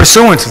awarded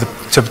pursuant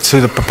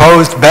to the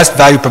proposed best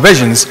value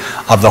provisions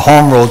of the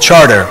Home Rule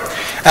Charter.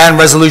 And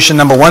Resolution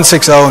number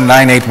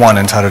 160981,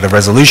 entitled A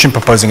Resolution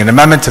Proposing an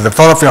Amendment to the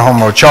Philadelphia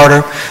Home Rule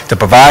Charter to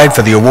provide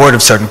for the award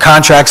of certain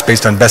contracts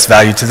based on best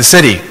value to the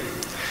city.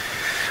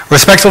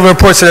 Respectful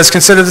reports that is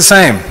considered the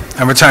same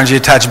and returns the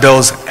attached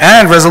bills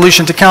and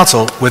resolution to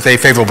council with a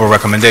favorable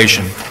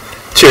recommendation.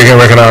 Chair again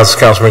recognizes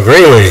Councilman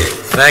Greenlee.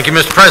 Thank you,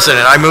 Mr.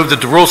 President. I move that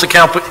the rules of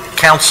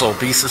council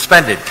be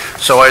suspended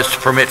so as to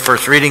permit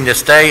first reading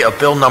this day of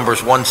bill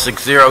numbers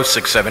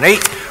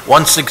 160678,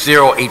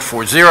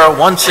 160840,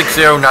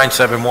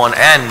 160971,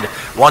 and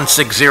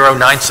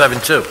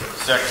 160972.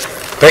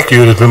 Thank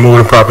you. It has been moved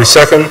and properly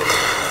second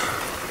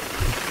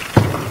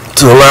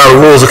to allow the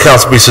rules of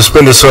council be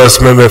suspended so as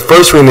to permit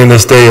first reading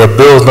this day of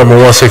bills number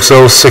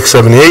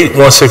 160678,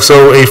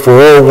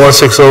 160840,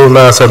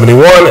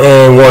 160971,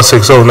 and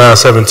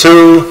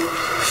 160972.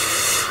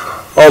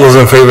 All those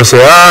in favor say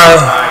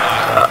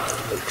aye.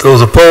 Those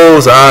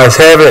opposed, the ayes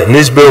have it, and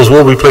these bills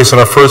will be placed on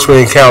our first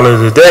reading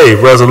calendar today.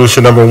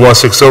 Resolution number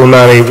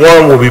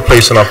 160981 will be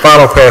placed on our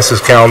final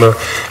passes calendar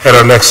at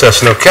our next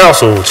session of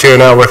council. The chair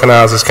now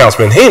recognizes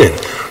Councilman Heenan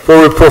for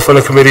a report from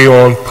the Committee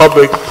on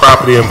Public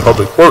Property and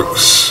Public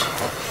Works.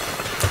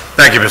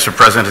 Thank you, Mr.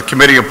 President. The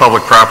Committee on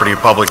Public Property and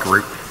Public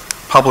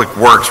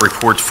Works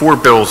reports 4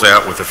 bills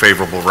out with a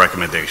favorable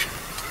recommendation.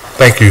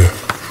 Thank you.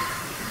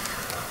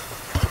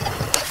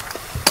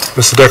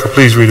 Mr. Decker,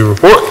 please read the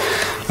report.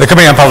 The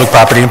Committee on Public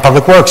Property and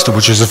Public Works, to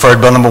which is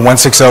referred Bill number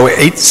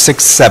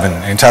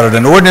 160867, entitled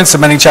An Ordinance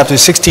Amending Chapter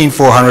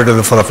 16400 of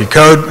the Philadelphia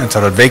Code,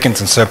 entitled Vacant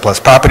and Surplus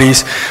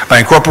Properties, by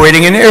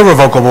incorporating an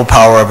irrevocable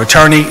power of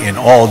attorney in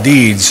all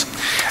deeds.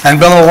 And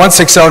Bill number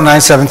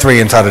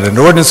 160973, entitled An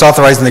Ordinance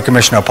Authorizing the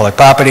Commissioner of Public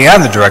Property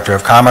and the Director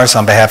of Commerce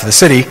on behalf of the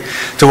city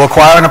to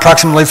acquire an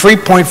approximately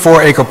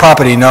 3.4-acre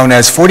property known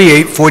as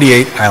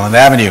 4848 Highland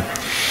Avenue.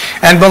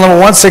 And Bill number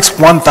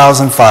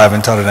 161005,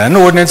 entitled An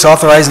Ordinance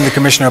Authorizing the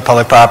Commissioner of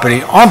Public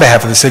Property on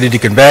behalf of the city to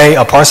convey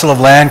a parcel of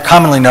land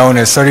commonly known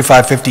as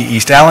 3550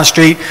 East Allen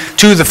Street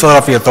to the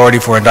Philadelphia Authority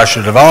for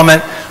Industrial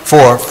Development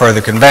for further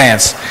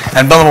conveyance.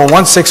 And Bill number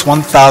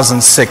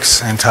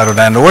 161006, entitled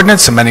An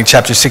Ordinance Amending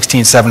Chapter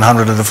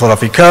 16700 of the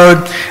Philadelphia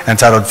Code,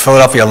 entitled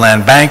Philadelphia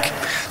Land Bank,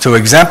 to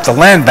exempt the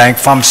land bank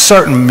from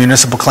certain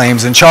municipal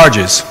claims and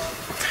charges.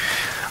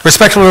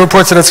 Respectfully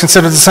reports that it's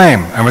considered the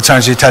same and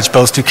returns the attached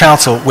bills to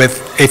council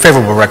with a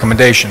favorable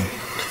recommendation.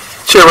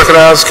 Chair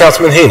recognizes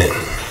Councilman Heenan.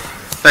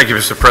 Thank you,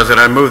 Mr.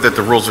 President. I move that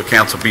the rules of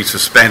council be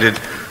suspended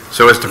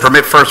so as to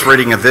permit first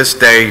reading of this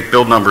day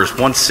bill numbers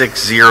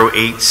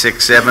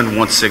 160867,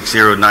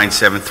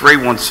 160973,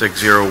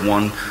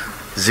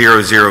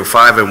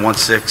 160105, and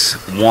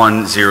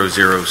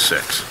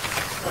 161006.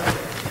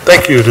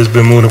 Thank you. It has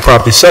been moved and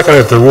properly second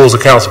that the rules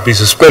of council be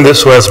suspended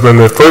so as to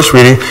permit first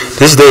reading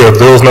this day of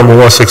bills number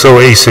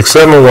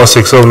 160867,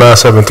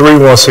 160973,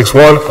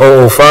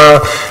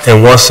 161005,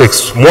 and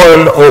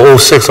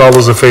 161006. All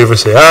those in favor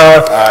say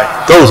aye.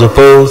 Aye. Those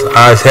opposed,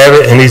 ayes have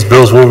it, and these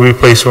bills will be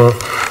placed on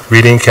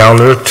reading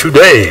calendar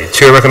today.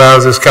 Chair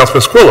recognizes Councilman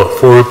Squilla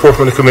for a report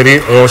from the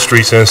Committee on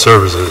Streets and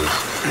Services.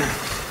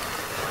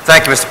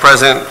 Thank you, Mr.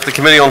 President. The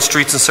Committee on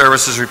Streets and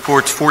Services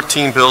reports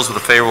 14 bills with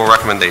a favorable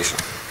recommendation.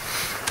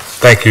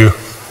 Thank you.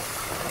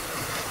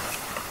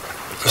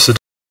 Mr.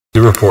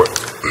 The report.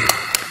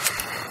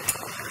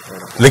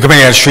 The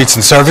Committee on Streets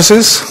and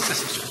Services,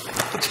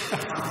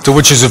 to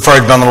which is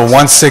referred Bill number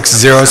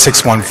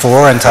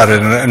 160614,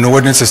 entitled An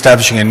Ordinance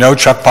Establishing a No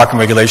Truck Parking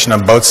Regulation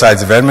on both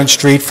sides of Edmund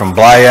Street from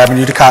Bly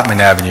Avenue to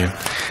Cotman Avenue.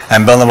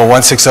 And Bill number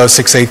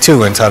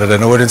 160682, entitled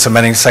An Ordinance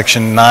Amending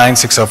Section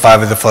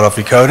 9605 of the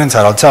Philadelphia Code,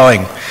 entitled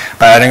Towing,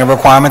 by adding a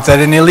requirement that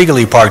an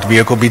illegally parked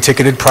vehicle be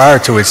ticketed prior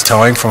to its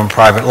towing from a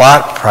private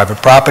lot,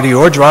 private property,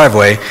 or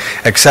driveway,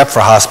 except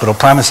for hospital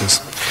premises.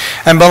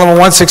 And Bill number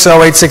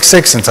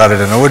 160866,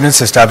 entitled An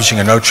Ordinance Establishing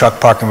a No Truck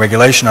Parking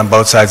Regulation on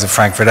both sides of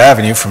Frankfurt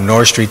Avenue from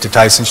North Street to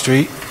Tyson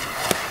Street.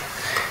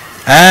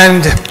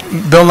 And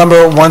Bill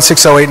number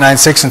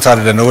 160896,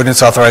 entitled An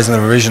Ordinance Authorizing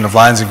the Revision of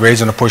Lines and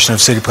Grades on a portion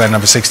of City Plan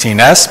number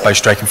 16S by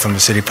striking from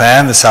the City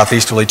Plan the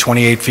southeasterly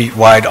 28 feet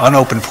wide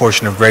unopened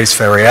portion of Grace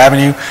Ferry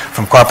Avenue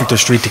from Carpenter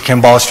Street to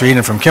Kimball Street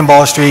and from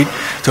Kimball Street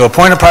to a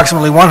point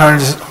approximately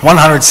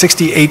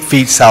 168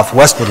 feet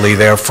southwestwardly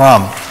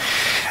therefrom.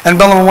 And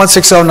Bill number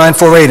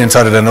 160948,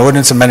 entitled An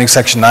Ordinance Amending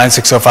Section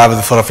 9605 of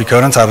the Philadelphia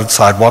Code, entitled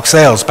Sidewalk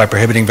Sales, by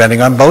prohibiting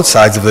vending on both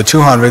sides of the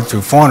 200 through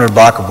 400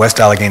 block of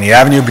West Allegheny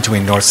Avenue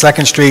between North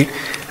 2nd Street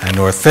and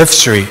North 5th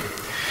Street.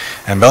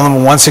 And Bill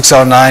number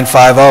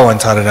 160950,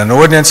 entitled An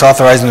Ordinance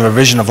Authorizing the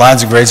Revision of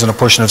Lines and Grades on a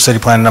portion of City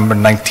Plan number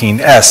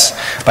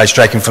 19S by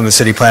striking from the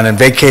City Plan and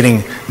vacating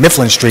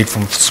Mifflin Street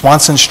from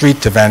Swanson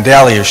Street to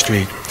Vandalia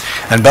Street.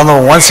 And Bill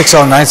number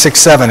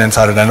 160967,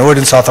 entitled An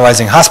Ordinance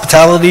Authorizing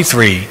Hospitality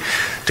 3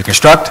 to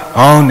construct,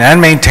 own, and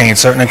maintain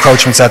certain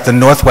encroachments at the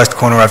northwest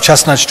corner of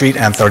Chestnut Street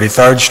and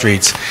 33rd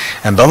Streets.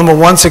 And Bill number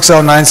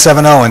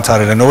 160970,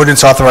 entitled An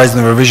Ordinance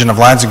Authorizing the Revision of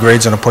Lines and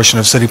Grades on a Portion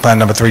of City Plan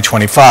number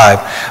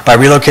 325 by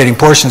relocating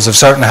portions of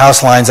certain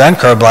house lines and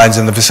curb lines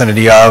in the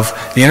vicinity of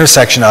the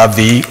intersection of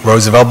the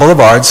Roosevelt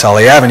Boulevard,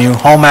 Sully Avenue,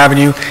 Home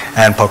Avenue,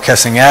 and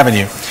Pocessing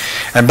Avenue.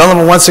 And Bill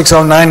number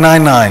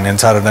 160999,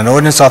 entitled An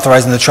Ordinance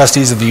Authorizing the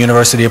Trustees of the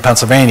University of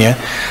Pennsylvania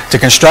to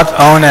construct,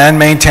 own, and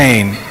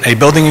maintain a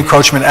building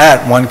encroachment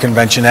at 1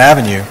 Convention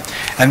Avenue.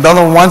 And Bill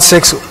number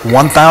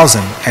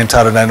 1000,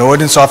 entitled An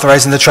Ordinance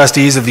Authorizing the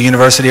Trustees of the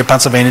University of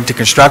Pennsylvania to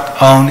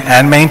construct, own,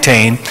 and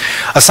maintain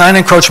a sign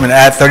encroachment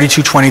at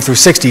 3220 through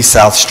 60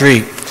 South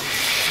Street.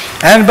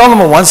 And Bill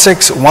number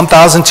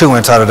 1002,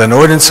 entitled An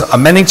Ordinance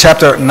Amending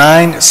Chapter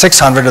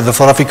 9600 of the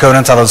Philadelphia Code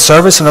entitled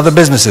Service and Other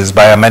Businesses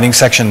by amending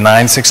Section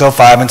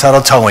 9605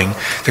 entitled Towing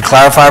to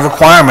clarify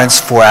requirements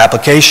for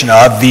application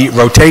of the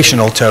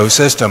rotational tow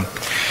system.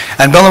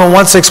 And Bill number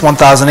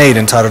 1008,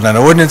 entitled An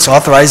Ordinance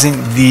Authorizing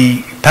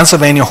the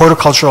Pennsylvania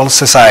Horticultural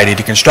Society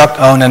to construct,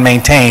 own, and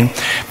maintain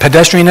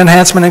pedestrian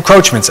enhancement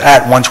encroachments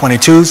at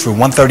 122 through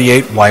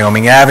 138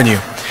 Wyoming Avenue.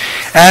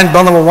 And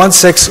Bill number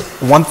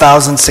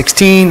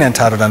 1016,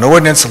 entitled An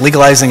Ordinance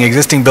Legalizing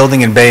Existing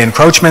Building and Bay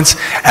Encroachments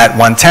at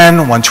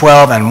 110,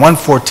 112, and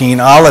 114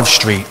 Olive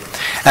Street.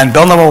 And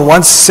Bill number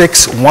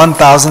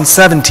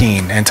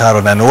 1017,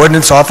 entitled An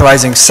Ordinance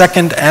Authorizing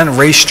Second and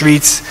Race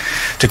Streets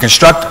to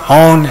construct,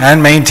 own,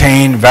 and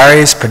maintain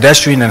various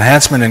pedestrian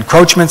enhancement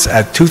encroachments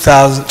at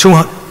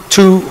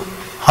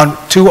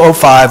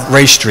 205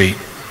 Race Street.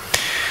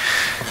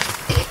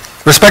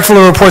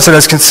 Respectfully reports that it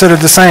has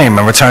considered the same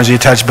and returns the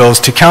attached bills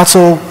to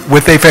council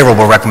with a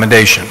favorable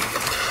recommendation.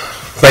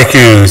 Thank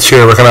you.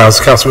 Chair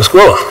recognizes Councilman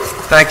Squilla.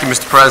 Thank you,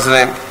 Mr.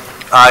 President.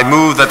 I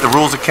move that the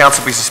rules of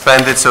council be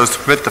suspended so as to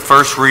permit the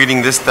first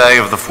reading this day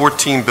of the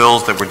 14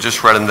 bills that were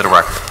just read into the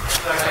record.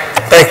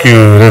 Thank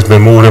you. It has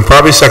been moved and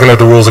probably second that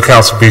the rules of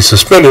council be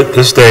suspended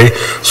this day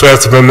so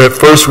as to permit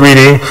first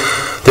reading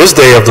this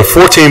day of the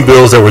 14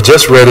 bills that were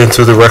just read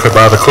into the record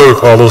by the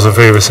clerk. All those in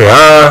favor say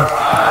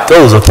aye.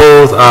 Those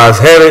opposed, ayes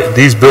have it.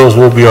 These bills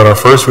will be on our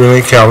first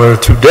reading calendar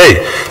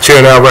today. Chair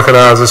now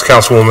recognizes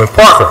Councilwoman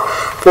Parker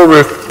for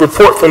a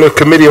report from the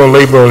Committee on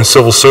Labor and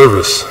Civil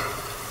Service.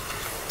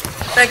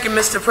 Thank you,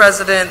 Mr.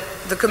 President.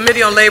 The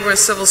Committee on Labor and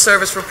Civil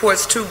Service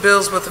reports 2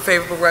 bills with a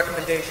favorable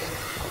recommendation.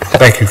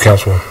 Thank you,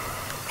 Councilwoman.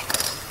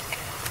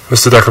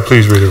 Mr. Decker,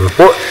 please read the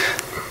report.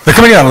 The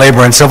Committee on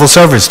Labor and Civil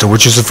Service, to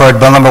which is referred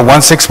Bill number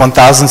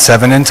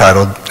 1007,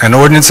 entitled An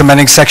Ordinance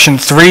Amending Section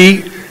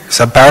 3,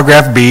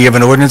 Subparagraph B of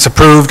an ordinance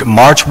approved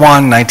March 1,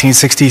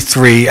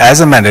 1963, as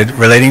amended,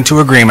 relating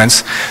to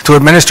agreements to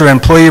administer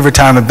employee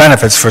retirement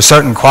benefits for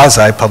certain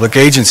quasi-public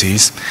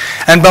agencies,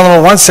 and Bill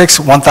number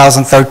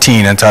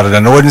 1013, entitled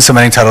An Ordinance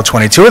Amending Title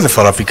 22 of the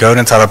Philadelphia Code,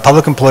 entitled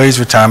Public Employees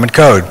Retirement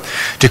Code,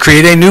 to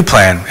create a new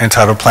plan,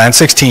 entitled Plan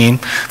 16,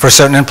 for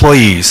certain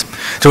employees,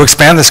 to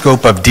expand the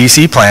scope of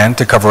DC Plan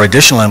to cover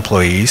additional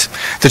employees,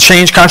 to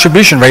change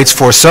contribution rates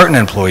for certain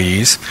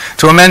employees,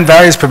 to amend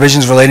various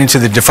provisions relating to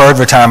the Deferred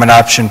Retirement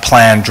Option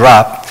Plan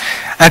drop,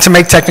 and to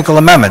make technical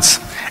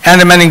amendments,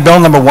 and amending Bill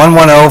number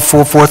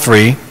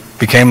 110443,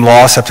 became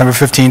law September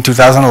 15,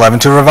 2011,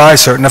 to revise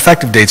certain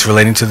effective dates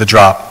relating to the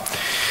drop.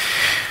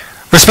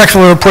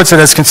 Respectfully reports that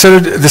it has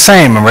considered the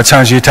same and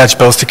returns the attached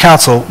bills to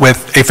council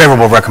with a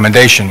favorable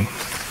recommendation.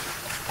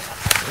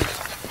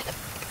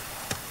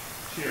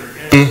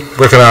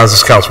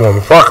 Recognizes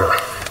Councilwoman Parker.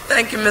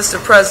 Thank you, Mr.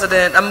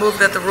 President. I move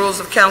that the rules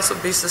of council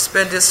be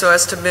suspended so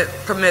as to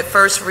permit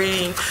first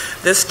reading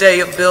this day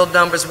of bill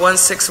numbers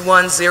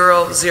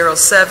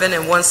 161007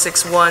 and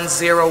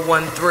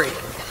 161013.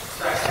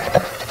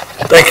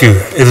 Thank you.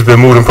 It has been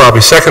moved and probably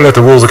second that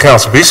the rules of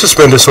council be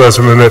suspended so as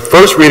to permit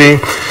first reading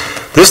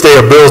this day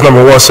of bills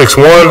number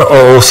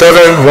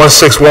 161007,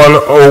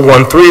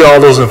 161013. All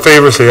those in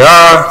favor say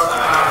aye.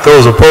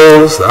 Those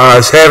opposed,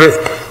 ayes have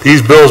it.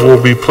 These bills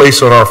will be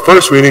placed on our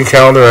first reading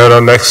calendar at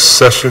our next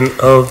session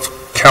of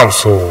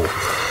council.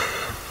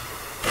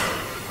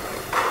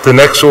 The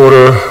next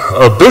order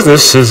of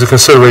business is the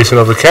consideration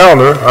of the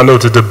calendar. I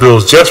note that the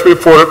bills just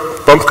reported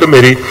from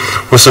committee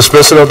with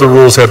suspension of the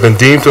rules have been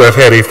deemed to have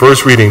had a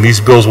first reading.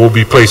 These bills will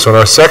be placed on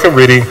our second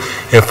reading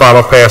and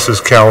final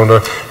passage calendar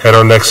at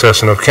our next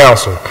session of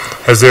council.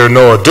 As there are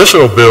no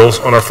additional bills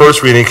on our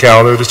first reading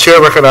calendar, the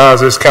chair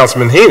recognizes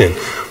Councilman Heenan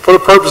for the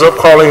purpose of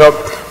calling up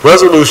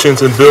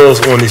resolutions and bills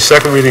on the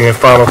second reading and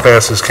final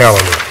passage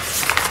calendar.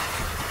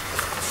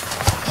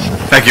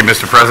 Thank you,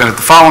 Mr. President.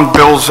 The following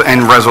bills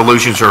and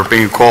resolutions are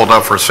being called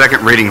up for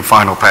second reading and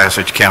final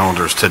passage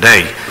calendars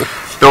today.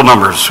 Bill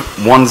numbers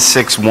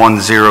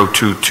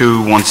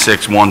 161022,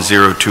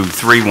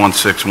 161023,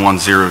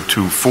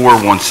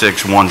 161024,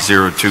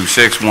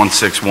 161026,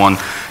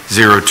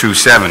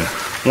 161027,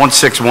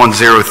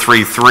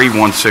 161033,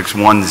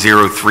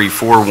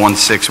 161034,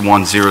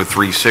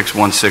 161036,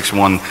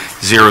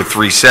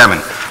 161037,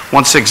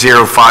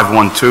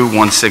 160512,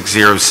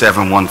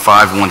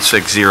 160715,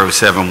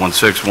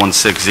 160716,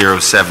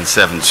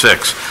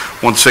 160776,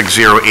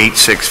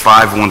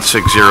 160865,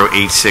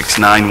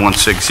 160869,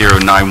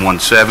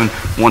 160917,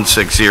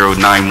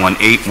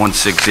 160918,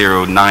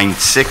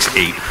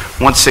 160968,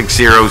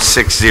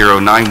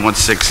 160609,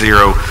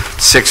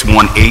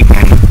 160618,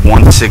 and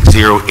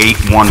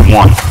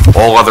 160811.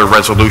 All other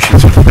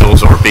resolutions and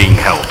bills are being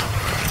held.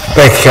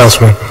 Thank you,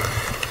 Councilman.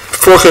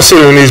 Before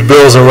considering these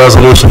bills and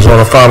resolutions on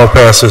the final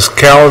passage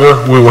calendar,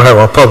 we will have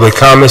our public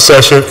comment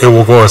session. It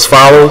will go as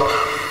follows.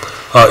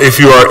 If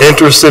you are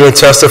interested in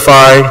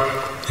testifying,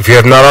 if you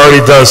have not already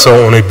done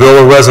so on a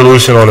bill or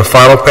resolution on the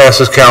final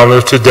passage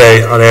calendar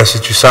today, I'd ask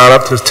that you sign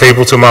up to the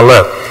table to my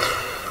left.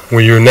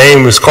 When your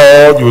name is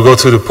called, you will go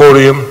to the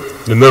podium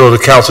in the middle of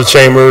the council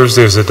chambers.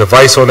 There's a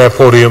device on that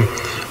podium.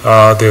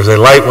 There's a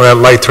light. When that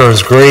light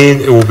turns green,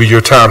 it will be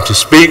your time to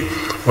speak.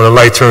 When the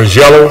light turns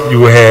yellow, you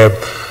will have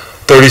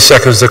 30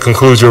 seconds to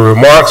conclude your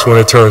remarks. When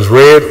it turns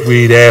red,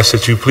 we'd ask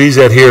that you please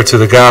adhere to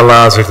the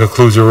guidelines and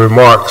conclude your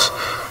remarks.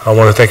 I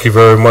want to thank you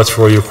very much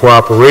for your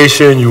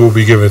cooperation. You will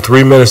be given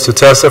 3 minutes to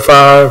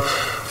testify.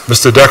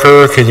 Mr.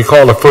 Decker, can you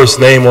call the first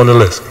name on the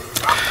list?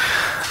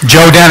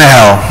 Joe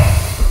Danahill,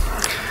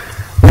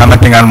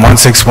 commenting on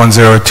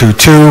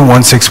 161022,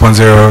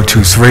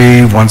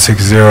 161023,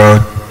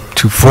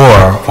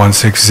 161024,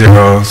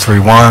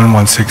 163031,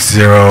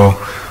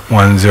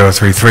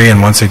 160133,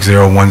 and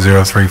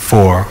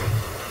 160134.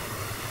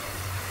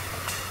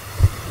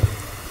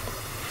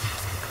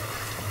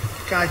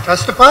 Can I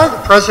testify? The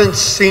President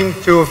seemed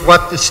to have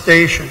left the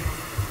station.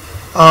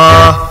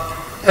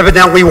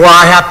 Evidently, what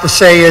I have to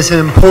say isn't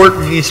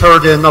important. He's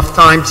heard it enough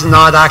times and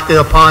not acted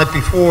upon it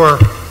before.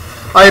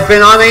 I have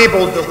been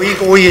unable to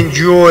legally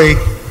enjoy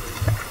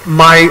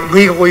my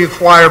legally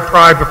acquired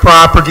private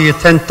property at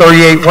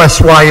 1038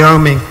 West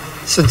Wyoming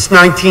since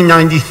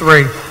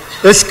 1993.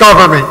 This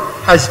government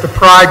has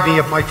deprived me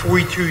of my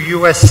 42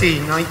 U.S.C.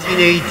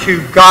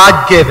 1982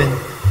 God-given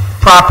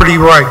property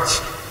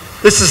rights.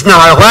 This is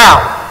not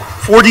allowed.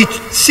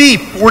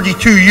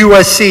 42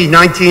 U.S.C.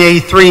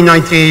 1983,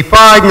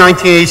 1985,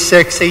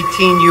 1986,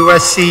 18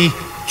 U.S.C.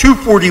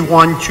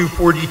 241,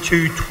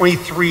 242,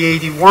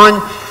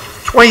 2381,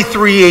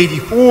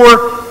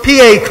 2384,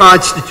 PA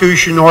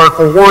Constitution,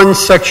 Article 1,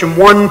 Section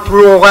 1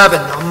 through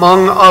 11,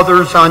 among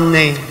others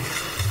unnamed.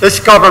 This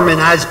government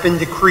has been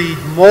decreed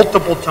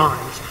multiple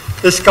times.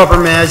 This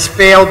government has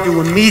failed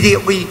to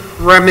immediately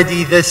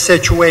remedy this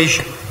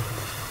situation.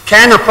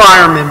 Can a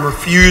fireman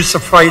refuse to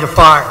fight a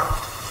fire?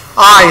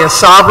 I, a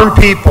sovereign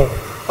people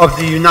of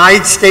the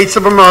United States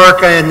of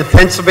America and the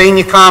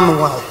Pennsylvania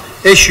Commonwealth,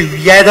 issue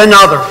yet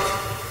another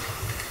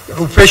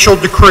official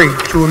decree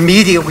to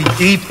immediately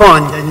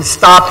defund and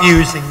stop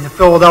using the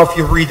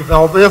Philadelphia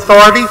Redevelopment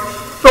Authority,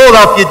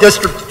 Philadelphia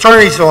District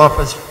Attorney's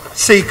Office,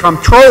 City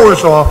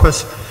Comptroller's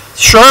Office,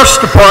 Sheriff's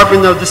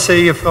Department of the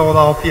City of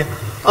Philadelphia,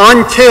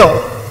 until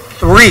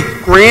 3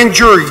 grand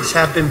juries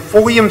have been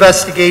fully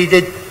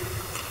investigated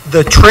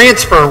the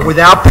transfer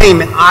without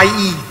payment,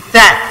 i.e.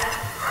 theft,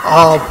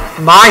 of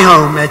my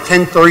home at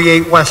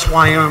 1038 West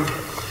Wyoming.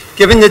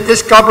 Given that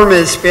this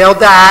government has failed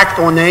to act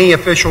on any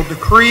official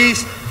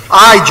decrees,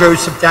 I,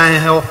 Joseph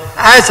Danahill,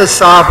 as a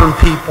sovereign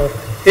people,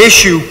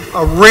 issue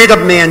a writ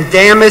of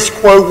mandamus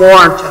quo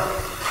warranto,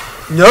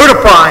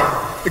 notifying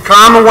the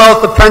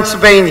Commonwealth of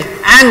Pennsylvania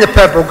and the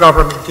federal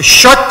government to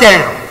shut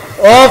down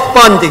all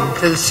funding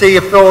to the City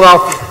of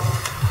Philadelphia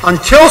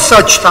until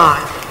such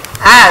time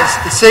as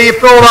the City of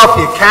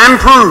Philadelphia can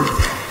prove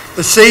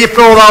the City of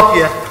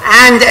Philadelphia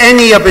and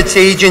any of its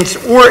agents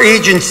or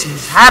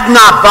agencies have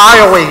not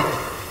violated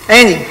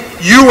any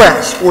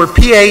U.S. or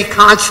PA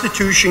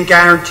Constitution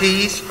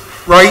guarantees,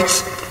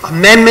 rights,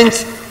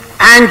 amendments,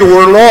 and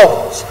or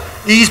laws.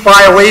 These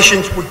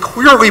violations would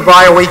clearly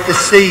violate the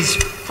city's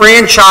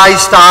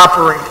franchise to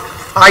operate,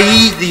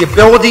 i.e. the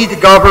ability to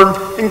govern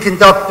and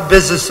conduct the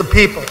business of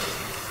people.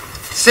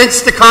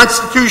 Since the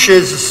Constitution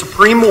is the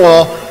supreme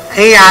law,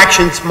 any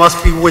actions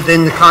must be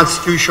within the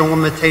constitutional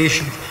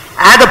limitations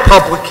at a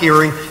public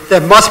hearing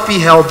that must be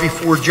held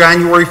before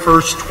January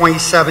 1st,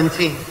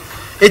 2017.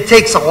 It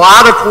takes a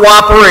lot of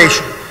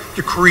cooperation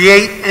to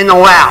create and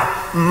allow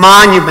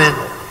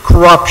monumental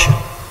corruption.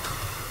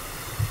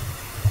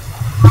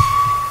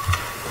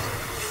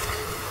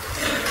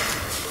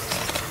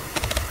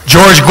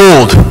 George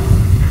Gould,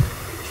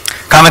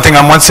 commenting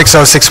on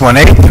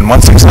 160618 and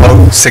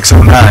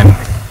 160609.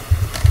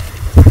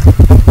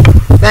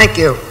 Thank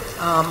you.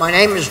 My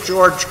name is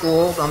George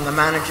Gould. I'm the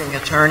managing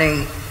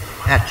attorney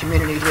at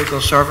Community Legal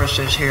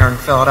Services here in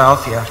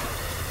Philadelphia.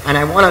 And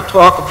I want to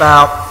talk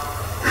about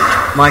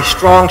my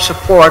strong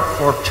support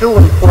for 2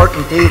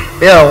 important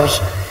bills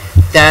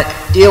that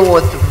deal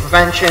with the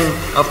prevention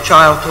of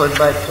childhood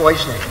lead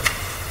poisoning.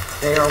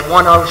 They are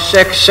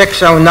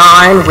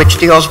 106609, which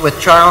deals with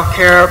child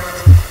care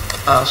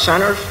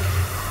centers.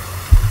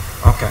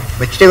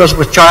 Which deals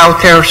with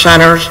child care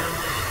centers,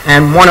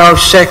 and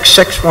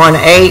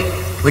 106618,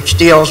 which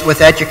deals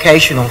with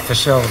educational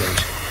facilities.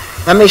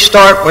 Let me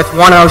start with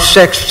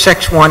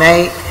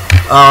 106618.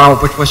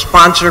 which was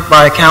sponsored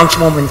by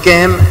Councilwoman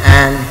Kim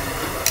and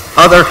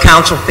other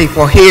council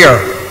people here.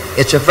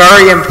 It's a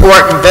very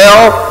important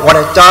bill. What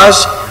it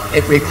does,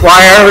 it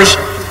requires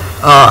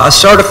a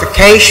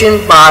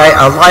certification by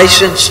a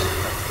licensed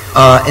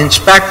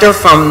inspector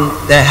from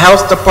the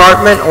health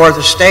department or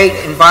the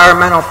state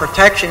environmental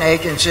protection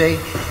agency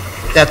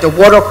that the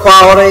water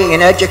quality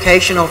in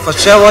educational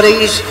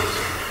facilities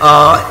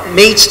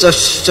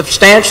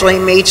substantially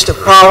meets the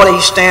quality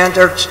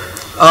standards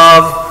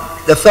of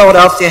the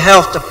Philadelphia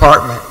Health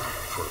Department.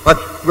 But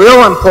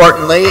real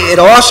importantly, it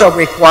also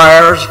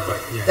requires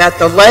that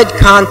the lead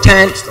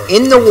content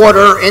in the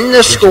water in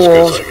the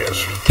schools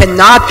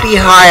cannot be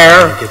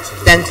higher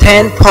than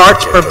 10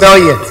 parts per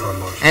billion.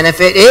 And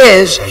if it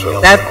is,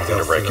 that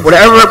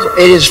whatever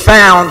it is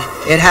found,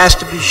 it has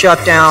to be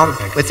shut down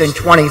within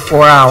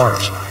 24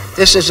 hours.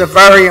 This is a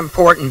very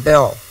important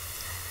bill.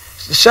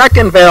 The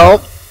second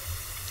bill,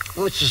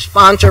 which is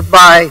sponsored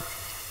by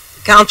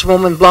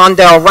Councilwoman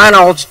Blondell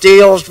Reynolds,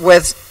 deals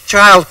with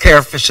child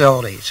care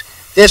facilities.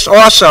 This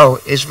also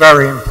is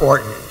very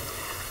important.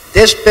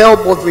 This bill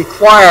would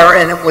require,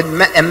 and it would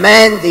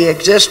amend the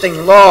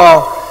existing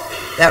law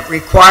that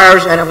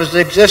requires, and it was the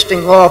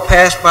existing law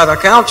passed by the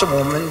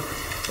Councilwoman,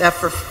 that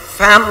for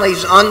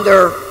families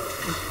under,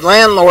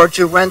 landlords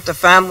who rent to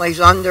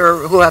families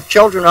under, who have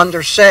children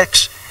under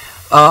 6,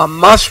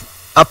 must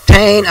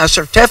obtain a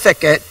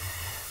certificate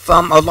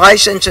from a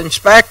licensed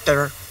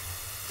inspector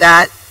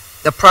that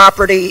the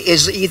property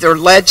is either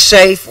lead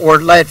safe or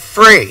lead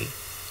free.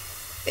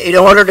 In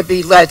order to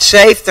be lead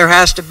safe, there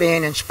has to be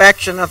an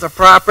inspection of the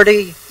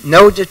property,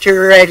 no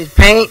deteriorated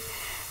paint,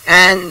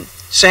 and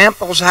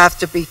samples have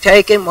to be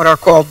taken, what are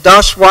called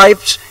dust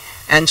wipes,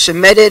 and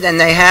submitted, and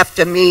they have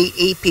to meet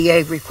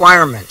EPA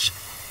requirements.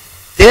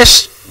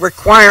 This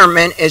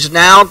requirement is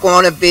now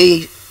going to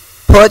be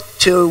put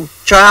to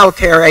child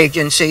care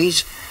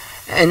agencies,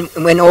 and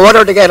in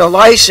order to get a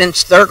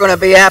license, they're going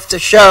to have to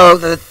show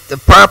that the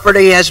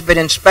property has been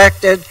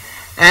inspected,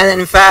 and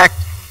in fact,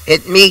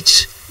 it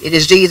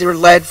is either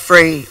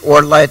lead-free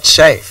or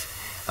lead-safe.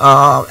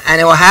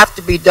 And it will have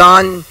to be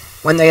done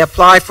when they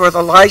apply for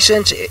the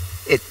license.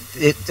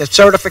 The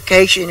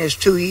certification is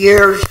 2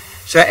 years,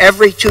 so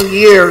every 2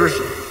 years,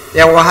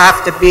 there will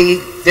have to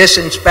be this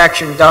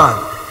inspection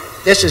done.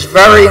 This is a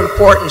very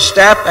important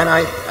step, and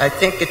I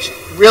think it's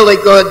really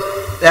good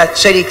that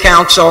City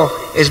Council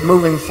is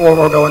moving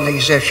forward on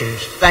these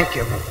issues. Thank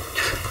you.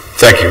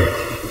 Thank you.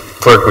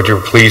 Clerk, would you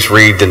please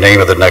read the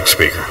name of the next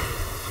speaker?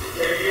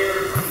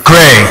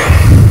 Gray.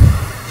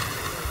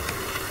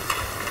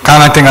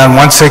 Commenting on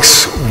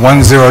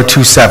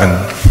 161027.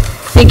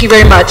 Thank you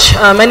very much.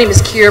 My name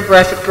is Keir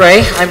Bradford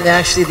Gray. I'm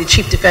actually the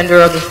Chief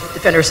Defender of the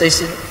Defender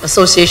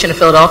Association of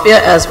Philadelphia,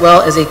 as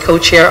well as a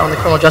co-chair on the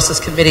Criminal Justice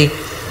Committee.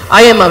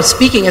 I am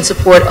speaking in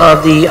support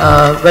of the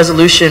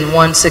Resolution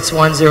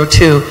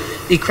 16102,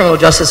 the Criminal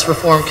Justice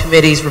Reform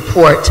Committee's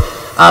report.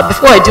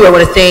 Before I do, I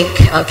want to thank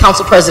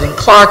Council President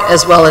Clarke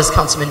as well as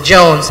Councilman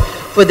Jones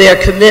for their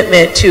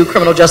commitment to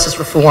criminal justice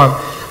reform.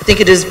 I think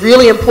it is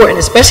really important,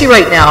 especially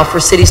right now, for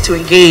cities to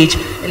engage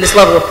in this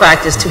level of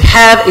practice, to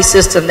have a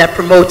system that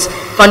promotes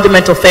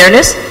fundamental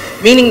fairness,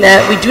 meaning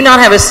that we do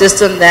not have a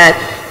system that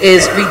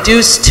is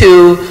reduced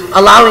to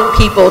allowing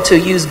people to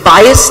use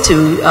bias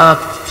to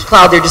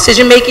cloud their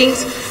decision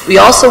makings. We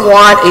also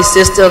want a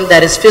system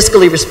that is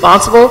fiscally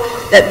responsible,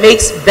 that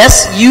makes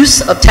best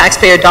use of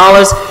taxpayer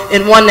dollars,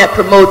 and one that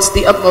promotes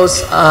the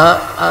utmost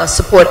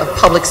support of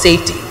public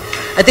safety.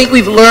 I think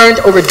we've learned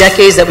over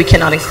decades that we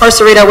cannot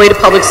incarcerate our way to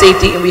public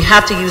safety, and we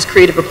have to use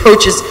creative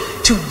approaches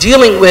to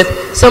dealing with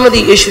some of the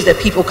issues that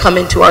people come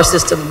into our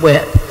system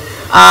with.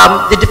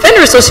 The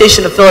Defender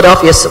Association of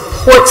Philadelphia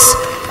supports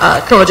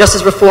criminal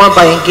justice reform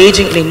by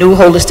engaging in a new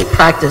holistic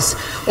practice.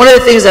 One of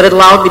the things that it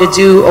allowed me to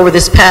do over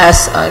this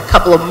past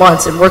couple of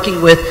months in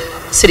working with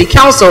City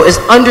Council is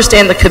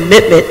understand the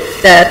commitment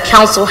that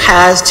Council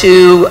has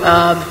to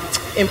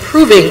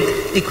improving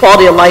the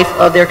quality of life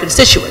of their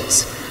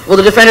constituents. Well,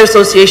 the Defender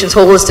Association's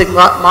holistic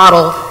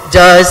model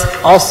does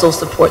also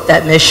support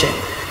that mission.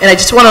 And I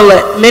just want to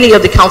let many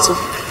of the council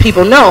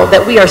people know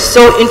that we are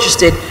so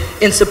interested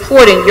in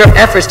supporting your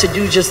efforts to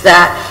do just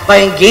that by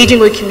engaging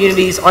with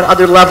communities on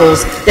other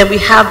levels than we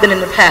have been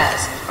in the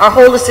past. Our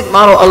holistic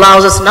model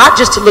allows us not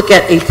just to look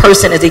at a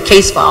person as a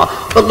case file,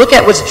 but look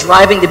at what's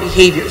driving the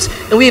behaviors.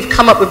 And we have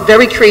come up with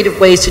very creative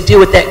ways to deal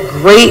with that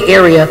gray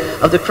area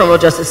of the criminal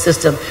justice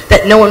system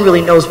that no one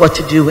really knows what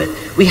to do with.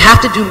 We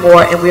have to do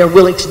more, and we are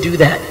willing to do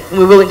that. And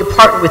we're willing to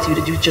partner with you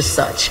to do just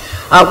such.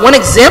 One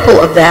example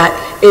of that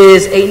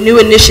is a new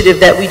initiative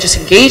that we just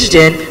engaged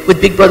in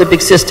with Big Brother,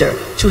 Big Sister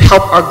to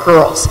help our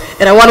girls.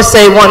 And I want to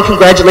say, one,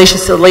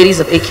 congratulations to the ladies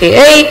of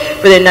AKA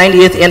for their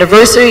 90th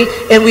anniversary.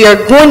 And we are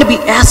going to be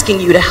asking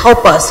you to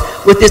help us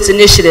with this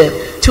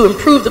initiative to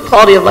improve the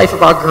quality of life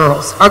of our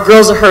girls. Our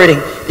girls are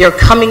hurting. They are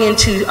coming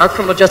into our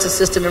criminal justice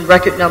system in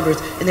record numbers,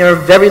 and there are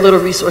very little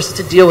resources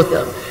to deal with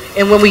them.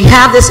 And when we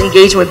have this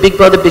engagement with Big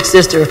Brother, Big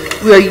Sister,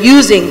 we are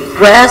using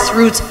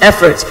grassroots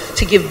efforts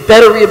to give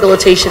better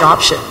rehabilitation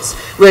options.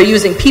 We're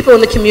using people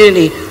in the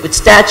community with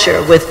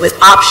stature, with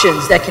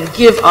options that can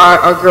give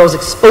our girls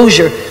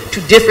exposure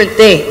to different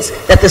things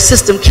that the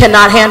system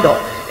cannot handle.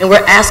 And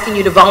we're asking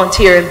you to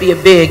volunteer and be a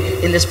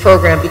big in this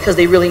program because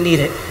they really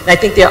need it. And I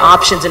think their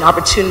options and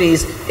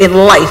opportunities in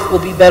life will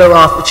be better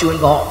off with you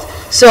involved.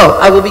 So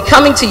I will be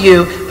coming to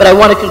you, but I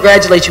want to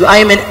congratulate you. I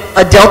am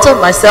a Delta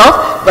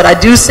myself, but I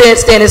do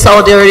stand in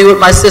solidarity with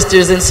my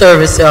sisters in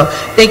service. So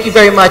thank you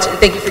very much, and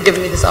thank you for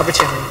giving me this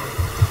opportunity.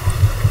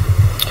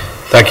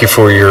 Thank you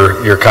for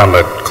your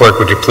comment. Clerk,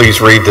 would you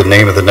please read the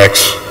name of the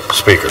next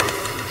speaker?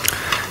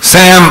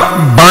 Sam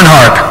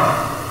Bernhardt.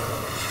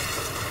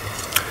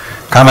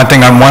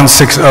 Commenting on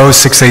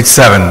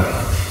 160687.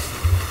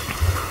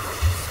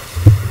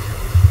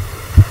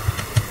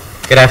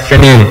 Good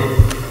afternoon.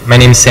 My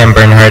name is Sam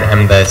Bernhardt.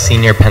 I'm the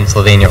Senior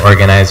Pennsylvania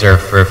Organizer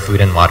for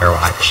Food and Water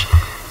Watch.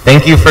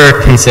 Thank you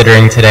for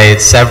considering today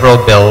several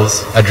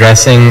bills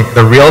addressing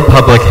the real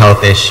public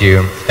health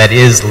issue that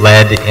is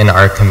lead in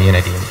our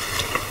community.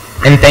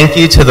 And thank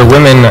you to the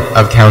women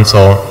of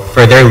Council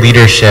for their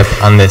leadership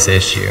on this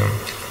issue.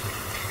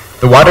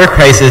 The water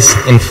crisis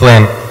in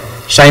Flint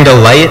shined a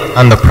light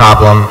on the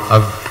problem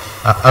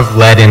of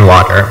lead in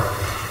water.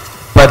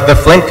 But the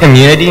Flint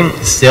community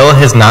still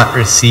has not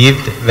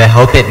received the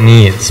help it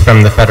needs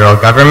from the federal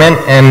government,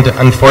 and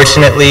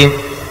unfortunately,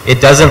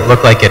 it doesn't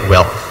look like it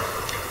will.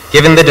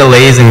 Given the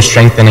delays in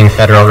strengthening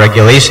federal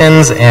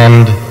regulations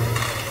and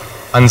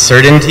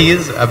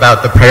uncertainties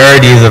about the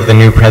priorities of the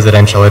new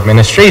presidential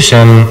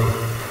administration,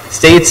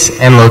 states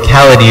and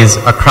localities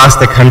across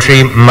the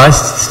country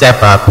must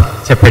step up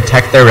to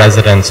protect their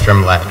residents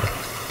from lead.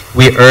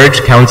 We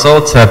urge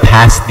Council to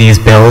pass these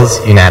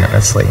bills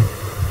unanimously.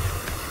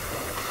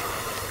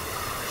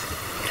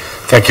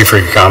 Thank you for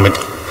your comment.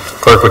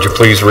 Clerk, would you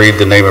please read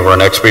the name of our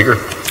next speaker?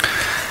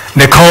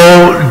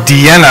 Nicole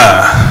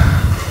Deanna.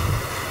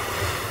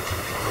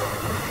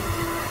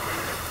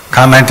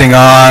 Commenting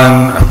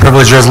on a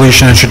privilege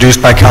resolution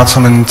introduced by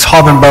Councilman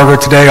Taubenberger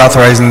today,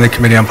 authorizing the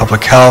Committee on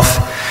Public Health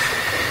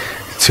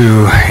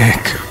to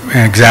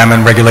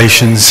examine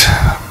regulations,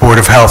 Board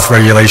of Health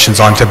regulations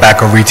on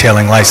tobacco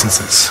retailing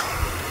licenses.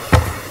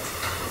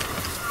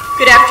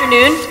 Good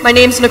afternoon. My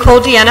name is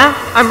Nicole Deanna.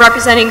 I'm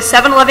representing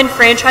 7-Eleven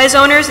franchise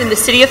owners in the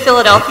city of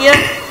Philadelphia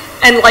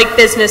and like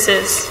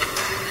businesses.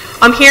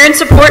 I'm here in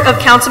support of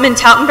Councilman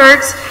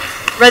Taubenberg's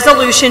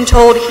resolution to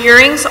hold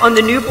hearings on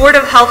the new Board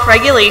of Health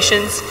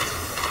regulations.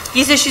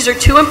 These issues are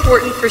too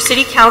important for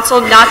City Council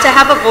not to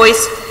have a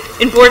voice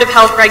in Board of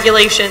Health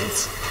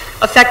regulations,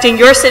 affecting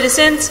your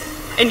citizens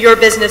and your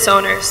business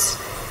owners.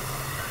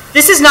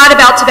 This is not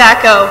about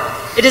tobacco.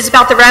 It is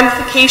about the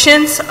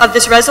ramifications of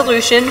this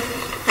resolution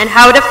and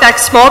how it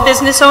affects small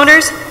business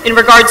owners in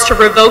regards to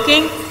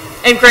revoking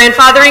and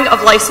grandfathering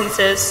of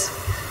licenses.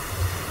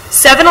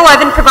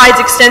 7-Eleven provides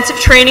extensive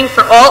training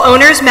for all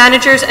owners,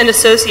 managers, and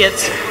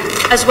associates,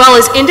 as well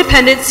as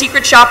independent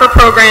secret shopper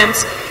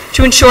programs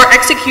to ensure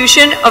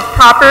execution of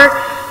proper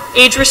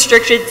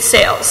age-restricted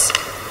sales.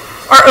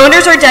 Our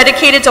owners are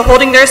dedicated to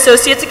holding their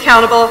associates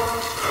accountable,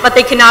 but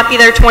they cannot be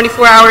there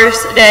 24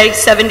 hours a day,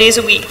 7 days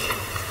a week.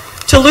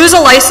 To lose a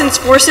license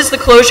forces the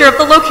closure of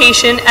the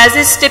location as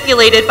is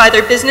stipulated by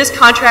their business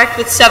contract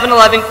with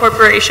 7-Eleven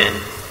Corporation.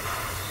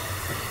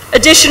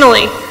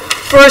 Additionally,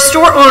 for a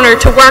store owner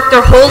to work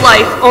their whole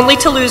life only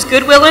to lose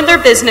goodwill in their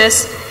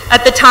business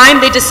at the time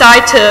they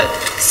decide to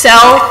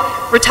sell,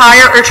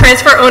 retire, or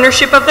transfer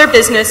ownership of their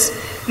business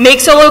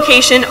makes a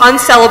location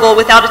unsellable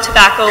without a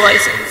tobacco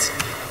license.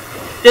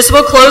 This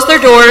will close their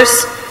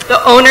doors,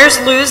 the owners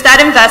lose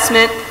that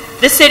investment,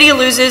 the city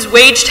loses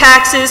wage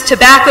taxes,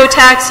 tobacco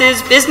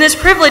taxes, business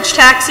privilege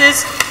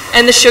taxes,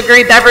 and the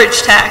sugary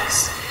beverage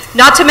tax,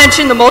 not to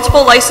mention the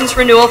multiple license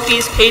renewal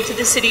fees paid to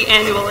the city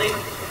annually.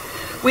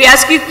 We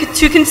ask you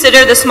to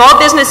consider the small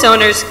business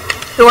owners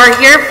who are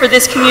here for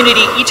this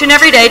community each and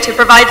every day to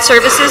provide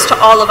services to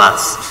all of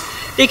us.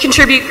 They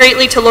contribute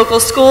greatly to local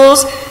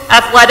schools,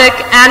 athletic,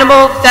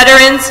 animal,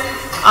 veterans,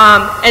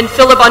 and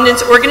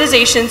Philabundance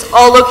organizations,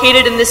 all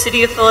located in the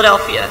city of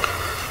Philadelphia.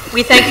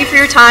 We thank you for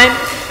your time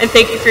and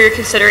thank you for your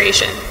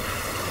consideration.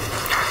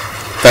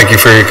 Thank you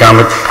for your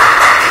comment.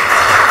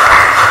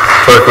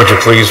 Clerk, would you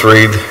please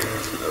read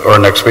our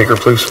next speaker,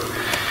 please?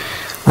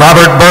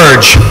 Robert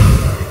Burge.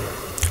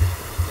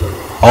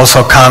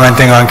 Also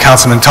commenting on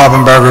Councilman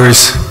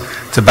Taubenberger's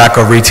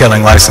tobacco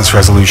retailing license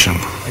resolution.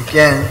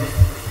 Again,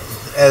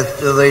 as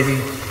the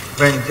lady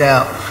brings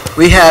out,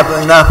 we have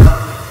enough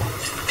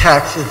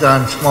taxes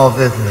on small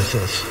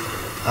businesses.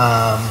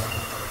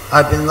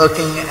 I've been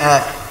looking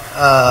at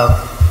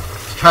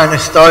trying to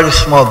start a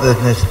small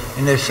business,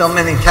 and there's so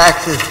many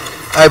taxes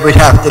I would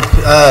have to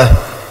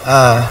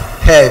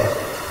pay.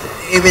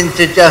 Even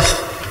to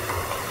just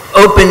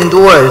open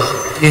doors,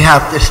 you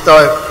have to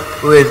start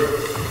with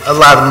a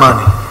lot of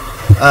money.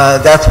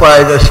 That's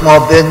why the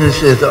small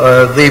businesses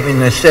are leaving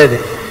the city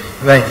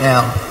right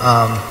now.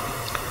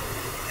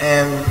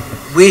 And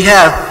we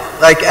have,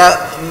 like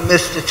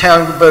Mr.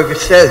 Taubenberger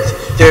says,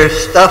 there's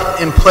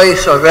stuff in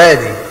place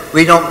already.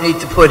 We don't need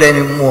to put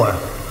any more.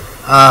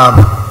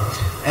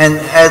 And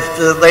as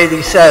the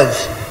lady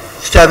says,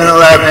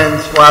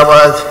 7-Elevens,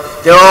 Wawas,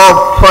 they're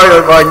all part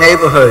of our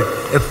neighborhood.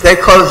 If they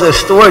close their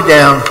store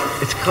down,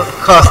 it's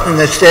costing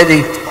the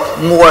city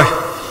more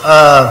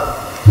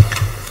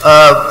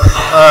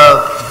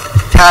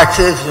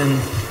taxes and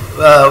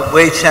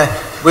wage tax.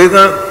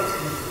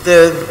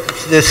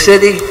 The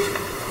city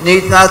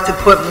needs not to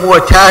put more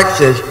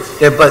taxes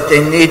there, but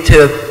they need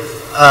to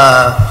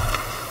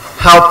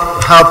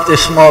help the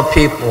small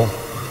people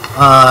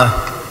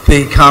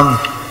become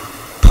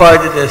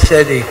part of the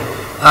city.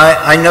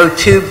 I know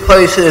 2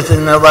 places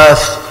in the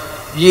last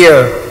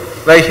year,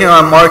 right here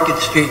on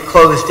Market Street,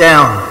 closed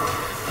down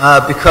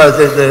because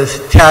of the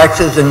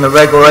taxes and the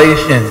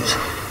regulations,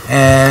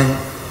 and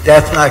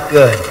that's not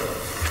good.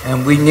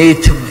 And we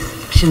need to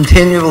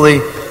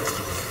continually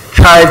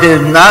try to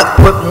not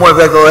put more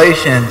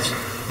regulations,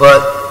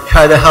 but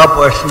try to help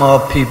our small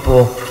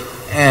people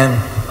and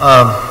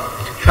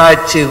try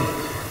to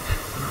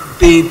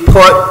be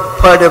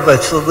part of a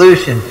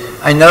solution.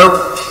 I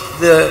know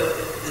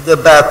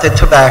about the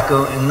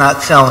tobacco and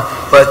not selling,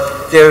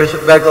 but there's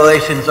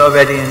regulations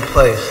already in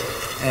place,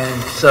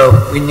 and so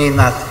we need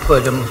not to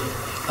put them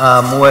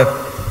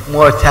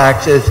more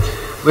taxes.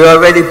 We're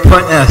already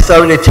putting a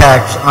soda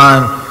tax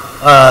on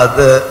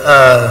the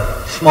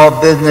small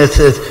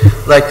businesses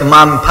like the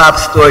mom and pop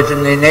stores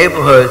in the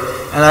neighborhood,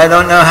 and I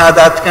don't know how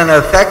that's going to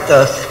affect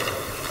us,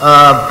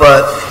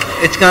 but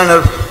it's going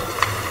to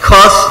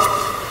cost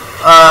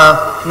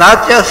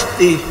not just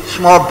the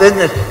small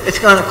business, it's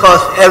going to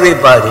cost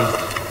everybody,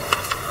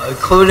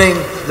 including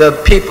the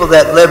people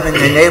that live in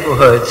the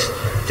neighborhoods,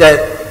 that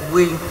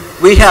we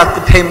have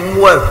to pay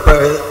more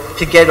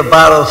to get a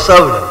bottle of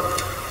soda,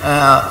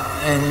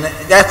 and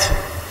that's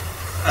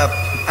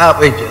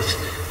outrageous.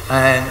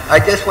 And I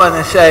just want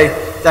to say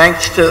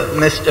thanks to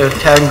Mr.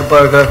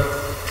 Tangenberger.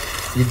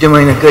 You're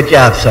doing a good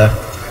job, sir.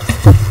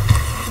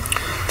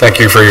 Thank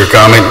you for your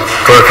comment.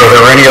 Clerk, are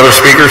there any other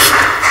speakers?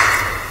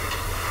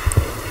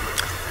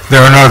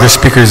 There are no other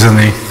speakers in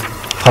the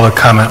public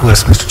comment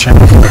list, Mr.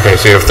 Chairman. Okay,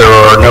 so if there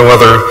are no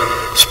other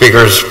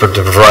speakers to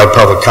provide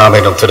public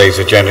comment on today's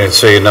agenda, and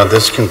seeing none,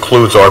 this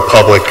concludes our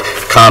public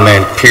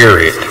comment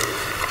period.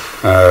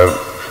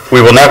 We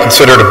will now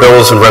consider the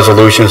bills and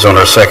resolutions on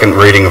our second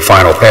reading and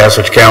final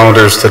passage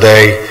calendars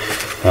today.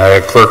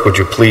 Clerk, would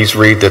you please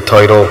read the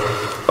title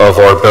of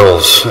our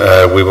bills?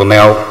 We will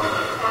now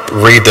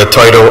read the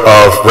title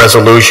of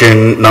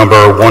Resolution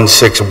Number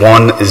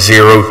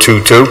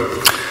 161022.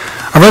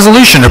 A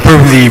resolution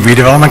approving the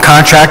redevelopment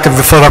contract of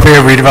the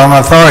Philadelphia Redevelopment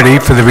Authority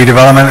for the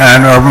redevelopment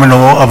and urban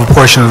renewal of a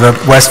portion of the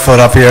West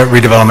Philadelphia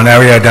redevelopment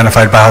area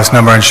identified by house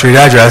number and street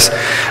address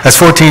as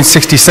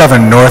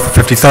 1467 North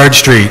 53rd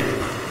Street.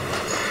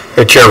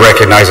 The chair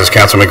recognizes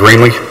Councilman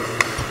Greenlee.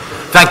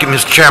 Thank you,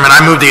 Mr. Chairman.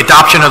 I move the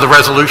adoption of the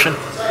resolution.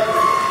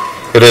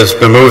 It has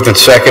been moved and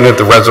seconded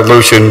the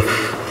resolution,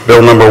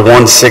 Bill Number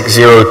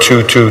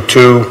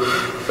 160222,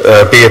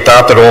 be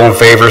adopted. All in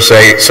favor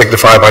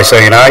signify by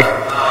saying aye.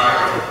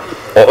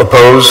 All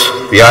opposed?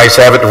 The ayes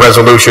have it. The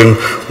resolution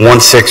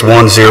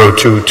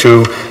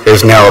 161022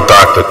 is now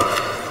adopted.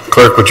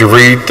 Clerk, would you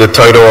read the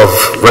title of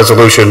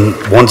Resolution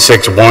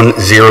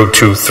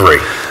 161023?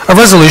 A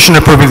resolution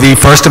approving the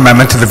First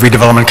Amendment to the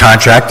redevelopment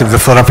contract of the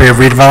Philadelphia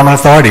Redevelopment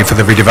Authority for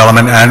the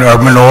redevelopment and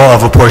urban renewal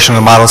of a portion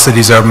of the Model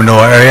City's urban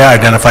renewal area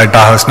identified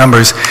by house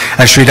numbers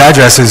and street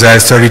addresses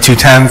as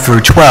 3210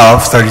 through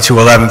 12,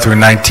 3211 through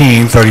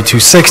 19,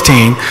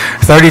 3216,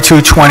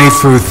 3220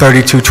 through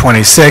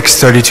 3226,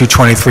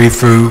 3223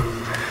 through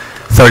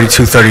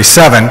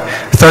 3237,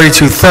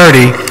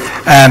 3230,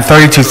 and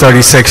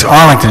 3236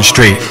 Arlington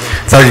Street,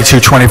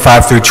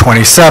 3225 through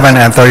 27,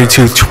 and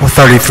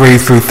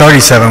 3233 through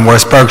 37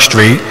 West Berg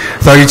Street,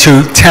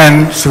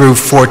 3210 through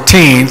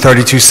 14,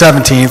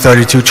 3217,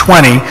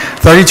 3220,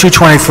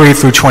 3223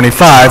 through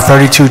 25,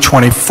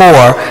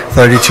 3224,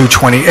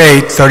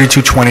 3228,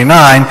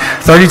 3229,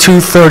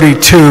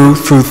 3232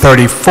 through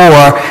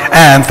 34,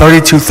 and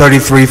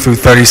 3233 through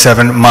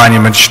 37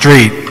 Monument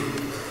Street.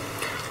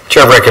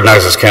 Chair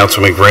recognizes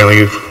Councilman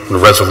Greenlee on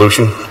the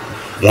resolution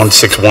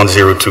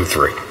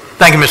 161023.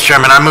 Thank you, Mr.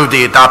 Chairman. I move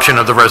the adoption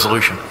of the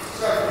resolution.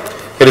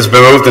 It has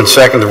been moved and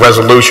seconded the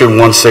resolution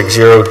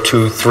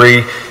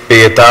 161023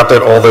 be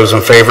adopted. All those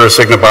in favor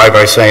signify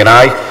by saying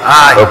aye.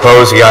 Aye.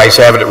 Opposed? The ayes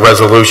have it. The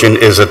resolution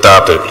is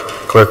adopted.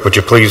 Clerk, would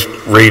you please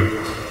read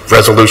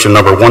resolution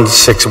number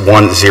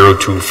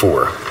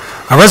 161024?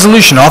 A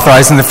resolution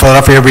authorizing the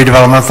Philadelphia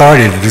Redevelopment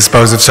Authority to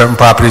dispose of certain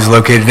properties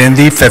located in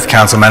the 5th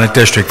Councilmanic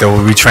District that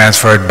will be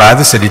transferred by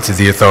the city to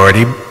the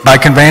authority by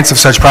conveyance of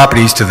such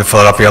properties to the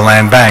Philadelphia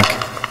Land Bank.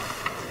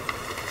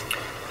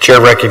 Chair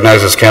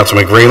recognizes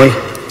Councilman Greenlee.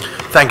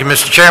 Thank you,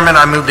 Mr. Chairman.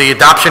 I move the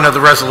adoption of the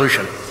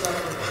resolution.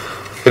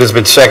 It has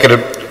been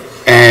seconded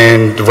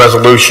and the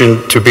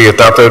resolution to be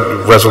adopted,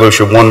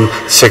 resolution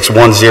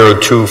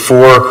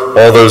 161024.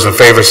 All those in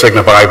favor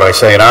signify by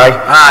saying aye.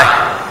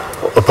 Aye.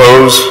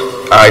 Opposed?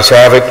 Ayes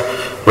have it.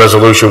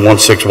 Resolution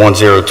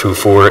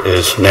 161024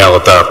 is now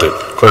adopted.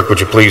 Clerk, would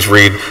you please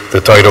read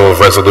the title of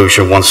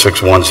Resolution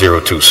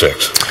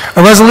 161026?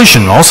 A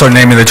resolution also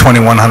naming the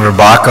 2100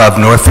 block of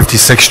North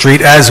 56th Street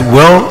as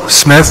Will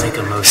Smith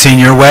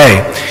Senior Way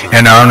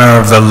in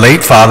honor of the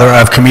late father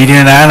of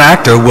comedian and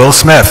actor Will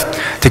Smith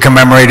to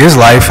commemorate his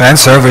life and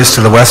service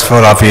to the West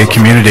Philadelphia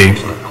community.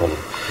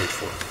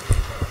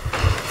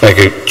 Thank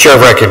you. Chair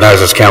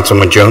recognizes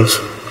Councilman Jones.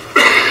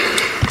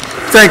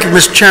 Thank you,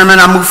 Mr. Chairman.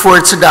 I move for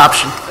its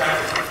adoption.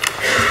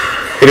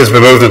 It has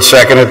been moved and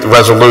seconded that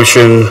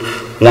Resolution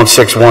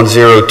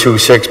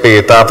 161026 be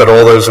adopted.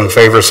 All those in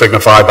favor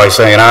signify by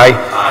saying aye.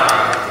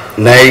 Aye.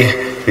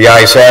 Nay. The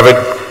ayes have it.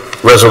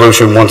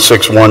 Resolution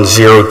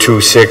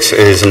 161026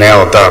 is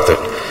now adopted.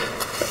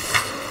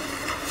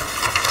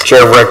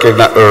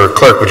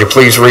 Clerk, would you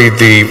please read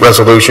the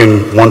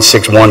Resolution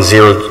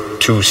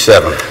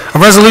 161027? A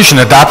resolution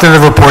adopting the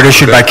report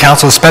issued by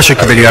Council's Special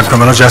Committee on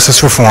Criminal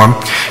Justice Reform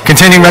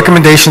containing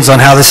recommendations on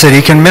how the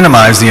city can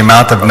minimize the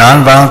amount of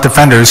nonviolent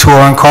offenders who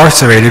are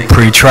incarcerated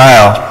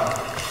pre-trial.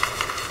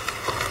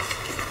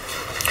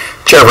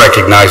 Chair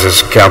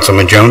recognizes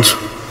Councilman Jones.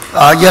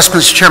 Yes,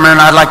 Mr. Chairman,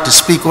 I'd like to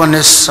speak on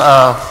this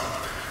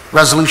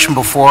resolution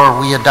before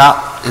we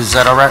adopt. Is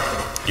that all right?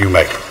 You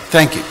may.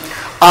 Thank you.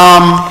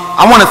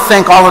 I want to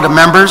thank all of the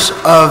members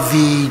of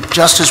the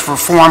Justice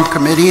Reform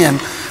Committee and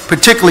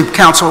particularly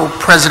Council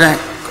President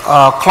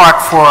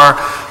Clarke for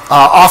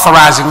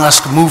authorizing us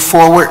to move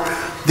forward.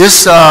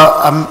 This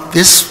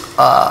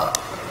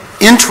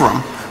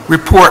interim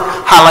report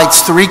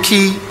highlights three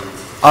key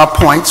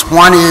points.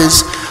 One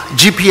is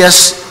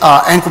GPS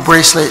ankle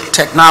bracelet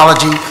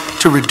technology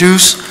to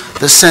reduce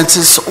the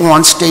census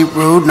on State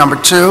Road. Number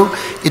two,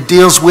 it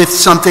deals with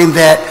something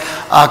that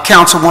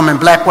Councilwoman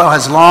Blackwell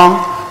has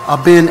long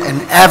been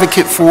an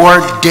advocate for,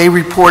 day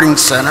reporting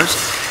centers.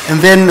 And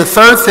then the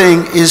third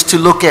thing is to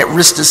look at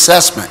risk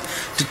assessment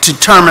to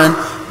determine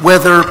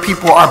whether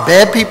people are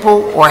bad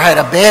people or had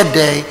a bad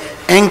day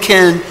and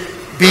can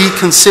be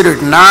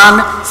considered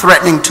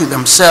non-threatening to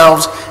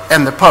themselves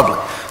and the public.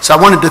 So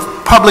I wanted to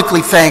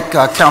publicly thank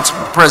Council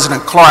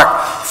President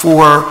Clarke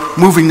for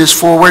moving this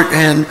forward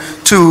and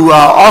to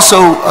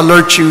also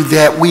alert you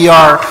that we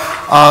are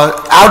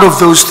out of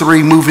those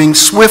three moving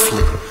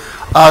swiftly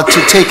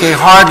to take a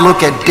hard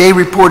look at day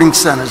reporting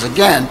centers.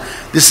 Again,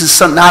 this is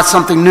not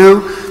something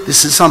new.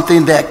 This is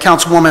something that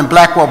Councilwoman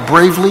Blackwell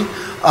bravely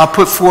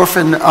put forth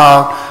in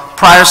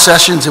prior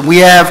sessions, and we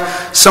have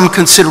some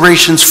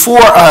considerations for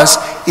us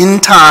in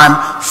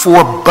time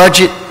for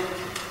budget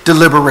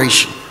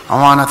deliberation. I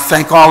want to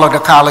thank all of the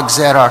colleagues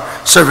that are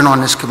serving on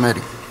this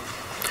committee.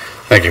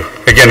 Thank you.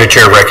 Again, the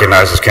chair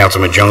recognizes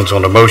Councilman Jones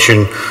on the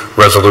motion,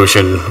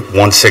 Resolution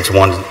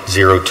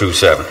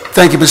 161027.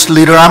 Thank you, Mr.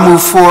 Leader. I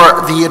move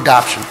for the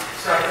adoption.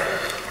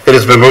 It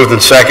has been moved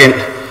and second.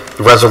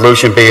 The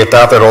resolution be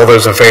adopted. All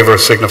those in favor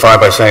signify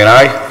by saying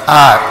aye.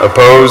 Aye.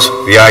 Opposed?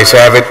 The ayes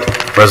have it.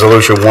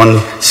 Resolution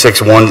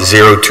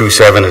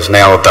 161027 is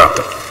now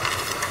adopted.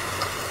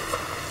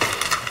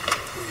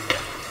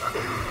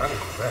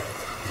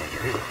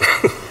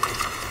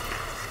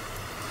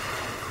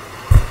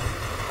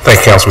 Thank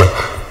you, Councilman.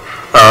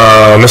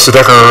 Mr.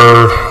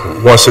 Decker,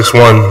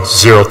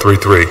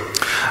 161033.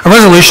 A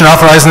resolution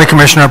authorizing the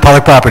Commissioner of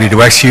Public Property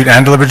to execute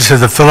and deliver to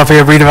the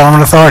Philadelphia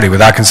Redevelopment Authority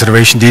without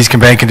consideration deeds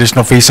conveying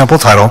conditional fee simple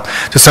title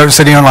to certain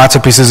city-owned lots or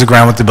pieces of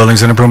ground with the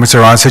buildings and improvements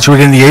thereon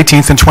situated in the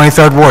 18th and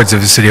 23rd wards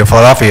of the City of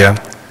Philadelphia.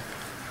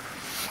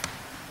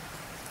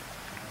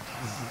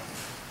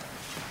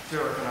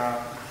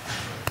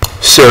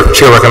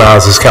 Chair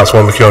recognizes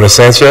Councilwoman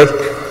Sanchez.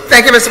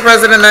 Thank you, Mr.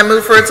 President. I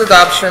move for its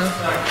adoption.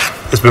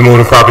 It's been moved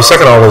and properly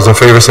second. All those in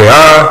favor say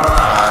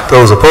aye.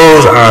 Those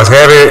opposed, ayes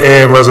have it,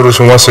 and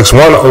Resolution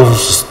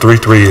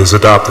 161033 is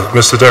adopted.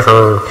 Mr.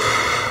 Decker,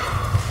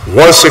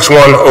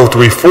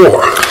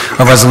 161034.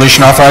 A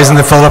resolution authorizing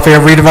the Philadelphia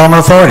Redevelopment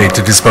Authority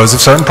to dispose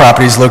of certain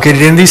properties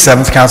located in the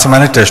 7th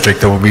Councilmanate District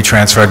that will be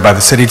transferred by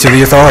the city to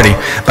the authority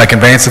by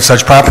conveyance of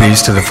such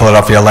properties to the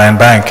Philadelphia Land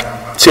Bank.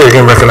 Chair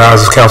again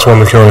recognizes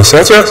Councilwoman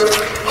Sanchez.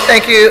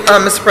 Thank you,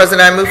 Mr.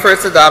 President. I move for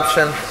its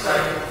adoption.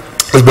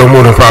 It's been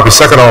moved and properly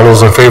second. All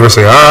those in favor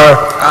say aye.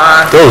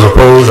 Aye. Those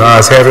opposed,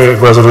 ayes have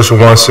it. Resolution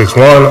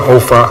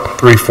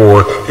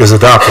 161034 is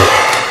adopted.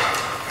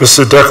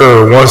 Mr.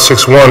 Decker,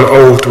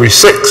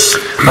 161036.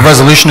 A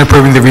resolution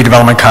approving the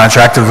redevelopment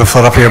contract of the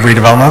Philadelphia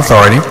Redevelopment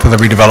Authority for the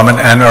redevelopment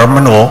and urban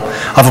renewal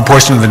of a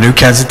portion of the New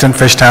Kensington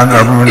Fishtown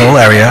urban renewal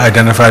area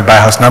identified by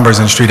house numbers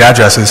and street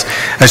addresses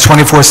as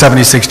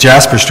 2476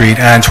 Jasper Street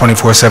and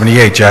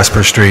 2478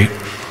 Jasper Street.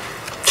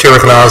 Chair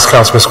recognizes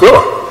Councilman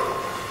Squilla.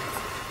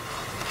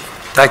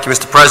 Thank you,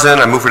 Mr. President.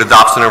 I move for the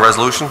adoption of the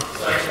resolution.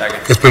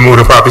 It's been moved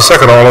and properly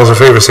second. All those in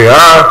favor say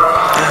aye.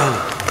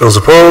 Those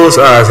opposed,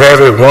 ayes have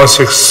it.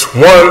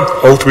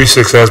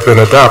 161036 has been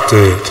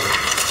adopted.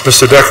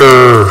 Mr.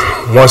 Decker,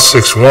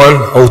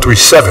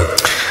 161037.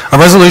 A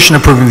resolution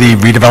approving the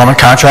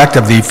redevelopment contract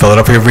of the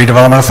Philadelphia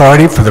Redevelopment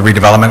Authority for the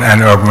redevelopment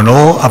and urban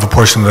renewal of a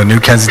portion of the New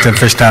Kensington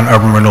Fishtown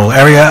urban renewal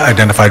area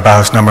identified by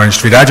house number and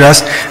street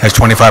address as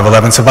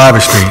 2511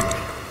 Survivor Street.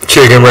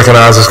 Chair again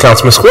recognizes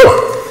Councilman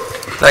Squilla.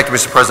 Thank you,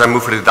 Mr. President. I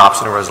move for the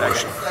adoption of the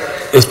resolution.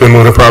 It's been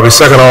moved and probably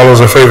second. All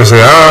those in favor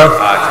say aye.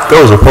 Aye.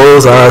 Those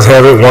opposed, ayes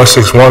have it.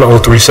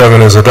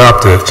 161037 is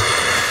adopted.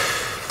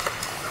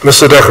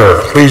 Mr.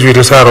 Decker, please read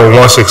the title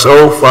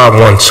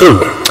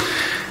 160512.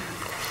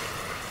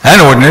 An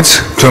ordinance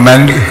to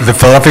amend the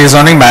Philadelphia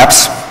zoning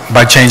maps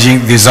by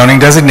changing the zoning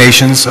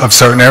designations of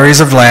certain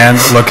areas of land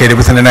located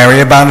within an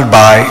area bounded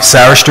by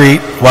Sarah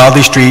Street,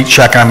 Wildy Street,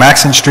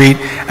 Shakon-Maxon Street,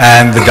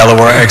 and the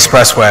Delaware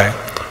Expressway.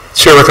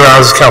 Chair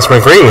recognizes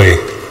Councilman Greenlee.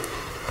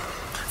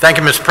 Thank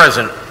you, Mr.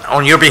 President.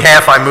 On your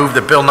behalf, I move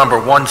that bill number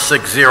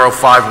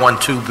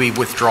 160512 be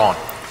withdrawn.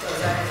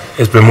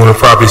 It's been moved and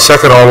properly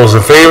second. All those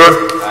in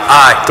favor?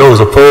 Aye. Those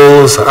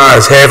opposed,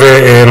 ayes have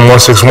it, and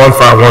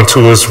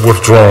 161512 is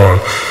withdrawn.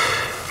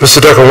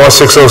 Mr. Decker,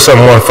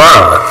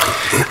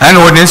 160715. An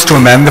ordinance to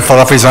amend the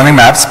Philadelphia zoning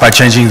maps by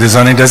changing the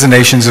zoning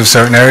designations of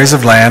certain areas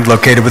of land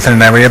located within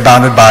an area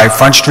bounded by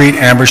Front Street,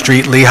 Amber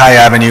Street, Lehigh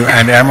Avenue,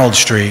 and Emerald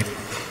Street.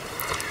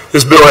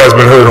 This bill has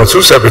been heard on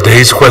two separate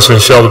days. The question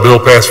is, shall the bill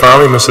pass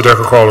finally? Mr.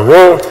 Decker, call the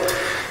roll.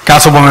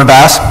 Councilwoman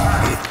Bass,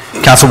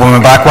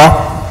 Councilwoman Blackwell,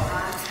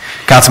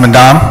 Councilman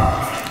Dom,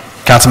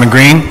 Councilman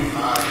Green,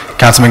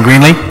 Councilman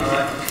Greenlee,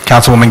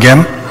 Councilwoman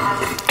Gim,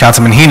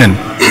 Councilman Heenan,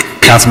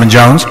 Councilman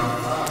Jones,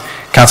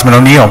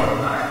 Councilman O'Neill,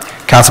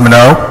 Councilman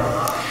O,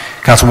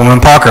 Councilwoman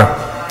Parker,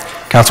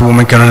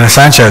 Councilwoman Conan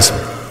Sanchez,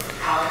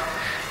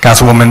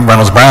 Councilwoman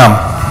Reynolds Brown,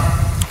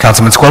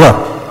 Councilman Squilla,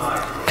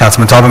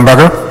 Councilman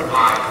Taubenberger,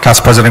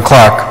 Council President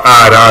Clarke.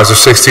 Aye, the ayes are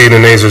 16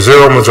 and nays are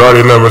 0. Majority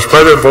of members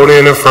present voting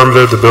in the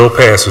affirmative, the bill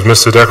passes.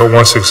 Mr. Decker,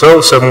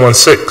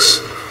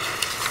 160716.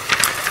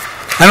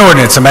 An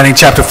ordinance amending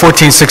Chapter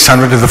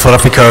 14600 of the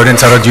Philadelphia Code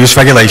entitled Use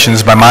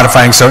Regulations by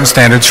modifying certain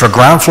standards for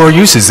ground floor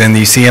uses in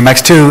the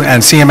CMX2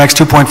 and CMX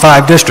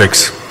 2.5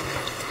 districts.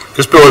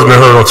 This bill has been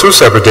heard on two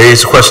separate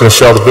days. The question is,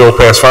 shall the bill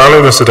pass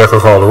finally? Mr. Decker,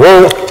 call the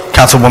roll.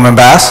 Councilwoman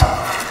Bass,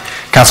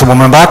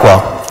 Councilwoman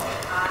Blackwell,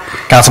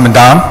 Councilman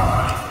Dom,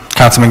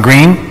 Councilman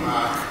Green,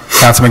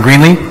 Councilman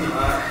Greenlee,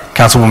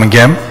 Councilwoman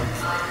Gim,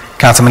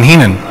 Councilman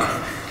Heenan,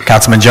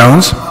 Councilman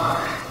Jones,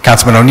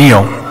 Councilman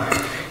O'Neill,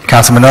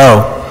 Councilman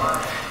O,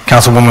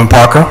 Councilwoman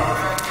Parker,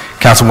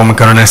 Councilwoman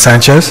Conan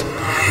Sanchez,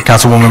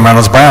 Councilwoman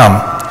Reynolds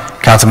Brown,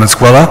 Councilman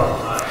Squilla,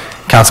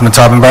 Councilman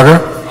Taubenberger,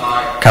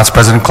 Council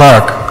President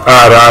Clarke.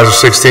 Aye, the ayes are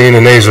 16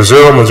 and nays are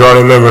 0.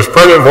 Majority of members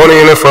present voting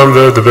in the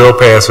affirmative, the bill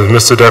passes.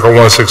 Mr. Decker,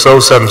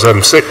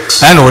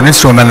 160776. An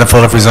ordinance to amend the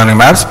Philadelphia zoning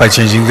maps by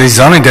changing the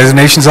zoning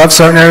designations of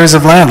certain areas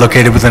of land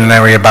located within an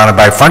area bounded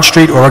by Front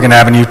Street, Oregon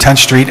Avenue, 10th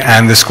Street,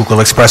 and the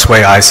Schuylkill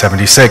Expressway,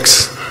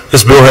 I-76.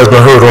 This bill has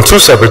been heard on two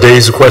separate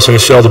days. The question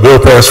is, shall the bill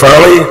pass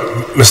finally?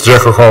 Mr.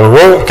 Decker, call the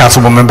roll.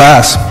 Councilwoman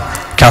Bass,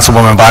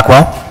 Councilwoman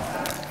Blackwell,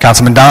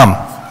 Councilman Dom,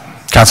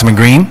 Councilman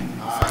Green,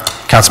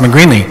 Councilman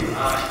Greenlee,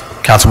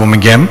 Councilwoman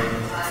Gim,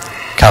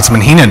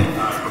 Councilman Heenan,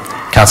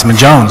 Councilman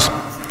Jones,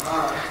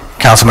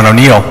 Councilman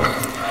O'Neill,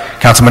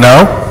 Councilman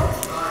O,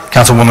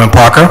 Councilwoman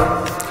Parker,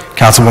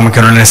 Councilwoman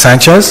Conan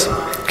Sanchez,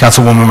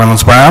 Councilwoman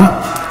Reynolds Brown,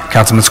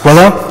 Councilman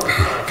Squilla,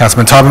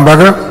 Councilman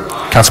Taubenberger,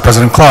 Council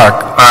President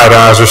Clarke. Aye, the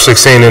ayes are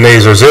 16 and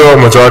nays are 0.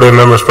 Majority of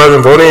members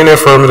present voting in the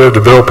affirmative, the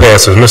bill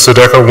passes. Mr.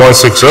 Decker,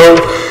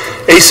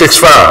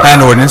 160865.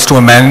 An ordinance to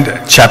amend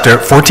Chapter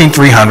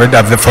 14300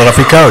 of the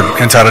Philadelphia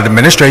Code entitled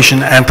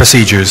Administration and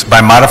Procedures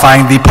by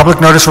modifying the public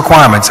notice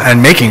requirements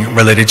and making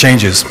related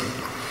changes.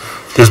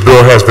 This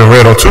bill has been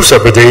read on two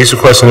separate days. The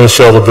question is,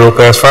 shall the bill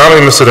pass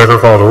finally? Mr. Decker,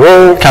 call the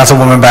roll.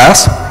 Councilwoman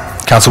Bass,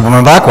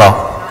 Councilwoman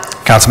Blackwell,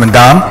 Councilman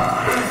Dom,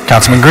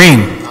 Councilman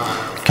Green,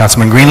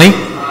 Councilman Greenlee,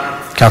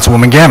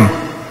 Councilwoman Gim,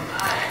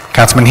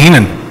 Councilman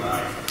Heenan,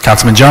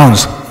 Councilman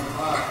Jones,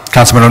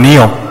 Councilman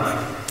O'Neill,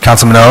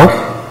 Councilman O,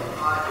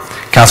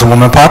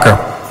 Councilwoman Parker,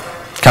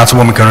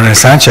 Councilwoman Conan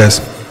Sanchez,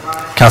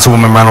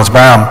 Councilwoman Reynolds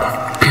Brown,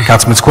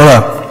 Councilman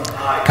Squilla,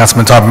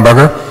 Councilman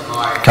Taubenberger,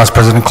 Council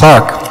President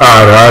Clarke.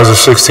 Aye, the ayes are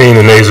 16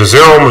 and nays are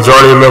 0.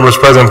 Majority of members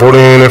present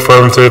voting in the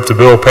affirmative, the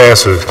bill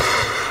passes.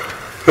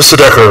 Mr.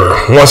 Decker,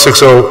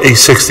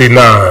 160869.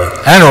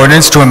 An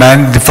ordinance to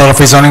amend the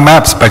Philadelphia zoning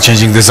maps by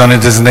changing the zoning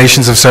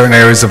designations of certain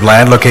areas of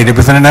land located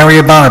within an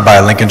area bounded by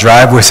Lincoln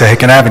Drive,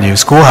 Wissahickon Avenue,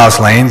 Schoolhouse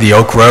Lane, the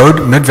Oak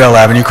Road, Midvale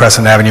Avenue,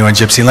 Crescent Avenue, and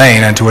Gypsy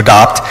Lane, and to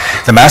adopt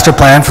the master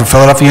plan for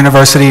Philadelphia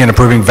University and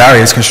approving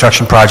various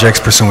construction projects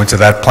pursuant to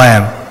that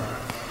plan.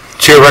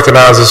 Chair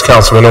recognizes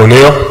Councilman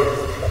O'Neill.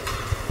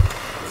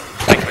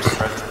 Thank you, Mr.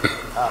 President.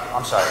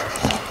 I'm sorry.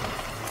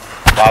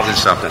 Involved in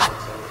something.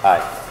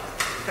 Hi.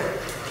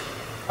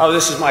 Oh,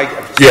 this is my...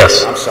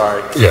 Yes. I'm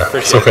sorry. Yeah,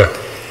 it's okay.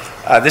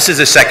 This is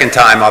the second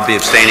time I'll be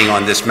abstaining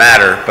on this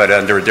matter, but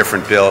under a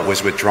different bill. It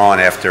was withdrawn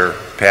after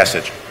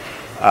passage.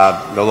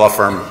 The law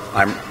firm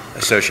I'm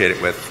associated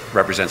with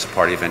represents a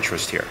party of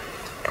interest here,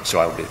 so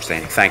I will be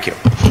abstaining. Thank you.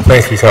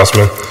 Thank you,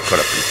 Councilman.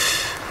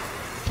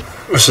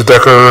 Mr.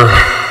 Decker,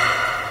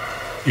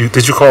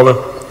 did you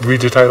read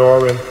the title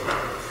already?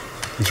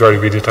 Did you already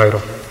read the title?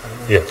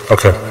 Yeah,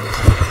 okay.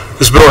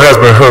 This bill has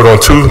been heard on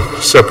two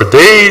separate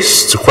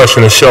days. The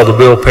question is, shall the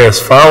bill pass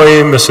finally?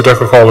 Mr.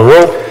 Decker, call the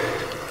roll.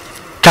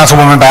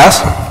 Councilwoman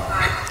Bass,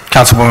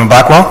 Councilwoman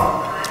Blackwell.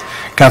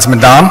 Councilman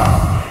Dom.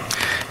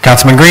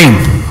 Councilman Green.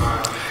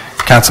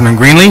 Councilman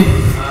Greenlee.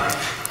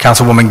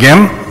 Councilwoman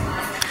Gim.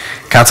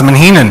 Councilman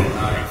Heenan.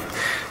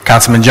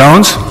 Councilman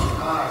Jones.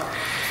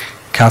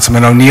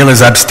 Councilman O'Neill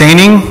is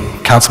abstaining.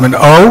 Councilman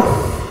O.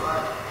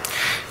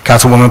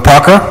 Councilwoman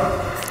Parker.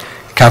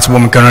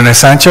 Councilwoman Conan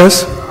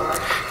Sanchez.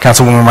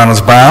 Councilwoman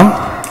Reynolds Brown.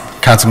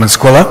 Councilman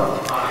Squilla.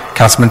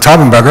 Councilman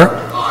Taubenberger.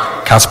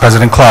 Council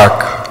President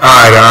Clarke.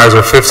 Aye, the ayes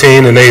are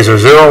 15, the nays are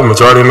 0.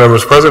 Majority of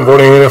members present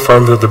voting in the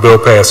affirmative, the bill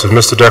passes.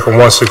 Mr. Decker,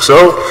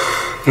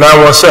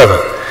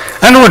 160-917.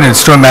 An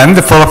ordinance to amend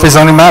the Philadelphia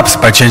zoning maps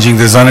by changing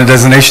the zoning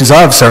designations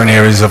of certain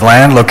areas of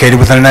land located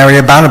within an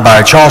area bounded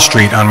by Charles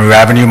Street, Unruh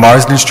Avenue,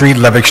 Marsden Street,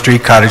 Levick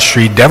Street, Cottage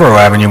Street, Devereaux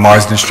Avenue,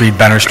 Marsden Street,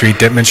 Benner Street,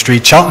 Dittman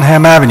Street,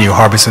 Cheltenham Avenue,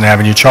 Harbison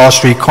Avenue, Charles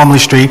Street, Comley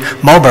Street,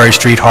 Mulberry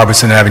Street,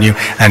 Harbison Avenue,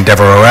 and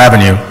Devereaux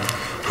Avenue.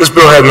 This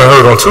bill has been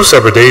heard on 2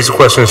 separate days. The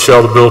question is,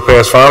 shall the bill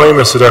pass finally?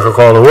 Mr. Decker,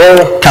 call the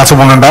roll.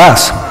 Councilwoman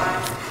Bass.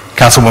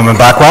 Councilwoman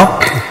Blackwell.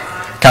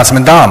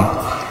 Councilman Dom.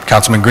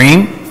 Councilman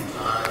Green.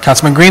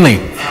 Councilman Greenlee.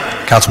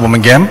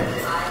 Councilwoman Gim.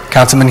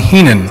 Councilman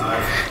Heenan.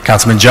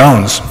 Councilman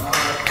Jones.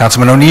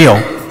 Councilman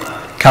O'Neill.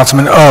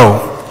 Councilman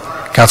O.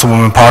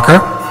 Councilwoman Parker.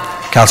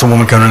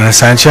 Councilwoman Conan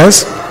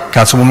Sanchez.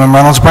 Councilwoman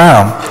Reynolds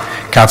Brown.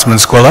 Councilman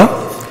Squilla.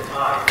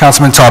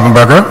 Councilman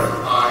Taubenberger.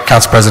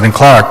 Council President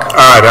Clarke.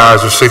 Aye, the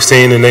ayes are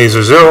 16, the nays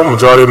are 0.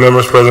 Majority of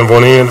members present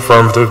voting in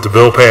affirmative, the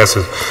bill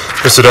passes.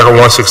 Mr. Decker,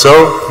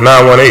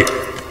 160-918.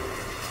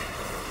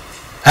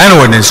 An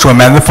ordinance to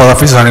amend the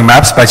Philadelphia zoning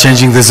maps by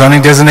changing the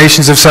zoning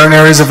designations of certain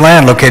areas of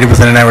land located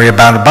within an area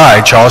bounded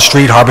by Charles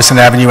Street, Harbison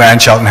Avenue,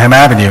 and Cheltenham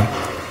Avenue.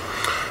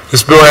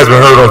 This bill has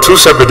been heard on 2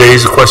 separate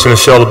days. The question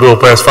is, shall the bill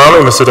pass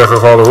finally? Mr. Decker,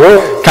 call the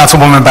roll.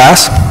 Councilwoman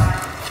Bass.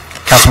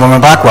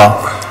 Councilwoman Blackwell.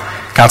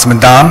 Councilman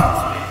Dom.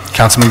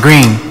 Councilman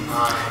Green.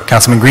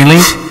 Councilman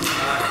Greenlee.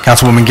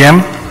 Councilwoman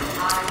Gim.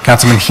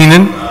 Councilman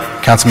Heenan.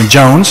 Councilman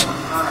Jones.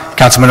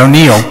 Councilman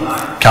O'Neill.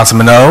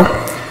 Councilman O.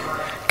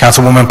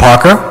 Councilwoman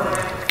Parker.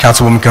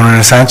 Councilwoman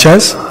Conan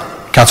Sanchez.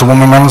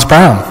 Councilwoman Reynolds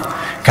Brown.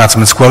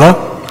 Councilman Squilla.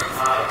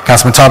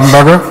 Councilman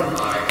Taubenberger.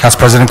 Council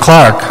President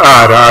Clarke.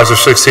 Aye, the ayes are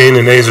 16,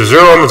 the nays are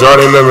 0.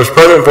 Majority of members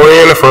present voting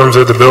in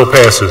affirmative, the bill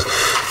passes.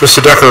 Mr.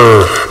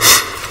 Decker,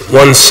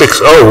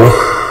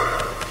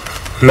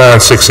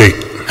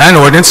 160-968. An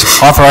ordinance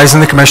authorizing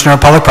the Commissioner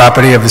of Public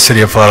Property of the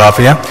City of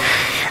Philadelphia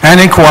and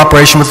in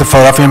cooperation with the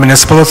Philadelphia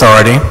Municipal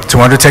Authority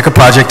to undertake a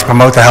project to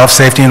promote the health,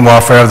 safety, and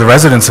welfare of the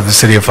residents of the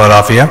City of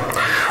Philadelphia,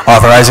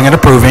 authorizing and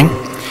approving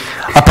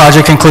a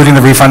project including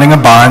the refunding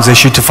of bonds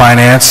issued to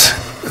finance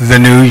the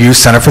new youth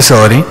center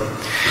facility,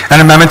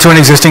 an amendment to an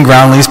existing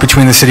ground lease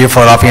between the City of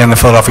Philadelphia and the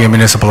Philadelphia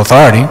Municipal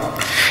Authority,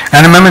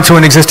 an amendment to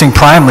an existing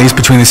prime lease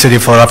between the City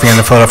of Philadelphia and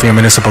the Philadelphia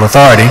Municipal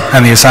Authority,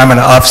 and the assignment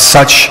of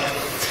such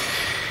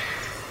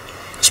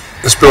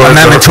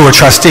amendment to a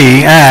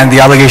trustee, and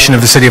the obligation of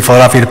the City of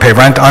Philadelphia to pay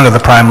rent under the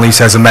prime lease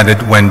as amended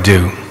when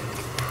due.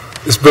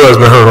 This bill has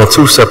been heard on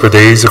 2 separate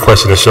days. The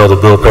question is, shall the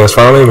bill pass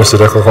finally? Mr.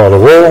 Decker, call the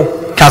roll.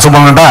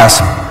 Councilwoman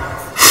Bass.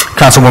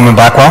 Councilwoman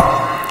Blackwell.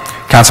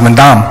 Councilman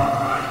Dom.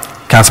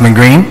 Councilman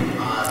Green.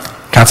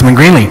 Councilman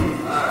Greenlee.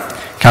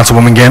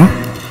 Councilwoman Gim.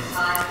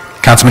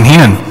 Councilman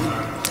Heenan.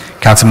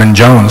 Councilman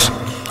Jones.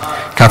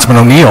 Councilman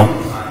O'Neill.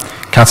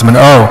 Councilman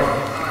O.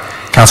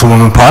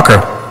 Councilwoman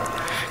Parker.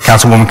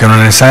 Councilwoman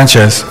Conan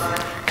Sanchez.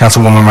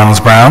 Councilwoman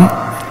Reynolds Brown.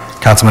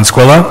 Councilman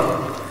Squilla.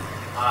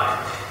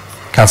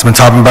 Councilman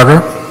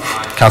Taubenberger.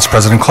 Council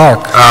President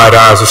Clarke. Aye, the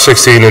ayes are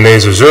 16, the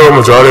nays are 0.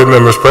 Majority of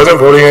members present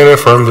voting in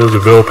affirmative, the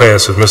bill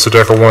passes. Mr.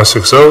 Decker,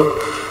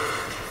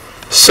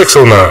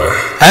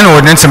 160-609. An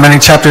ordinance amending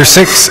Chapter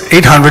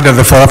 800 of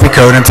the Philadelphia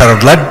Code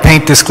entitled Lead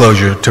Paint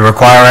Disclosure to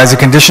require as a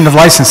condition of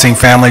licensing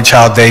family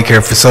child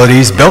daycare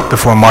facilities built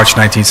before March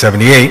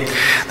 1978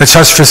 that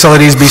such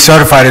facilities be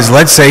certified as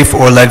lead safe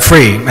or lead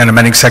free, and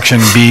amending Section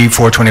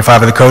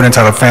B425 of the Code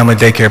entitled Family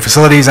Daycare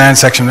Facilities and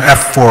Section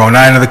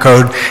F409 of the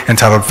Code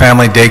entitled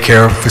Family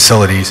Daycare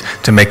Facilities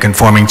to make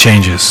conforming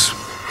changes.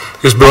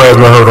 This bill has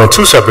been heard on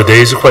 2 separate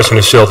days. The question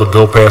is, shall the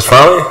bill pass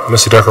finally?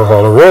 Mr. Decker,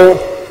 call the roll.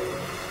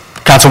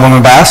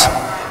 Councilwoman Bass.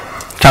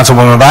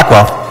 Councilwoman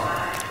Blackwell.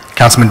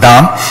 Councilman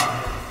Dom.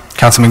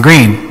 Councilman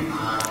Green.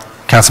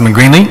 Councilman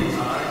Greenlee.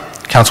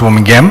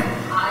 Councilwoman Gim.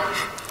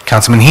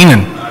 Councilman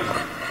Heenan.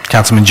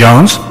 Councilman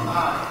Jones.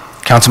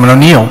 Councilman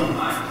O'Neill.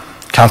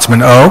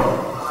 Councilman O.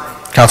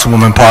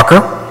 Councilwoman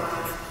Parker.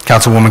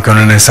 Councilwoman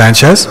Conan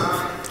Sanchez.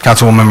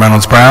 Councilwoman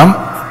Reynolds Brown.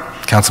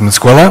 Councilman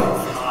Squilla.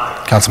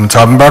 Councilman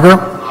Taubenberger.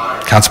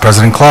 Council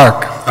President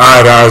Clarke.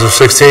 Aye, the ayes are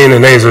 16, the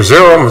nays are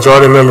 0.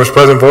 Majority of members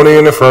present voting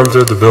in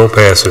affirmative, the bill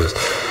passes.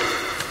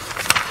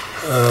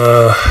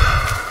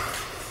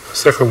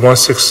 Second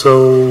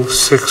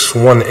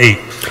 160-618.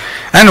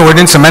 An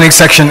ordinance amending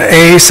Section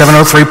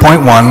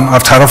A703.1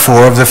 of Title IV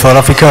of the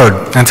Philadelphia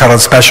Code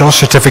entitled Special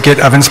Certificate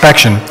of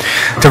Inspection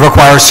to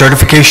require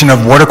certification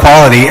of water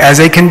quality as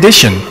a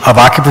condition of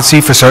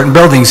occupancy for certain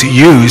buildings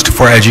used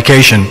for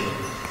education.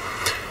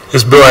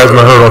 This bill has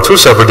been heard on 2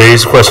 separate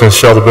days. The question is,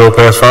 shall the bill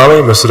pass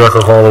finally? Mr.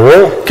 Decker, call the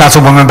roll.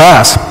 Councilwoman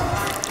Bass.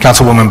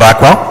 Councilwoman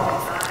Blackwell.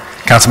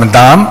 Councilman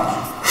Dom,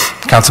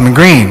 Councilman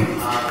Green,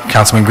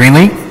 Councilman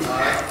Greenlee,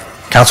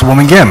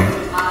 Councilwoman Gim,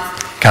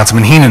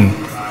 Councilman Heenan,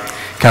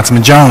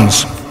 Councilman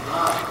Jones,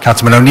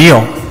 Councilman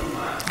O'Neill,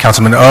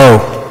 Councilman O,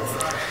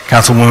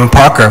 Councilwoman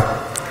Parker,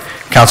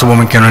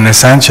 Councilwoman Karen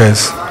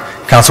Sanchez,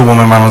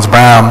 Councilwoman Reynolds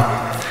Brown,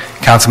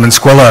 Councilman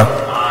Squilla,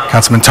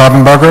 Councilman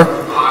Taubenberger,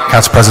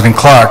 Council President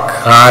Clarke.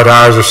 Aye, the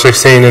ayes are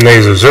 16 and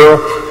nays are 0.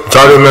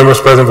 Majority of members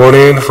present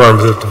voting in the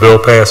affirmative, the bill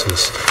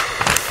passes.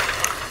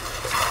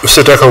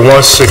 Mr. Decker,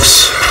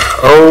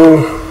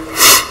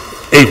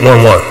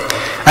 160811.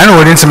 An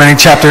ordinance amending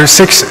Chapter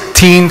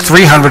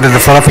 16300 of the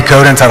Philadelphia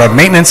Code entitled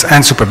Maintenance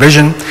and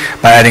Supervision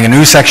by adding a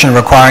new section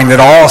requiring that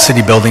all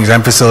city buildings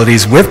and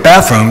facilities with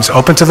bathrooms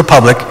open to the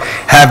public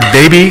have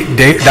baby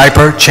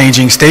diaper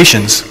changing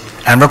stations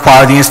and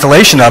require the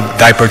installation of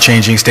diaper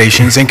changing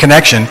stations in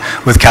connection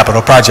with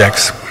capital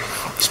projects.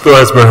 This bill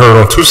has been heard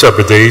on 2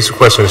 separate days. The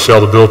question is,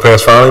 shall the bill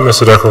pass finally?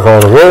 Mr. Decker,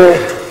 call the roll.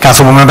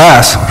 Councilwoman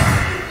Bass.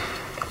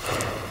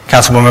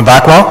 Councilwoman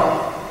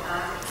Blackwell.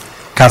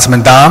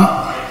 Councilman Dom.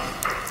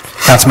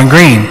 Councilman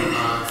Green.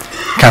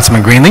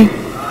 Councilman Greenlee.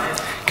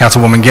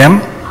 Councilwoman Gim.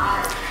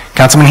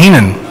 Councilman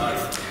Heenan.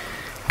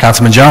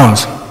 Councilman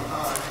Jones.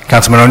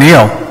 Councilman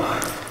O'Neill.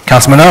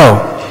 Councilman O.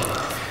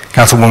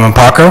 Councilwoman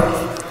Parker.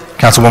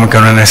 Councilwoman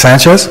Karen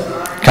Sanchez.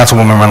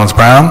 Councilwoman Reynolds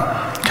Brown.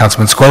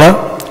 Councilman Squilla.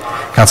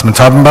 Councilman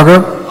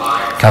Taubenberger.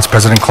 Council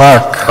President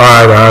Clarke.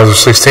 Aye, the ayes are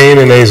 16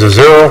 and nays are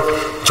 0.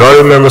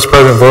 Majority of members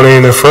present voting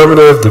in the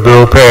affirmative, the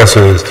bill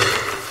passes.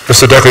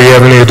 Mr. Decker, you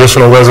have any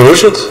additional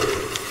resolutions?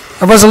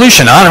 A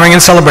resolution honoring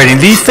and celebrating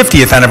the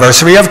 50th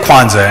anniversary of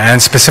Kwanzaa and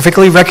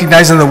specifically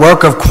recognizing the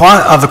work of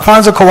the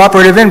Kwanzaa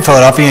Cooperative in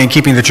Philadelphia and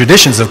keeping the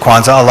traditions of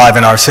Kwanzaa alive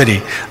in our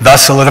city,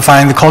 thus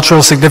solidifying the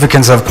cultural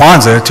significance of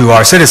Kwanzaa to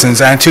our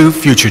citizens and to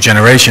future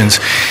generations.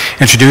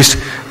 Introduced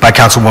by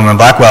Councilwoman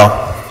Blackwell.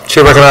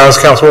 Chair recognizes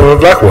Councilwoman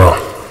Blackwell.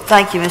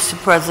 Thank you, Mr.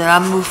 President. I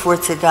move for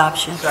its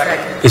adoption.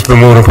 It's been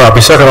moved and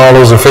properly second. All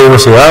those in favor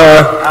say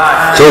aye.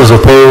 Aye. Those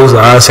opposed, the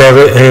ayes have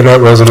it, and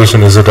that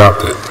resolution is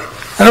adopted.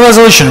 And a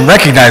resolution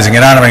recognizing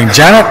and honoring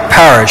Janet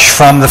Parrish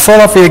from the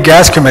Philadelphia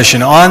Gas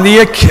Commission on the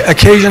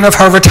occasion of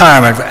her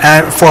retirement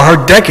and for her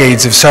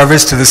decades of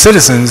service to the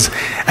citizens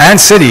and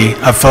city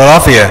of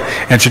Philadelphia,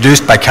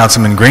 introduced by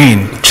Councilman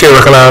Green. Chair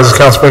recognizes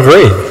Councilman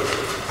Green.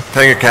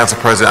 Thank you, Council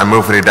President. I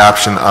move for the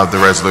adoption of the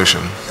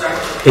resolution.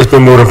 It's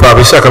been moved and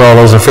properly second. All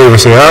those in favor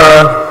say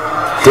aye.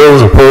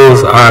 Those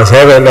opposed, the ayes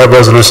have it, and that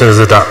resolution is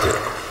adopted.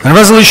 And a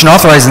resolution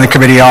authorizing the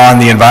Committee on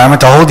the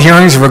Environment to hold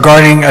hearings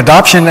regarding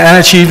adoption and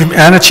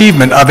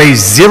achievement of a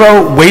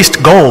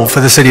zero-waste goal for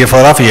the city of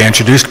Philadelphia,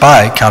 introduced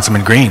by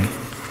Councilman Green.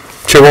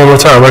 Chair, one more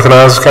time,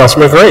 recognizes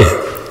Councilman Green.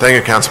 Thank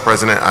you, Council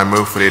President. I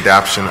move for the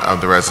adoption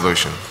of the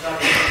resolution.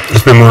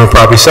 It's been moved and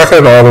properly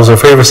second. All those in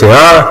favor say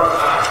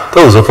aye.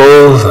 Those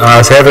opposed, the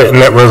ayes have it,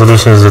 and that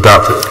resolution is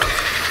adopted.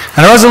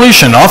 And a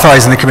resolution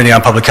authorizing the Committee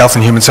on Public Health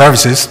and Human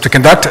Services to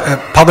conduct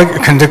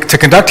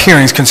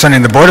hearings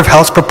concerning the Board of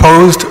Health's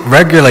proposed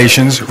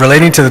regulations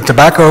relating to the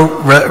tobacco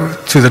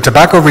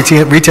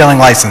retailing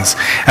license,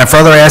 and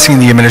further asking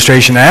the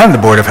administration and the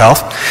Board of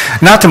Health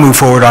not to move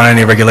forward on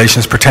any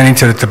regulations pertaining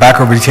to the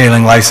tobacco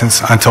retailing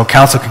license until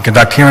Council can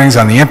conduct hearings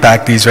on the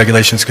impact these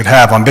regulations could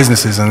have on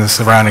businesses in the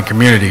surrounding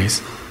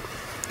communities.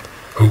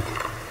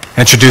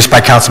 Introduced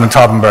by Councilman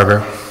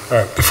Taubenberger. All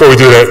right, before we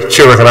do that,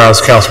 Chair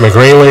recognizes Councilman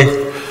Greenlee.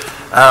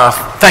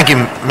 Thank you,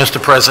 Mr.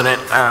 President.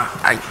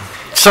 I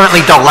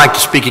certainly don't like to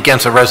speak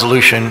against a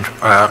resolution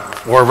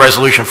or a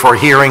resolution for a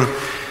hearing,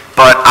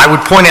 but I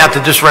would point out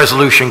that this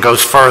resolution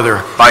goes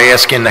further by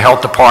asking the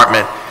Health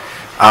Department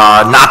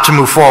not to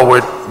move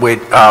forward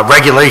with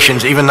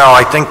regulations, even though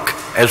I think,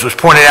 as was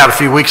pointed out a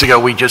few weeks ago,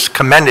 we just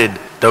commended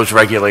those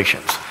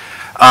regulations.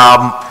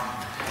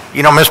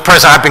 You know, Mr.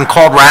 President, I've been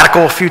called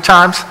radical a few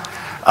times.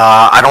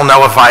 I don't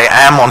know if I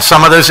am on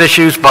some of those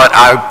issues, but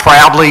I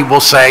proudly will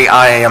say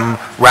I am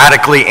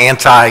radically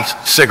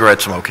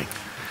anti-cigarette smoking.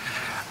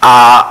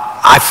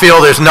 I feel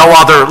there's no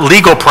other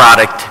legal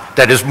product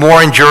that is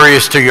more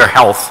injurious to your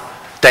health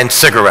than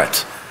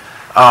cigarettes.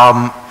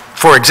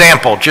 For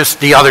example, just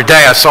the other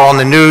day I saw on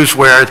the news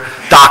where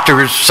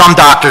some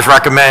doctors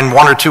recommend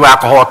 1 or 2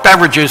 alcoholic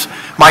beverages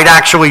might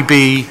actually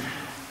be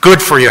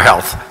good for your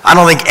health. I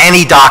don't think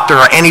any doctor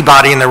or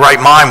anybody in their right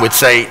mind would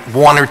say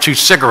 1 or 2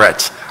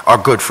 cigarettes are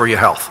good for your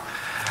health.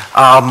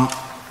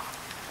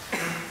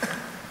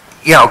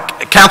 You know,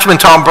 Councilman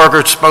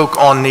Taubenberger spoke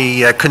on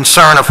the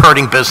concern of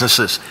hurting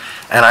businesses,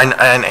 and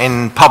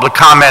in public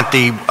comment,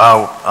 the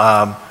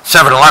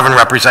 7-Eleven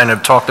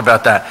representative talked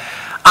about that.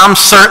 I'm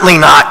certainly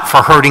not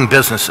for hurting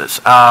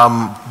businesses,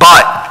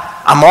 but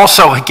I'm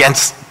also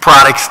against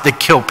products that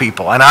kill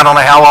people, and I don't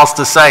know how else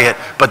to say it,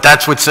 but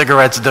that's what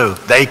cigarettes do.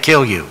 They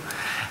kill you.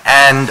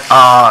 And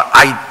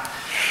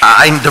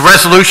the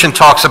resolution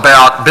talks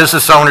about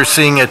business owners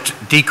seeing a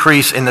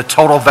decrease in the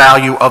total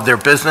value of their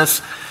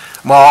business.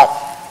 Well,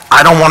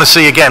 I don't want to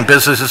see, again,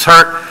 businesses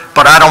hurt,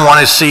 but I don't want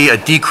to see a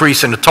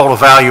decrease in the total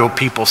value of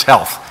people's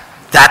health.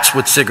 That's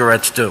what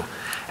cigarettes do.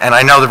 And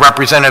I know the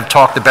representative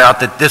talked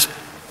about that this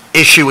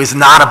issue is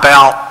not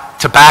about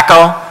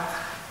tobacco.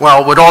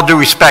 Well, with all due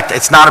respect,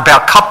 it's not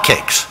about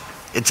cupcakes.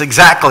 It's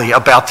exactly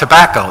about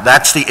tobacco.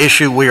 That's the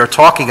issue we are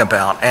talking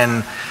about.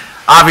 And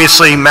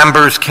obviously,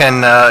 members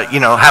can,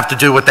 have to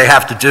do what they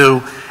have to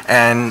do.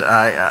 And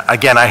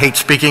again, I hate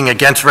speaking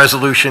against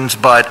resolutions,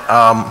 but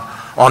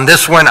on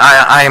this one,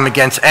 I am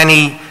against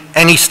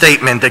any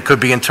statement that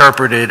could be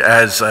interpreted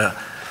as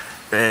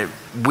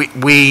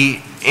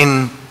we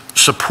in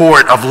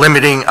support of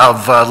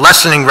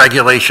lessening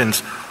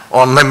regulations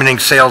on limiting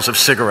sales of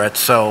cigarettes.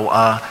 So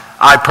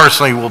I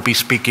personally will be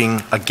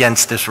speaking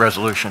against this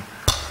resolution.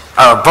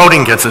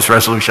 Voting against this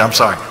resolution, I'm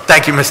sorry.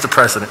 Thank you, Mr.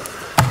 President.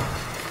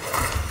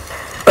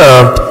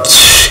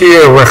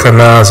 Chair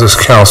recognizes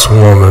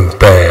Councilwoman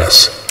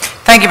Bass.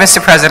 Thank you,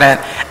 Mr. President.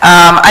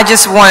 I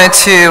just wanted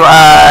to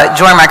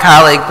join my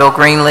colleague, Bill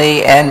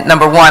Greenlee, and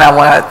number one, I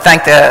want to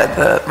thank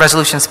the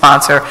resolution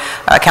sponsor,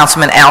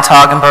 Councilman Al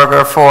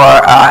Toggenberger, for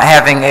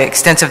having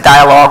extensive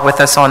dialogue with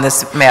us on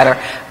this matter.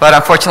 But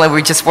unfortunately,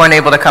 we just weren't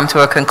able to come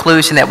to a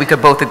conclusion that we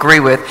could both agree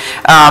with.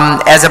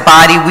 As a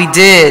body, we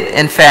did,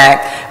 in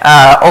fact,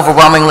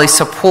 overwhelmingly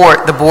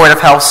support the Board of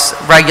Health's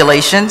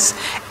regulations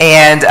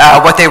and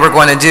what they were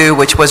going to do,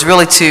 which was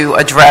really to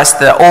address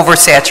the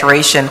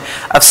oversaturation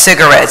of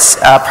cigarettes,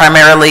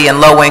 primarily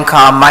in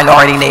low-income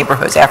minority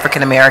neighborhoods,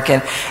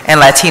 African-American and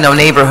Latino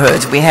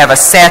neighborhoods. We have a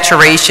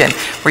saturation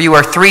where you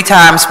are 3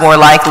 times more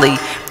likely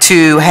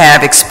to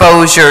have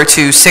exposure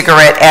to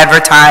cigarette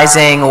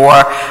advertising or,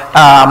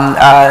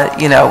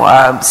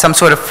 some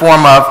sort of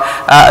form of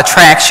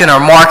attraction or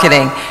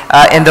marketing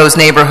in those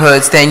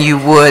neighborhoods than you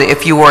would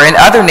if you were in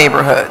other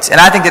neighborhoods.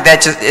 And I think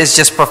that is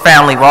just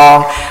profoundly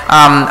wrong.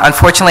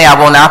 Unfortunately, I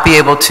will not be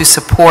able to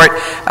support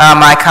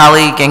my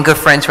colleague and good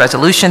friend's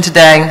resolution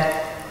today.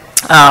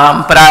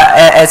 But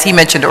as he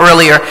mentioned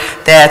earlier,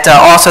 that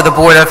also the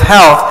Board of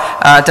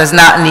Health does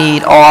not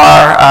need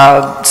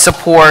our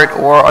support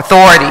or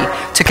authority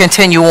to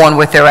continue on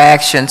with their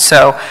action.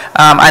 So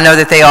I know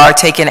that they are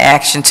taking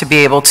action to be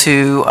able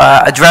to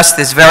address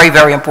this very,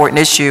 very important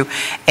issue.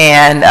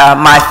 And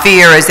my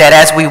fear is that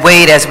as we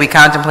wait, as we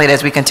contemplate,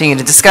 as we continue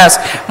to discuss,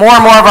 more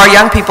and more of our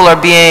young people are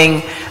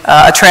being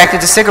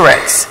attracted to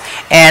cigarettes.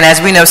 And as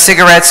we know,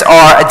 cigarettes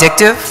are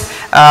addictive.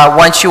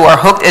 Once you are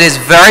hooked, it is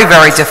very,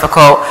 very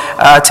difficult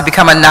to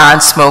become a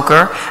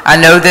non-smoker. I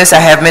know this.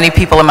 I have many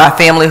people in my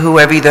family who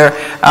have either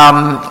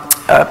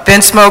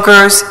been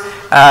smokers,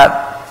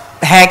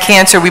 had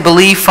cancer, we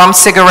believe, from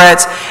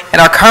cigarettes, and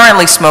are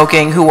currently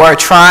smoking, who are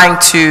trying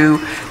to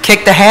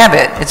kick the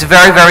habit. It's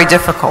very, very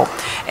difficult.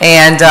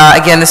 And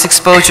again, this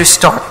exposure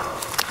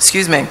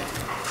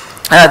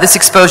this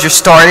exposure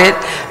started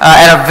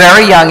at a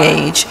very young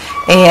age,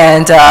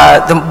 and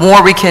the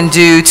more we can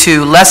do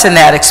to lessen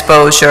that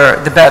exposure,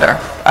 the better,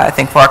 I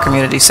think, for our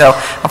community. So,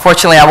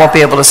 unfortunately, I won't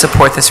be able to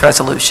support this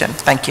resolution.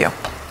 Thank you.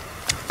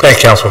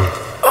 Thank you, Councilwoman.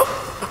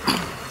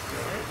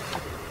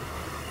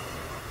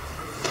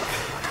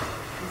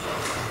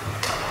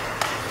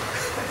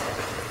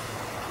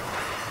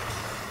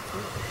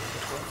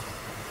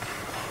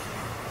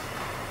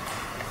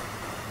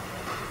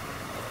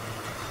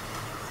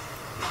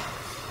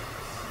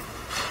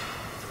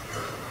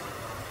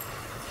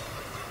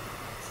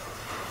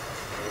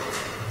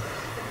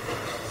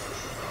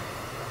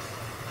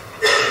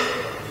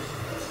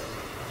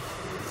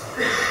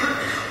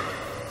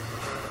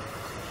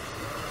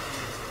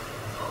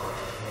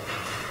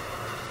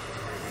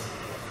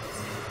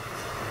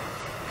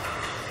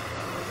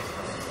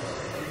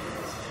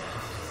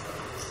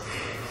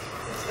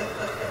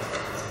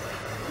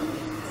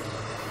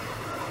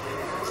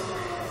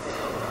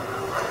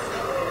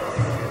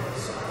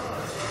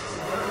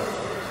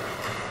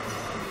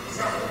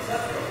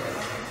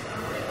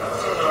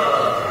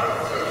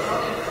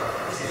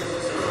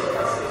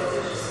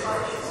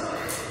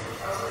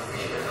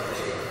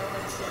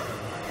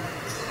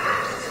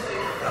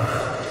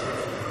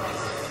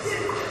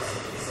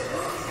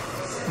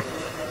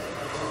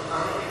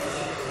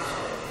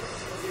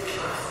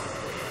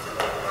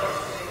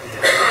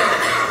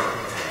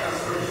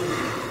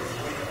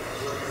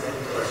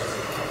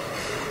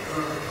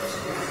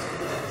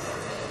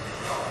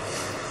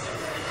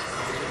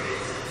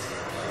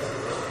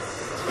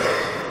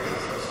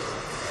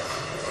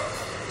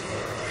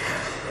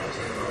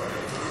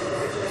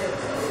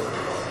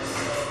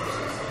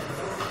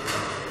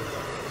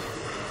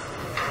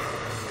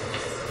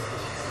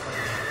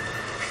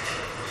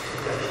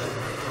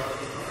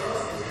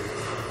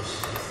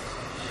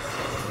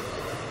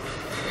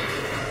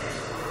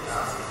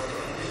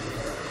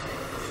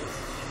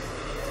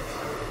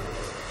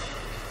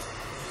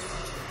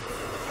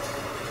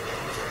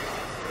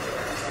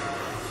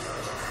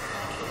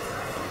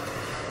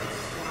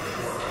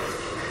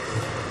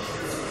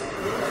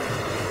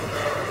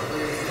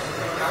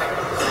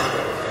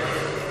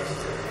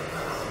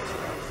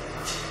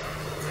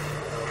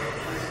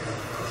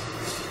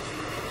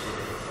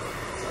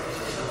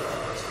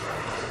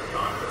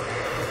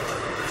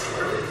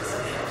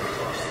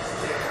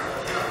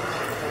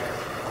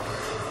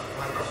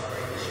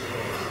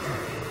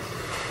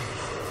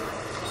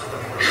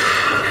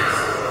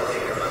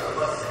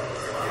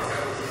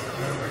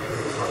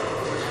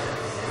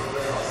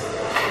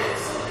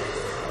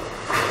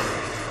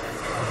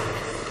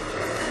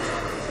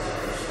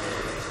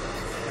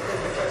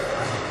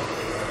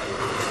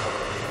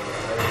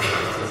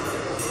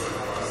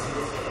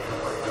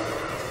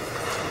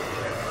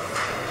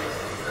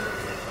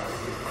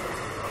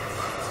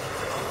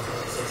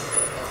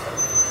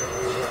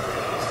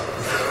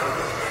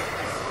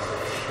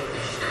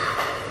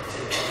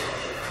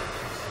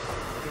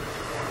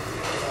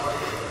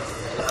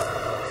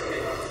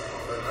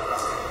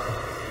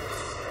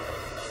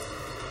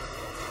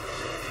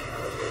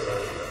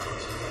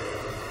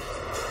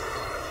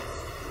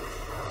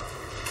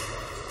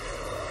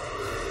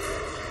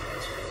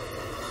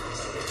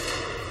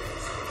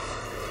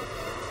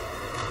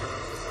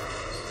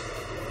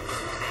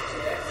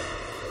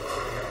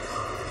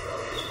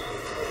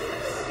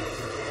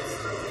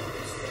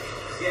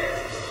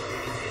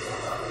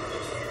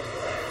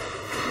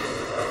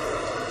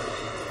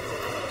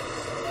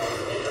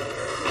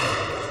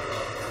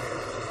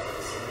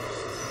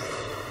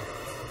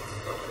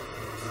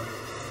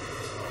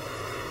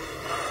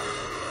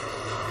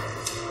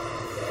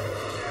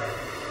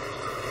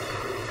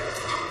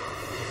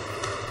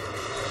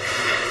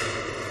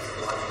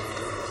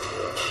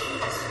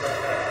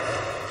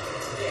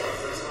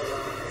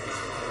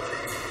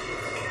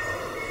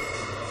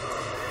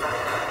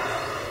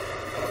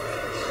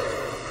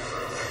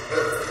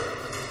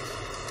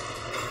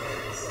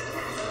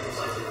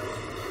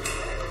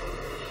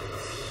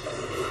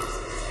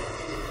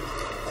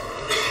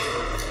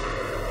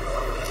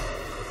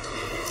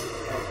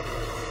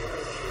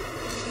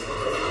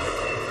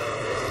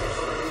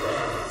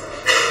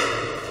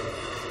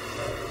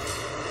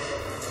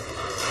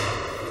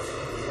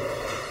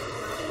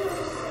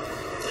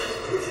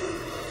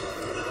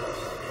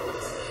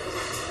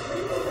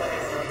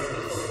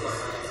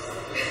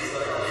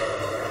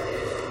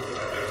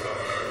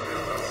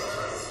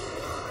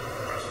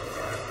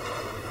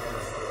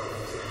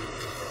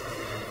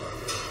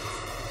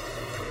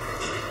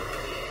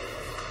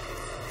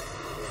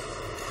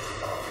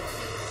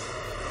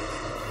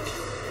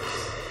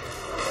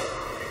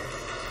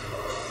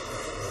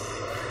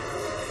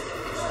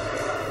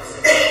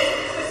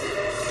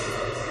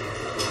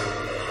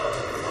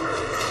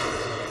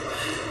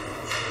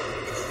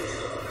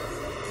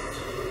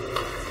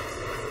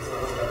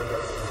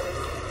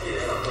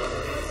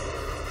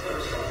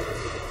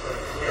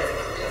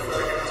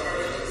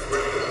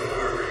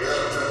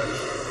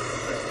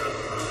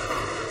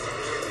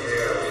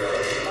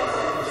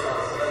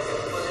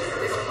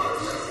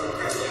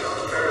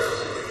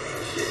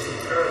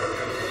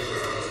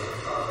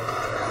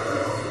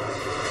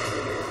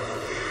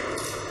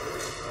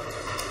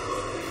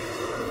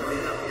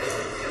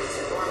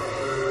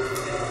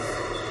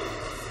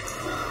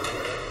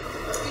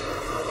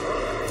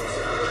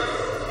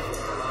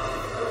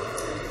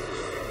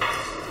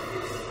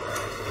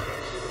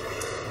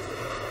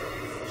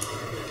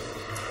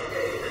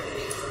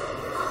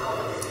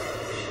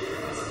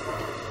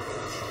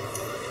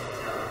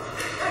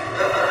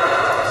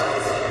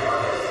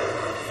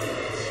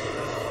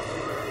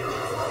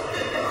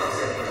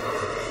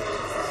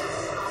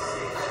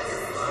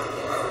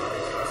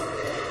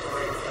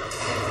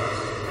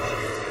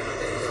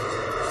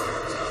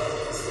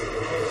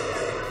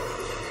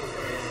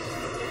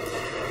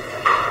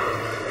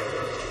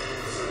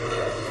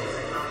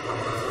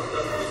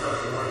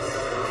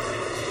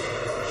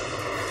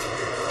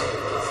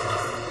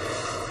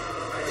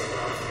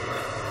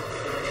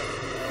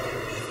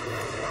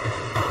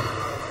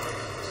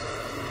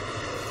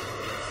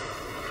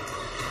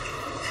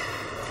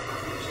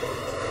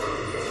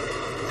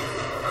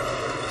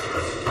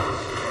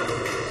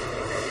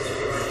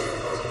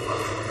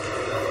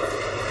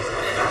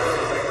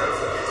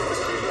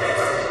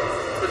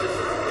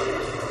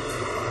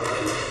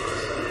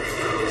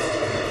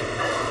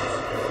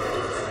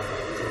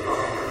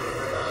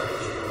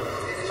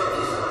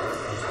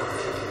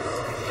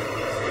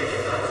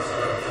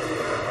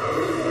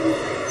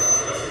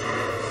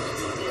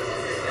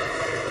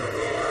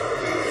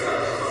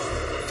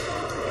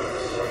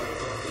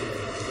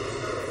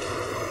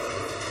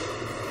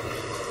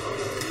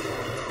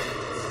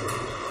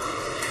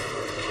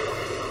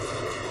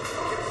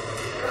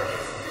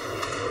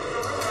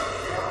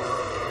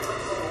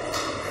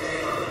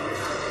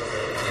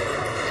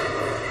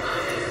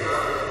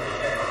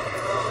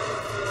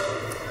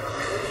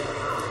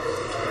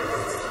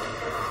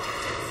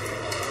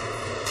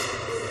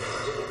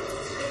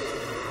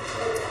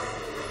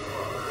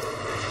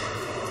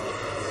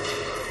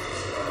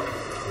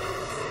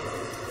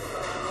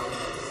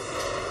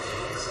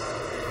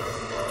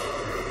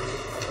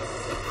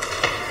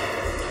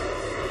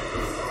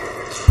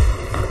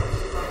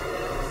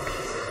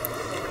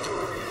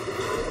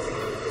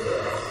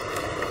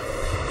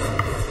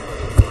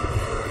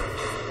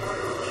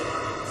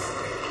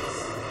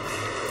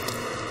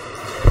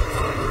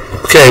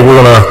 Okay,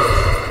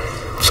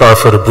 sorry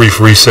for the brief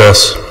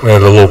recess. We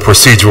had a little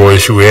procedural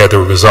issue we had to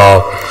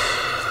resolve.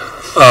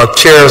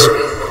 Chairs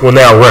will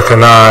now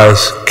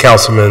recognize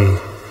Councilman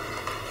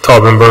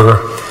Taubenberger.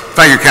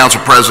 Thank you,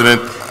 Council President.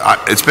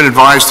 It's been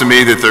advised to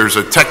me that there's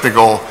a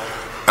technical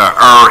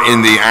error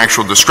in the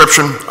actual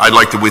description. I'd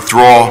like to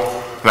withdraw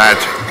that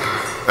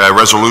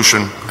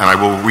resolution, and I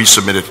will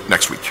resubmit it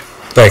next week.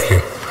 Thank you.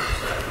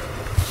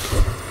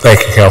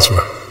 Thank you,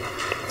 Councilman.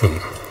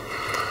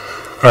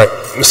 All right,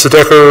 Mr.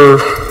 Decker,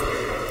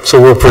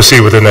 so we'll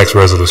proceed with the next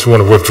resolution. We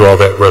want to withdraw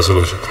that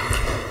resolution.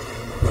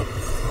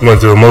 You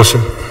want to do a motion?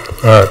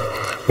 All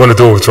right, want to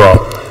do a withdrawal.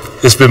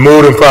 It's been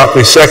moved and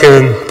properly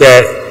seconded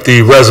that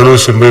the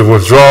resolution be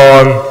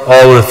withdrawn.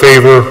 All in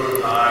favor?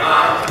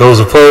 Aye.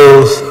 Those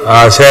opposed?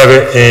 Ayes have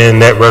it,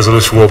 and that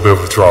resolution will be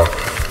withdrawn.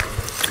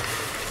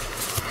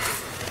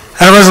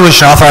 And a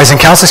resolution authorizing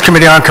Council's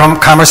Committee on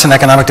Commerce and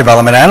Economic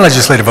Development and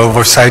Legislative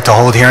Oversight to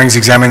hold hearings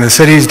examining the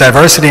city's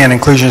diversity and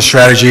inclusion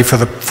strategy for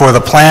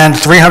the planned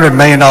 $300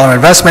 million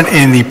investment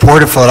in the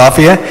Port of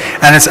Philadelphia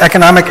and its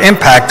economic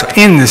impact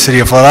in the city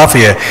of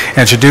Philadelphia,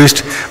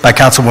 introduced by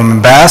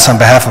Councilwoman Bass on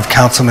behalf of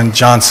Councilman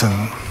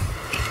Johnson.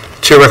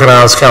 Chair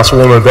recognizes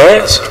Councilwoman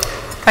Bass.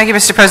 Thank you,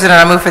 Mr.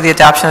 President. I move for the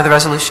adoption of the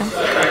resolution.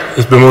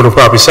 It's been moved and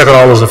properly second.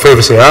 All those in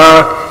favor say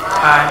aye.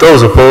 Aye.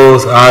 Those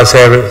opposed, ayes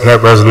have it, and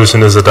that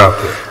resolution is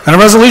adopted. And a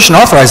resolution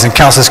authorizing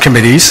Council's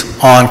Committees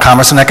on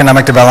Commerce and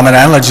Economic Development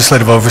and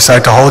Legislative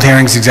Oversight to hold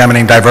hearings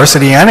examining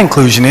diversity and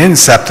inclusion in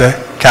SEPTA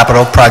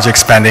capital project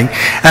spending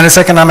and its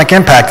economic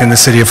impact in the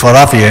city of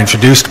Philadelphia,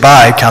 introduced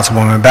by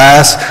Councilwoman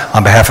Bass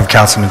on behalf of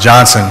Councilman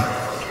Johnson.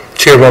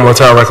 Chair one more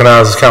time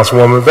recognizes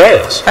Councilwoman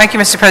Bass. Thank you,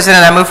 Mr.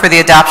 President. I move for the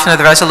adoption of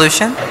the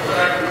resolution.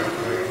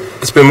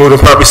 It's been moved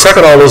and properly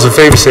second. All those in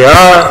favor say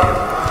aye.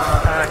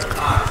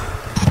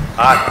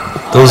 Aye.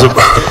 Those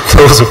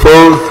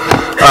opposed,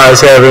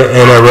 ayes have it,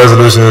 and that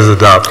resolution is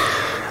adopted.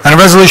 And a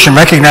resolution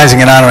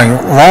recognizing and honoring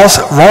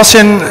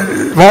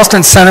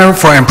Ralston Center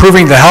for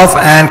improving the health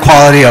and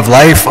quality of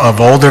life of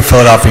older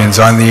Philadelphians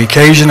on the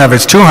occasion of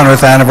its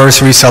 200th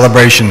anniversary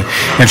celebration,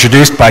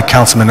 introduced by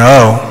Councilman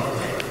O.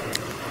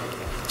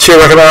 Chair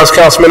recognizes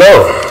Councilman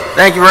O.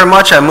 Thank you very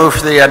much. I move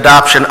for the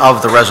adoption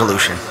of the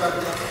resolution.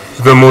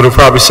 It's been moved and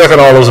properly second.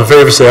 All those in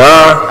favor say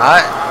aye.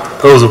 Aye.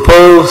 Those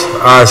opposed,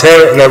 ayes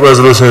have it, and that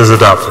resolution is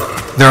adopted.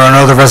 There are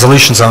no other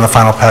resolutions on the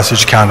final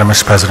passage calendar,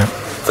 Mr. President.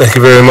 Thank you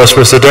very much,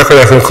 Mr. Decker.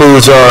 That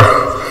concludes our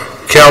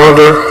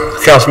calendar,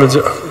 Councilman's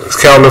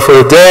calendar for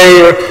the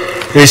day.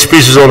 Any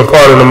speeches on the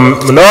part of the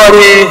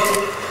minority?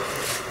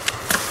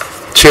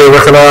 Chair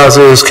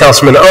recognizes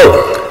Councilman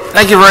O.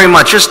 Thank you very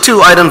much. Just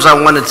two items I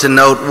wanted to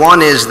note.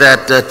 One is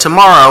that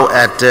tomorrow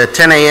at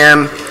 10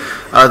 a.m.,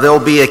 there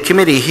will be a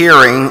committee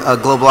hearing,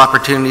 Global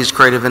Opportunities,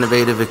 Creative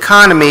Innovative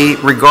Economy,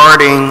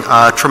 regarding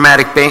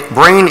traumatic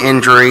brain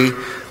injury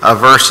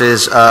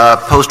versus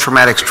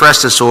post-traumatic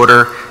stress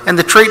disorder and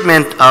the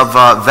treatment of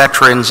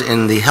veterans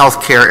in the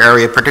healthcare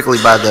area,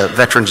 particularly by the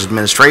Veterans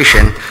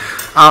Administration.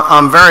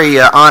 I'm very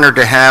honored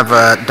to have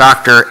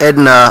Dr.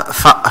 Edna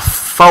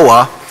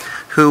Foa,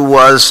 who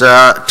was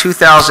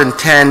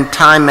 2010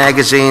 Time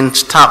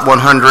Magazine's top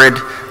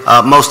 100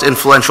 most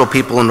influential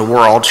people in the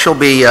world. She'll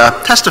be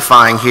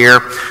testifying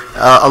here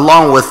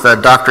along with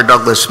Dr.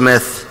 Douglas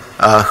Smith,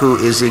 who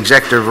is the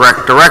Executive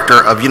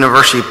Director of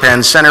University of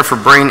Penn Center for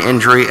Brain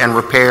Injury and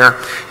Repair,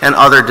 and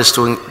other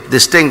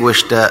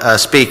distinguished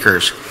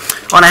speakers.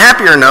 On a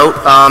happier note,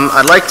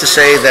 I'd like to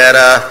say that,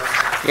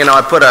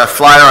 I put a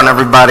flyer on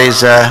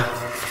everybody's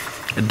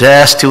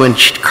desk to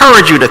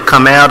encourage you to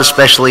come out,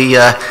 especially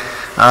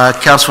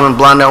Councilwoman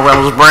Blondell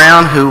Reynolds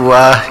Brown, who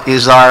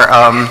is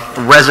our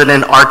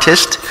resident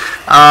artist.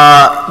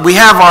 We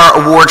have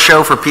our award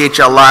show for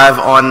PHL Live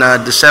on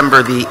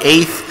December the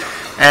 8th,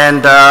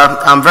 and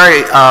I'm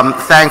very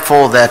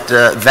thankful that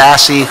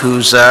Vassie,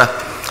 whose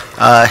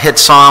hit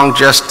song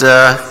just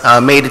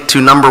made it to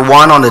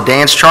 #1 on the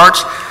dance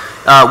charts,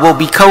 will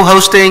be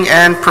co-hosting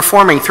and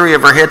performing 3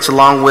 of her hits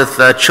along with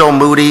Chill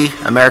Moody,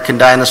 American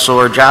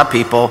Dinosaur, Job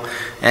People,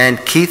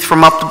 and Keith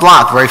from Up the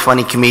Block, very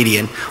funny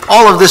comedian.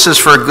 All of this is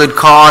for a good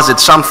cause.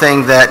 It's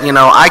something that,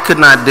 I could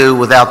not do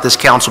without this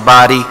council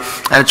body,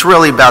 and it's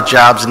really about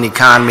jobs and the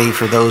economy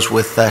for those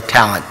with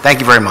talent. Thank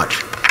you very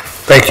much.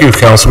 Thank you,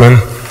 Councilman.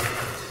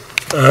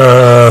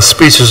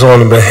 Speeches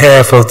on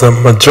behalf of the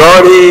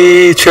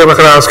majority. Chair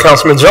recognizes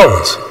Councilman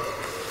Jones.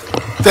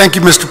 Thank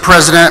you, Mr.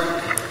 President.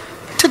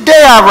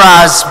 Today I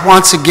rise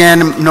once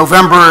again.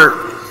 November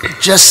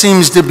just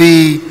seems to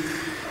be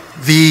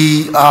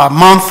the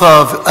month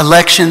of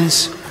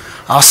elections,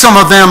 some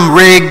of them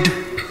rigged.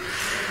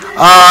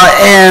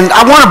 And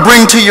I want to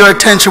bring to your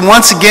attention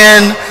once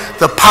again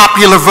the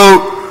popular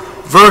vote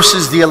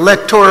versus the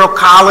electoral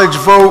college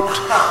vote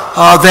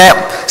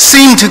that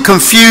seem to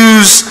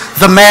confuse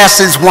the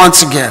masses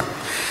once again.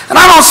 And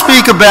I don't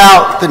speak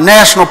about the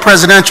national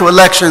presidential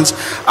elections.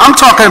 I'm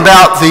talking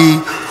about the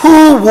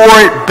who wore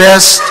it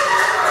best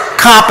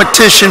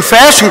competition,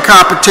 fashion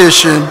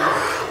competition,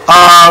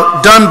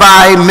 done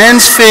by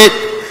Men's Fit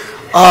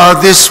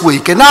this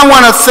week. And I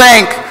want to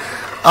thank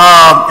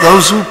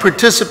those who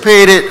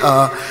participated,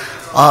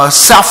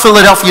 South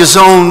Philadelphia's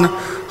own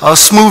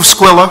Smooth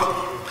Squiller,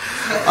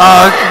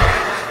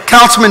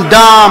 Councilman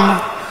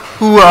Dom,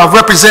 who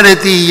represented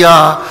the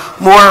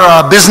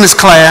more business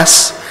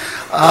class,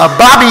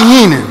 Bobby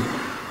Heenan,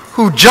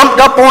 who jumped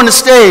up on the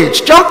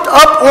stage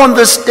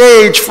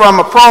from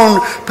a prone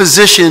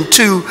position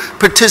to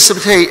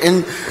participate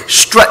and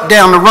strut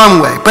down the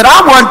runway. But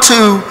I want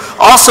to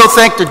also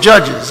thank the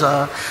judges,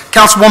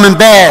 Councilwoman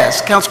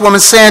Bass,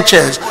 Councilwoman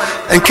Sanchez,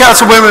 and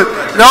Councilwoman,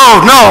 no,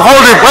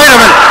 hold it, wait a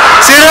minute.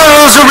 See,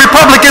 those are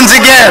Republicans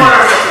again.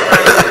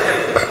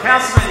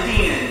 Councilman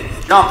Heenan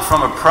jumped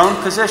from a prone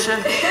position.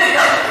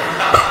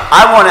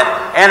 I want to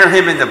enter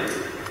him in the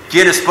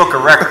Guinness Book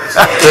of Records.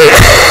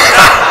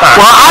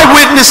 Well, I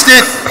witnessed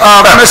it,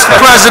 Mr.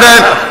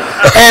 President,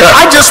 and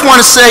I just want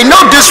to say no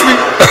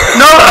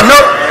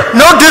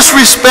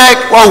disrespect.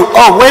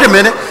 Oh, wait a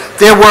minute.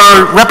 There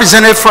were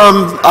representatives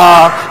from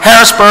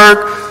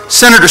Harrisburg,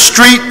 Senator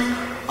Street,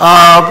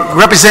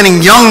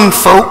 representing young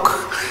folk,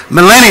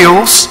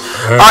 millennials,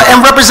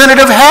 and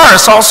Representative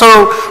Harris,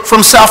 also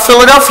from South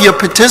Philadelphia,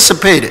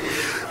 participated.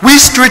 We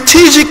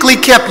strategically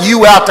kept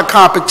you out the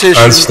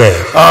competition.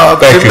 Understand.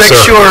 To make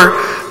sure.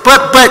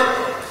 But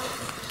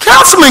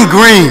Councilman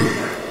Green,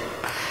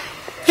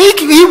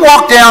 he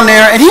walked down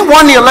there and he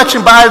won the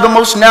election by the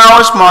most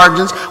narrowest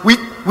margins. We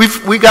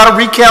got a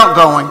recount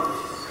going.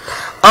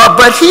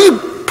 But he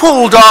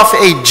pulled off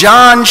a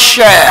John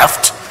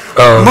Shaft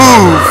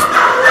move.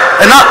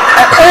 And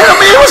I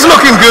mean, it was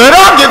looking good.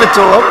 I'll give it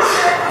to him.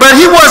 But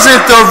he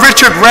wasn't the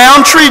Richard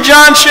Roundtree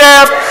John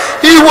Shaft.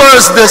 He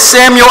was the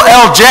Samuel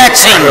L.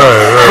 Jackson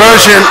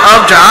version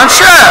of John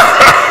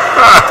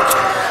Shaft.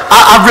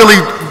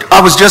 I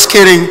was just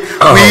kidding.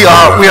 We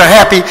are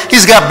happy.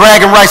 He's got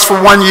bragging rights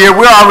for 1 year.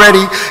 We're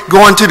already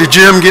going to the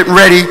gym, getting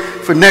ready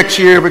for next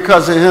year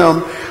because of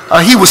him.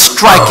 He was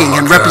striking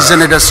and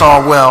represented us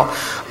all well.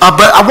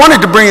 But I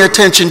wanted to bring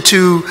attention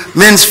to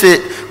Men's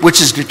Fit,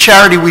 which is the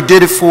charity we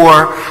did it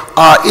for.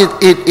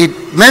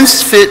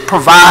 Men's Fit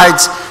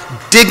provides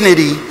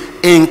dignity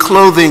in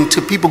clothing to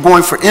people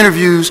going for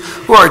interviews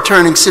who are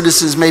returning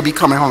citizens, maybe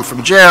coming home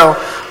from jail,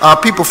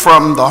 people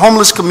from the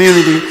homeless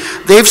community.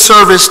 They've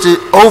serviced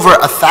over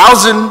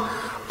 1,000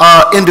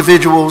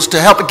 individuals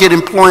to help get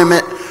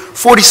employment.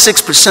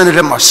 46% of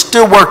them are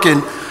still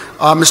working,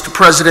 Mr.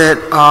 President.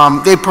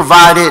 They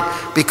provided,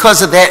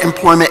 because of that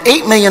employment,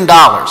 $8 million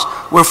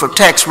worth of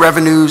tax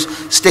revenues,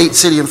 state,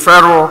 city, and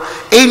federal.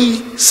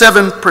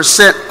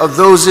 87% of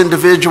those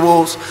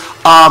individuals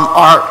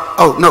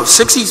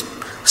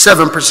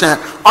 67%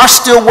 are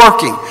still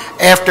working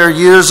after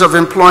years of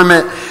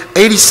employment.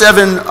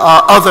 87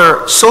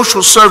 other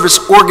social service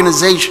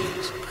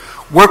organizations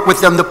work with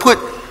them to put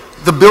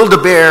the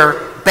Build-A-Bear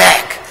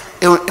back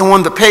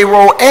on the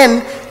payroll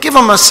and give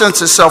them a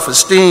sense of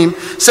self-esteem.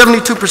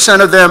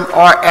 72% of them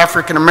are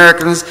African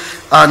Americans,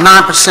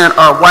 9%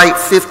 are white,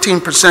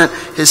 15%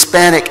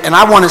 Hispanic. And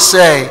I want to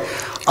say,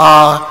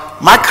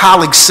 my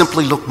colleagues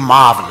simply look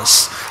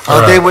marvelous.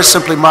 They were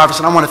simply marvelous,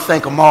 and I want to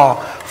thank them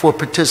all for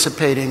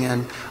participating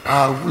and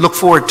look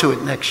forward to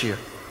it next year.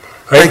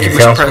 Thank you,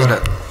 Mr.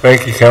 President.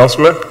 Thank you,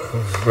 Councilman.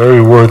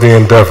 Very worthy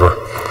endeavor.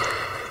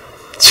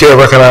 Chair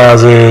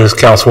recognizes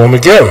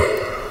Councilwoman Gill.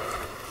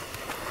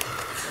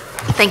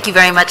 Thank you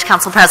very much,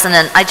 Council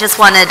President. I just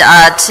wanted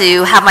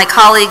to have my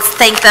colleagues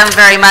thank them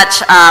very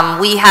much.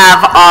 We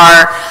have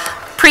our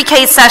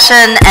pre-K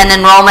session and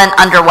enrollment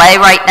underway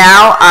right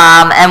now,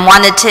 and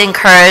wanted to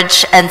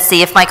encourage and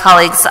see if my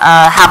colleagues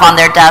have on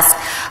their desk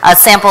a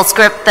sample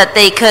script that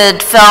they could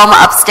film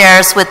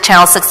upstairs with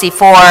Channel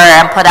 64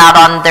 and put out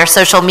on their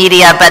social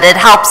media. But it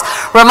helps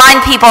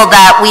remind people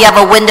that we have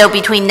a window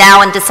between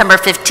now and December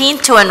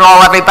 15th to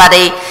enroll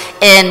everybody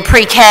in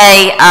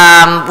pre-K.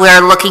 We're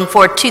looking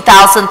for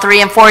 2,000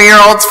 3- and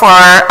 4-year-olds for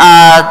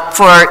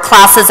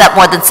classes at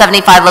more than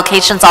 75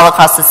 locations all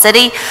across the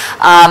city.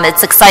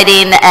 It's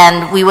exciting,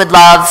 and we would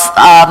love,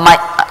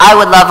 I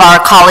would love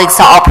our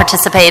colleagues to all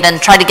participate and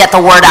try to get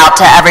the word out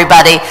to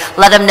everybody.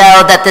 Let them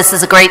know that this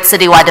is a great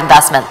citywide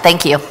investment.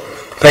 Thank you.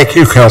 Thank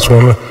you,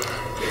 Councilwoman.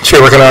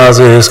 Chair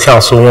recognizes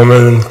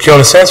Councilwoman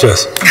Kiona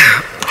Sanchez.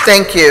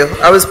 Thank you.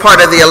 I was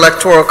part of the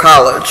Electoral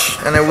College,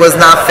 and it was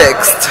not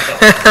fixed.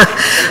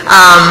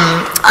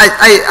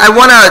 I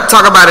want to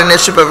talk about an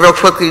issue, but real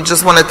quickly,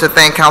 just wanted to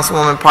thank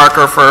Councilwoman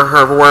Parker for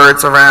her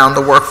words around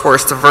the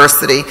workforce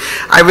diversity.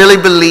 I really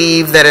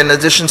believe that in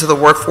addition to the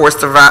workforce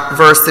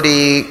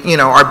diversity, you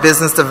know, our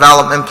business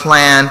development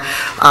plan,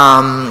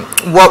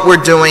 what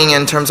we're doing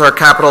in terms of our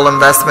capital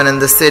investment in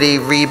the city,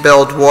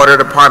 rebuild, water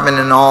department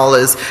and all,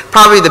 is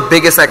probably the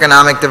biggest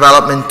economic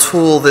development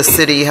tool the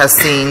city has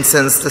seen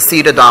since the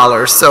CETA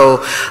dollars.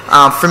 So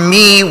for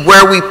me,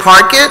 where we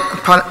park it,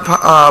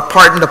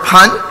 pardon the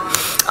pun,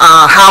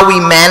 how we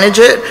manage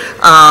it,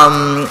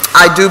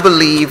 I do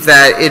believe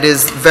that it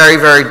is very,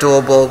 very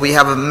doable. We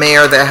have a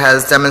mayor that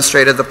has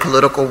demonstrated the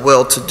political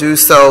will to do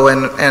so,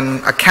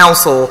 and a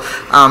council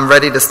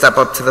ready to step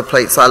up to the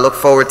plate, so I look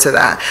forward to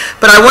that.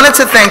 But I wanted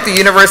to thank the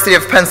University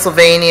of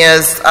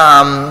Pennsylvania's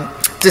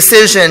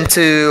decision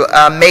to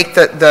make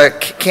the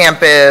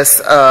campus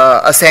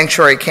a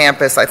sanctuary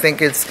campus. I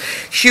think it's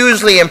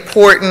hugely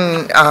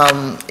important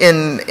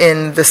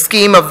in the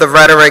scheme of the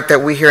rhetoric that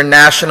we hear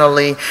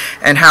nationally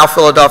and how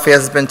Philadelphia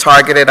has been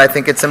targeted. I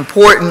think it's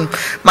important.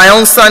 My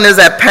own son is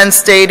at Penn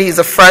State. He's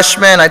a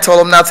freshman. I told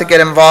him not to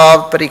get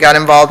involved, but he got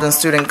involved in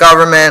student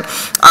government.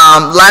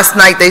 Last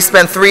night they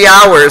spent 3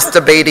 hours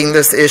debating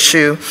this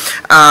issue,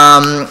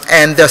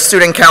 and the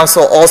student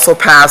council also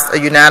passed a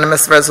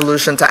unanimous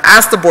resolution to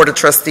ask the Board of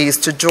Trustees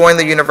to join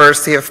the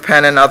University of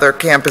Penn and other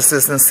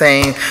campuses in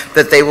saying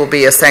that they will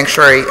be a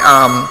sanctuary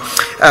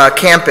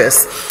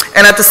campus.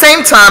 And at the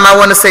same time, I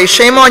want to say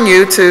shame on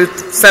you to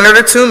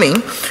Senator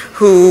Toomey,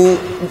 who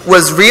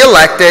was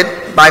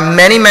reelected by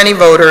many, many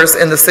voters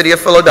in the city of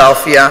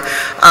Philadelphia,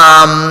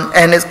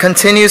 and it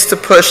continues to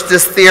push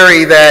this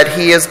theory that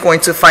he is going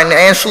to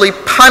financially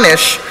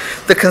punish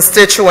the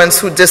constituents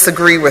who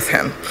disagree with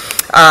him.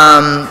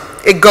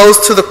 It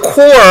goes to the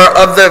core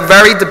of the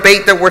very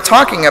debate that we're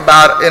talking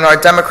about in our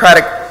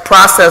democratic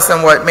process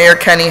and what Mayor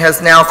Kenney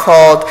has now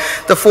called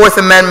the Fourth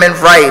Amendment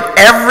right.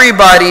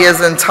 Everybody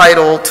is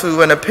entitled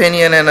to an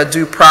opinion and a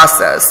due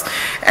process.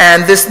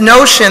 And this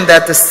notion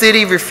that the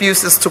city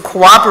refuses to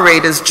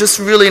cooperate is just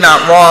really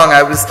not wrong.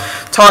 I was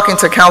talking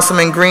to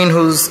Councilman Green,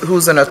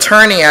 who's an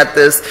attorney at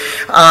this.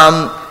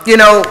 You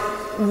know,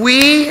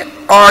 we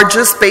are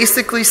just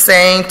basically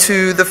saying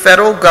to the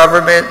federal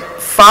government,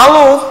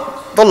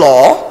 follow the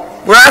law.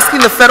 We're asking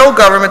the federal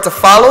government to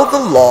follow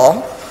the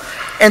law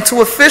and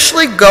to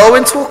officially go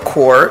into a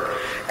court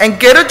and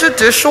get a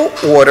judicial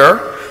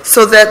order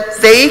so that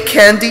they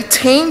can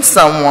detain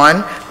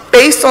someone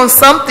based on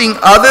something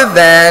other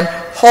than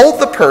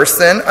hold the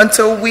person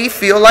until we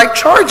feel like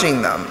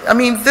charging them. I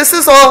mean, this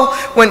is all,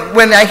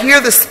 when I hear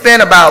the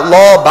spin about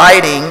law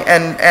abiding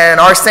and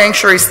our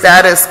sanctuary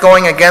status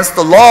going against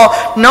the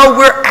law, no,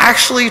 we're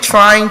actually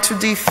trying to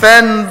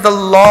defend the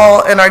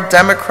law in our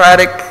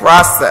democratic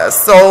process.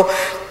 So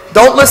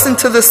don't listen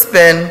to the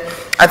spin.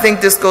 I think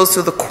this goes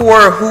to the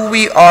core of who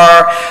we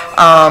are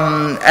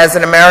as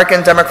an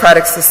American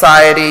democratic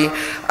society.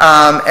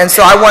 And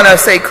so I want to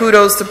say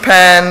kudos to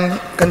Penn,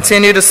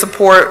 continue to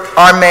support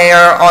our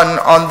mayor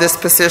on this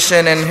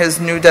position and his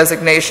new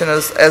designation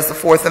as the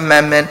Fourth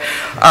Amendment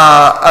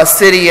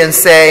city, and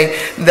say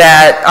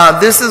that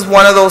this is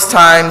one of those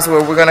times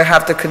where we're going to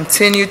have to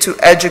continue to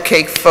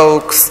educate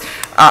folks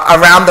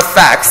around the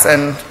facts,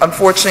 and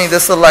unfortunately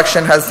this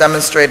election has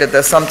demonstrated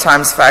that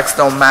sometimes facts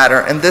don't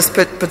matter. In this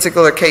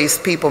particular case,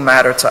 people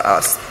matter to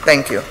us.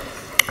 Thank you.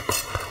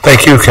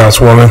 Thank you,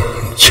 Councilwoman.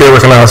 Chair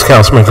recognizes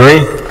Councilman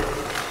Green.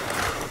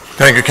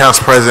 Thank you,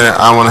 Council President.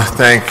 I want to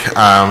thank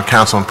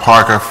Councilman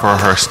Parker for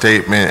her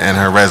statement and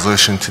her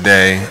resolution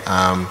today.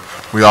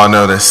 We all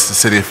know this, the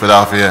city of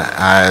Philadelphia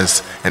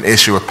has an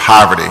issue of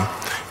poverty,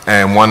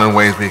 and one of the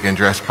ways we can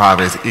address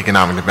poverty is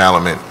economic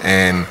development.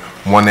 And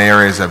one of the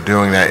areas of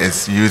doing that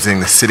is using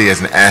the city as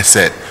an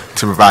asset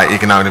to provide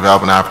economic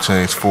development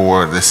opportunities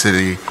for the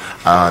city,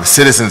 the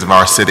citizens of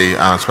our city,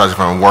 especially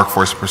from a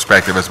workforce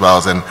perspective as well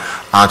as an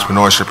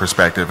entrepreneurship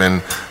perspective.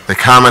 And the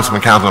comments from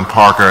Councilman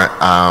Parker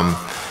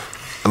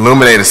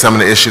illuminated some of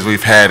the issues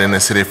we've had in the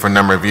city for a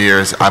number of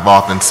years. I've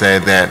often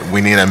said that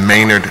we need a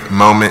Maynard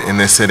moment in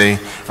this city.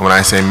 And when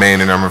I say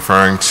Maynard, I'm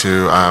referring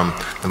to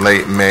the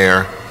late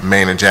Mayor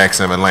Maynard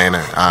Jackson of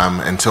Atlanta.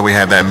 Until we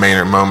have that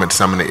Maynard moment,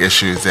 some of the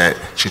issues that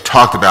she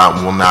talked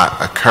about will not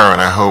occur,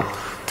 and I hope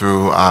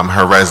through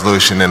her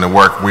resolution and the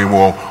work we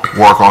will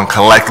work on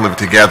collectively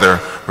together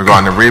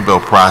regarding the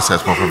rebuild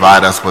process will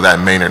provide us with that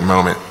Maynard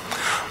moment.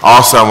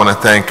 Also, I want to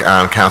thank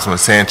Councilman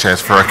Sanchez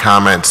for her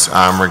comments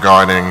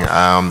regarding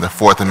the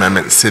Fourth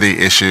Amendment city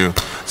issue.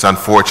 It's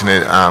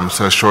unfortunate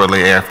so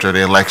shortly after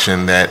the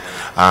election that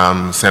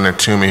Senator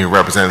Toomey, who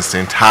represents the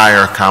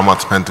entire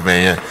Commonwealth of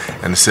Pennsylvania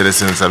and the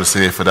citizens of the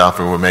city of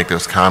Philadelphia, would make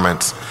those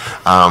comments.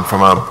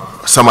 From a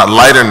somewhat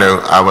lighter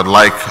note, I would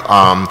like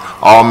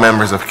all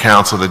members of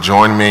council to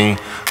join me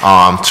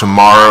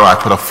tomorrow. I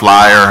put a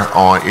flyer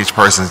on each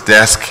person's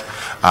desk.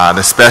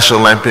 The Special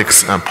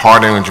Olympics,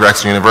 partnering with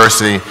Drexel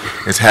University,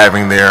 is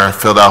having their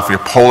Philadelphia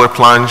Polar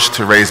Plunge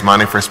to raise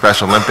money for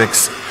Special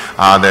Olympics.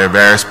 There are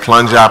various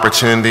plunge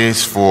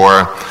opportunities.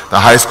 For the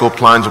high school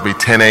plunge will be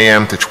 10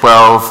 a.m. to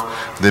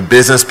 12. The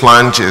business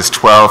plunge is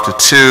 12 to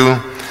 2.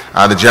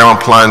 The general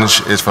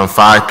plunge is from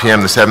 5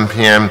 p.m. to 7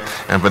 p.m.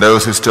 And for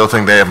those who still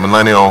think they have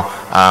millennial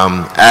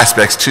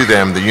aspects to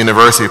them, the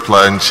university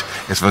plunge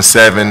is from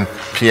 7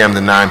 p.m.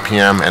 to 9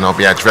 p.m. and it'll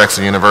be at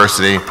Drexel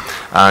University.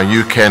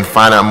 You can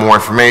find out more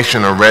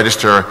information or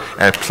register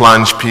at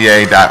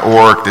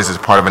plungepa.org. This is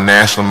part of a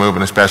national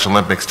movement of Special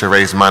Olympics to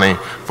raise money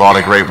for all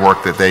the great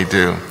work that they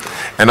do.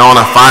 And on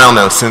a final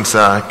note, since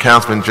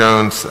Councilman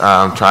Jones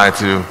tried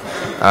to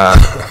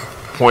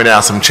point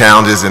out some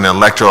challenges in the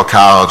electoral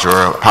college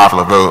or a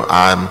popular vote,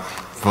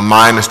 from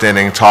my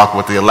understanding, talk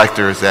with the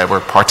electors that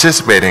were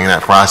participating in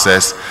that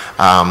process.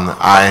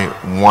 I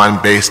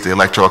based the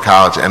electoral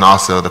college and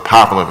also the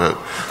popular vote.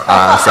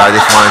 So I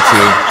just wanted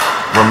to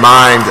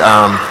remind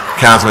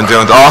Councilman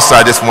Jones. Also,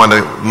 I just want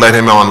to let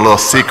him know on a little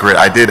secret.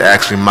 I did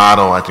actually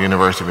model at the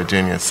University of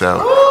Virginia,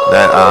 so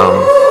that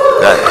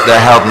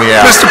helped me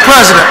out. Mr.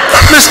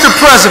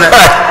 President,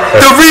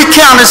 the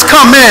recount has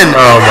come in,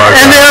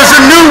 and there's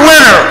a new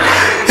winner.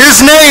 His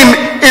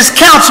name is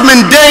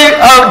Councilman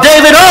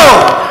David O.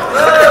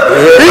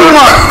 He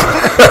won.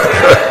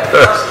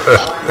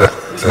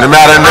 No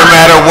matter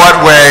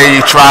what way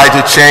you try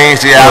to change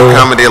the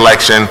outcome of the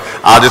election,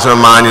 I'll just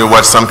remind you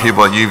what some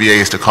people at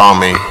UVA used to call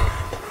me,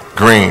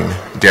 Green,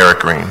 Derek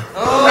Green.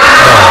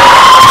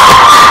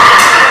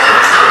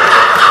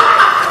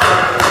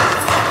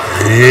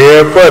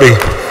 Yeah, buddy.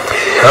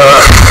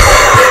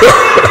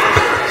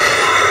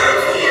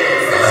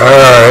 All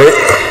right.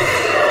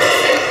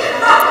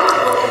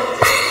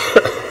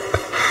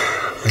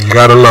 You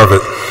gotta love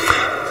it.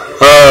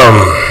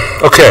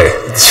 Okay.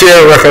 The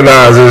chair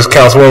recognizes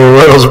Councilwoman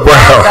Reynolds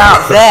Brown.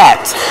 About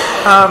that.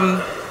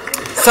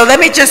 So let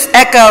me just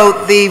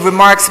echo the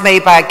remarks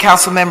made by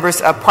Council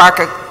members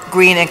Parker,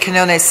 Green, and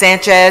Quinones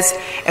Sanchez,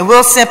 and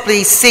we'll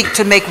simply seek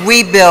to make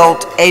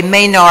rebuild a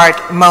Maynard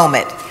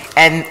moment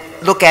and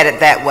look at it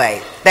that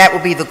way. That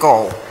will be the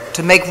goal,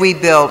 to make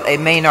rebuild a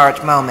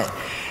Maynard moment.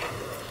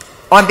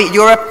 On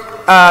your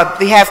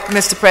behalf,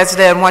 Mr.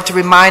 President, I want to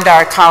remind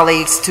our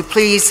colleagues to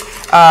please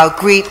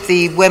greet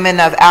the women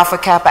of Alpha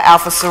Kappa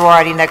Alpha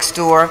Sorority next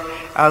door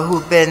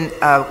who've been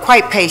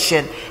quite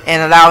patient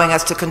in allowing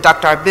us to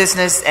conduct our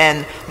business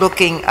and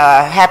looking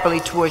happily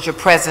towards your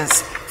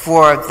presence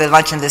for the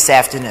luncheon this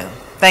afternoon.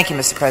 Thank you,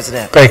 Mr.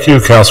 President. Thank you,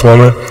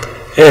 Councilwoman.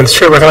 And the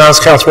chair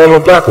recognizes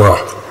Councilwoman Blackwell.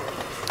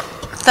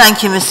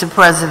 Thank you, Mr.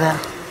 President.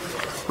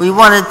 We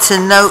wanted to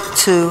note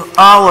to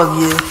all of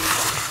you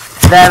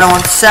that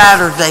on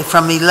Saturday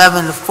from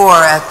 11 to 4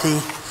 at the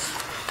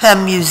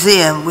Penn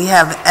Museum, we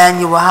have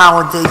annual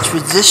holiday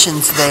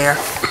traditions there,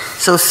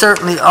 so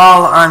certainly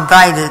all are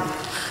invited.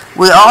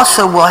 We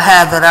also will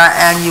have at our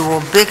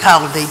annual big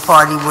holiday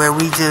party where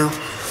we do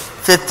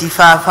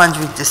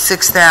 5,500 to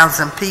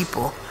 6,000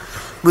 people.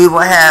 We will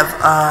have,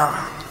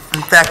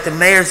 in fact, the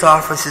mayor's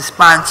office is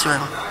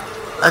sponsoring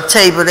a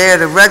table there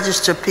to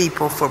register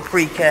people for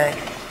pre-K.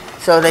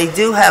 So they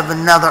do have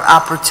another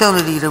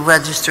opportunity to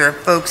register if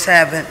folks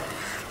haven't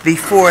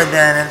before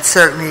then, and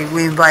certainly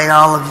we invite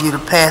all of you to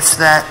pass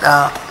that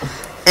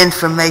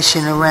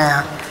information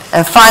around.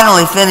 And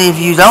finally, if any of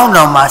you don't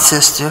know my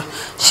sister,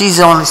 she's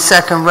on the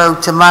second row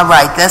to my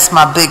right. That's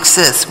my big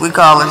sis. We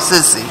call her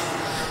Sissy.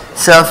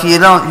 So if you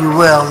don't, you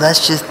will.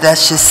 That's just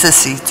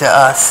Sissy to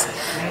us.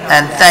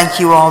 And thank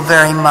you all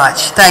very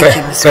much. Thank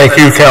you, Mr. Thank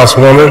you,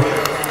 Councilwoman.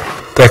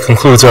 That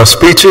concludes our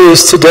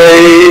speeches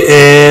today,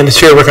 and the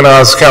chair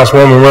recognizes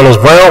Councilwoman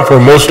Reynolds Brown for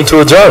a motion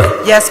to adjourn.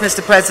 Yes,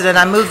 Mr. President,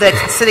 I move that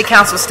City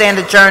Council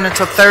stand adjourned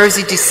until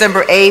Thursday,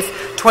 December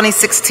 8th,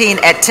 2016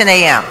 at 10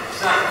 a.m.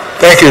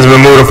 Thank you. It's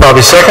been moved and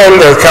probably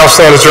second that the council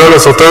stand adjourned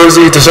until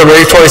Thursday, December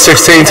 8th,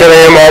 2016, 10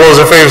 a.m. All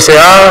those in favor say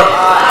aye.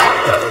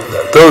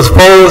 Those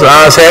opposed,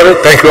 ayes have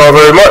it. Thank you all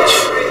very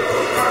much.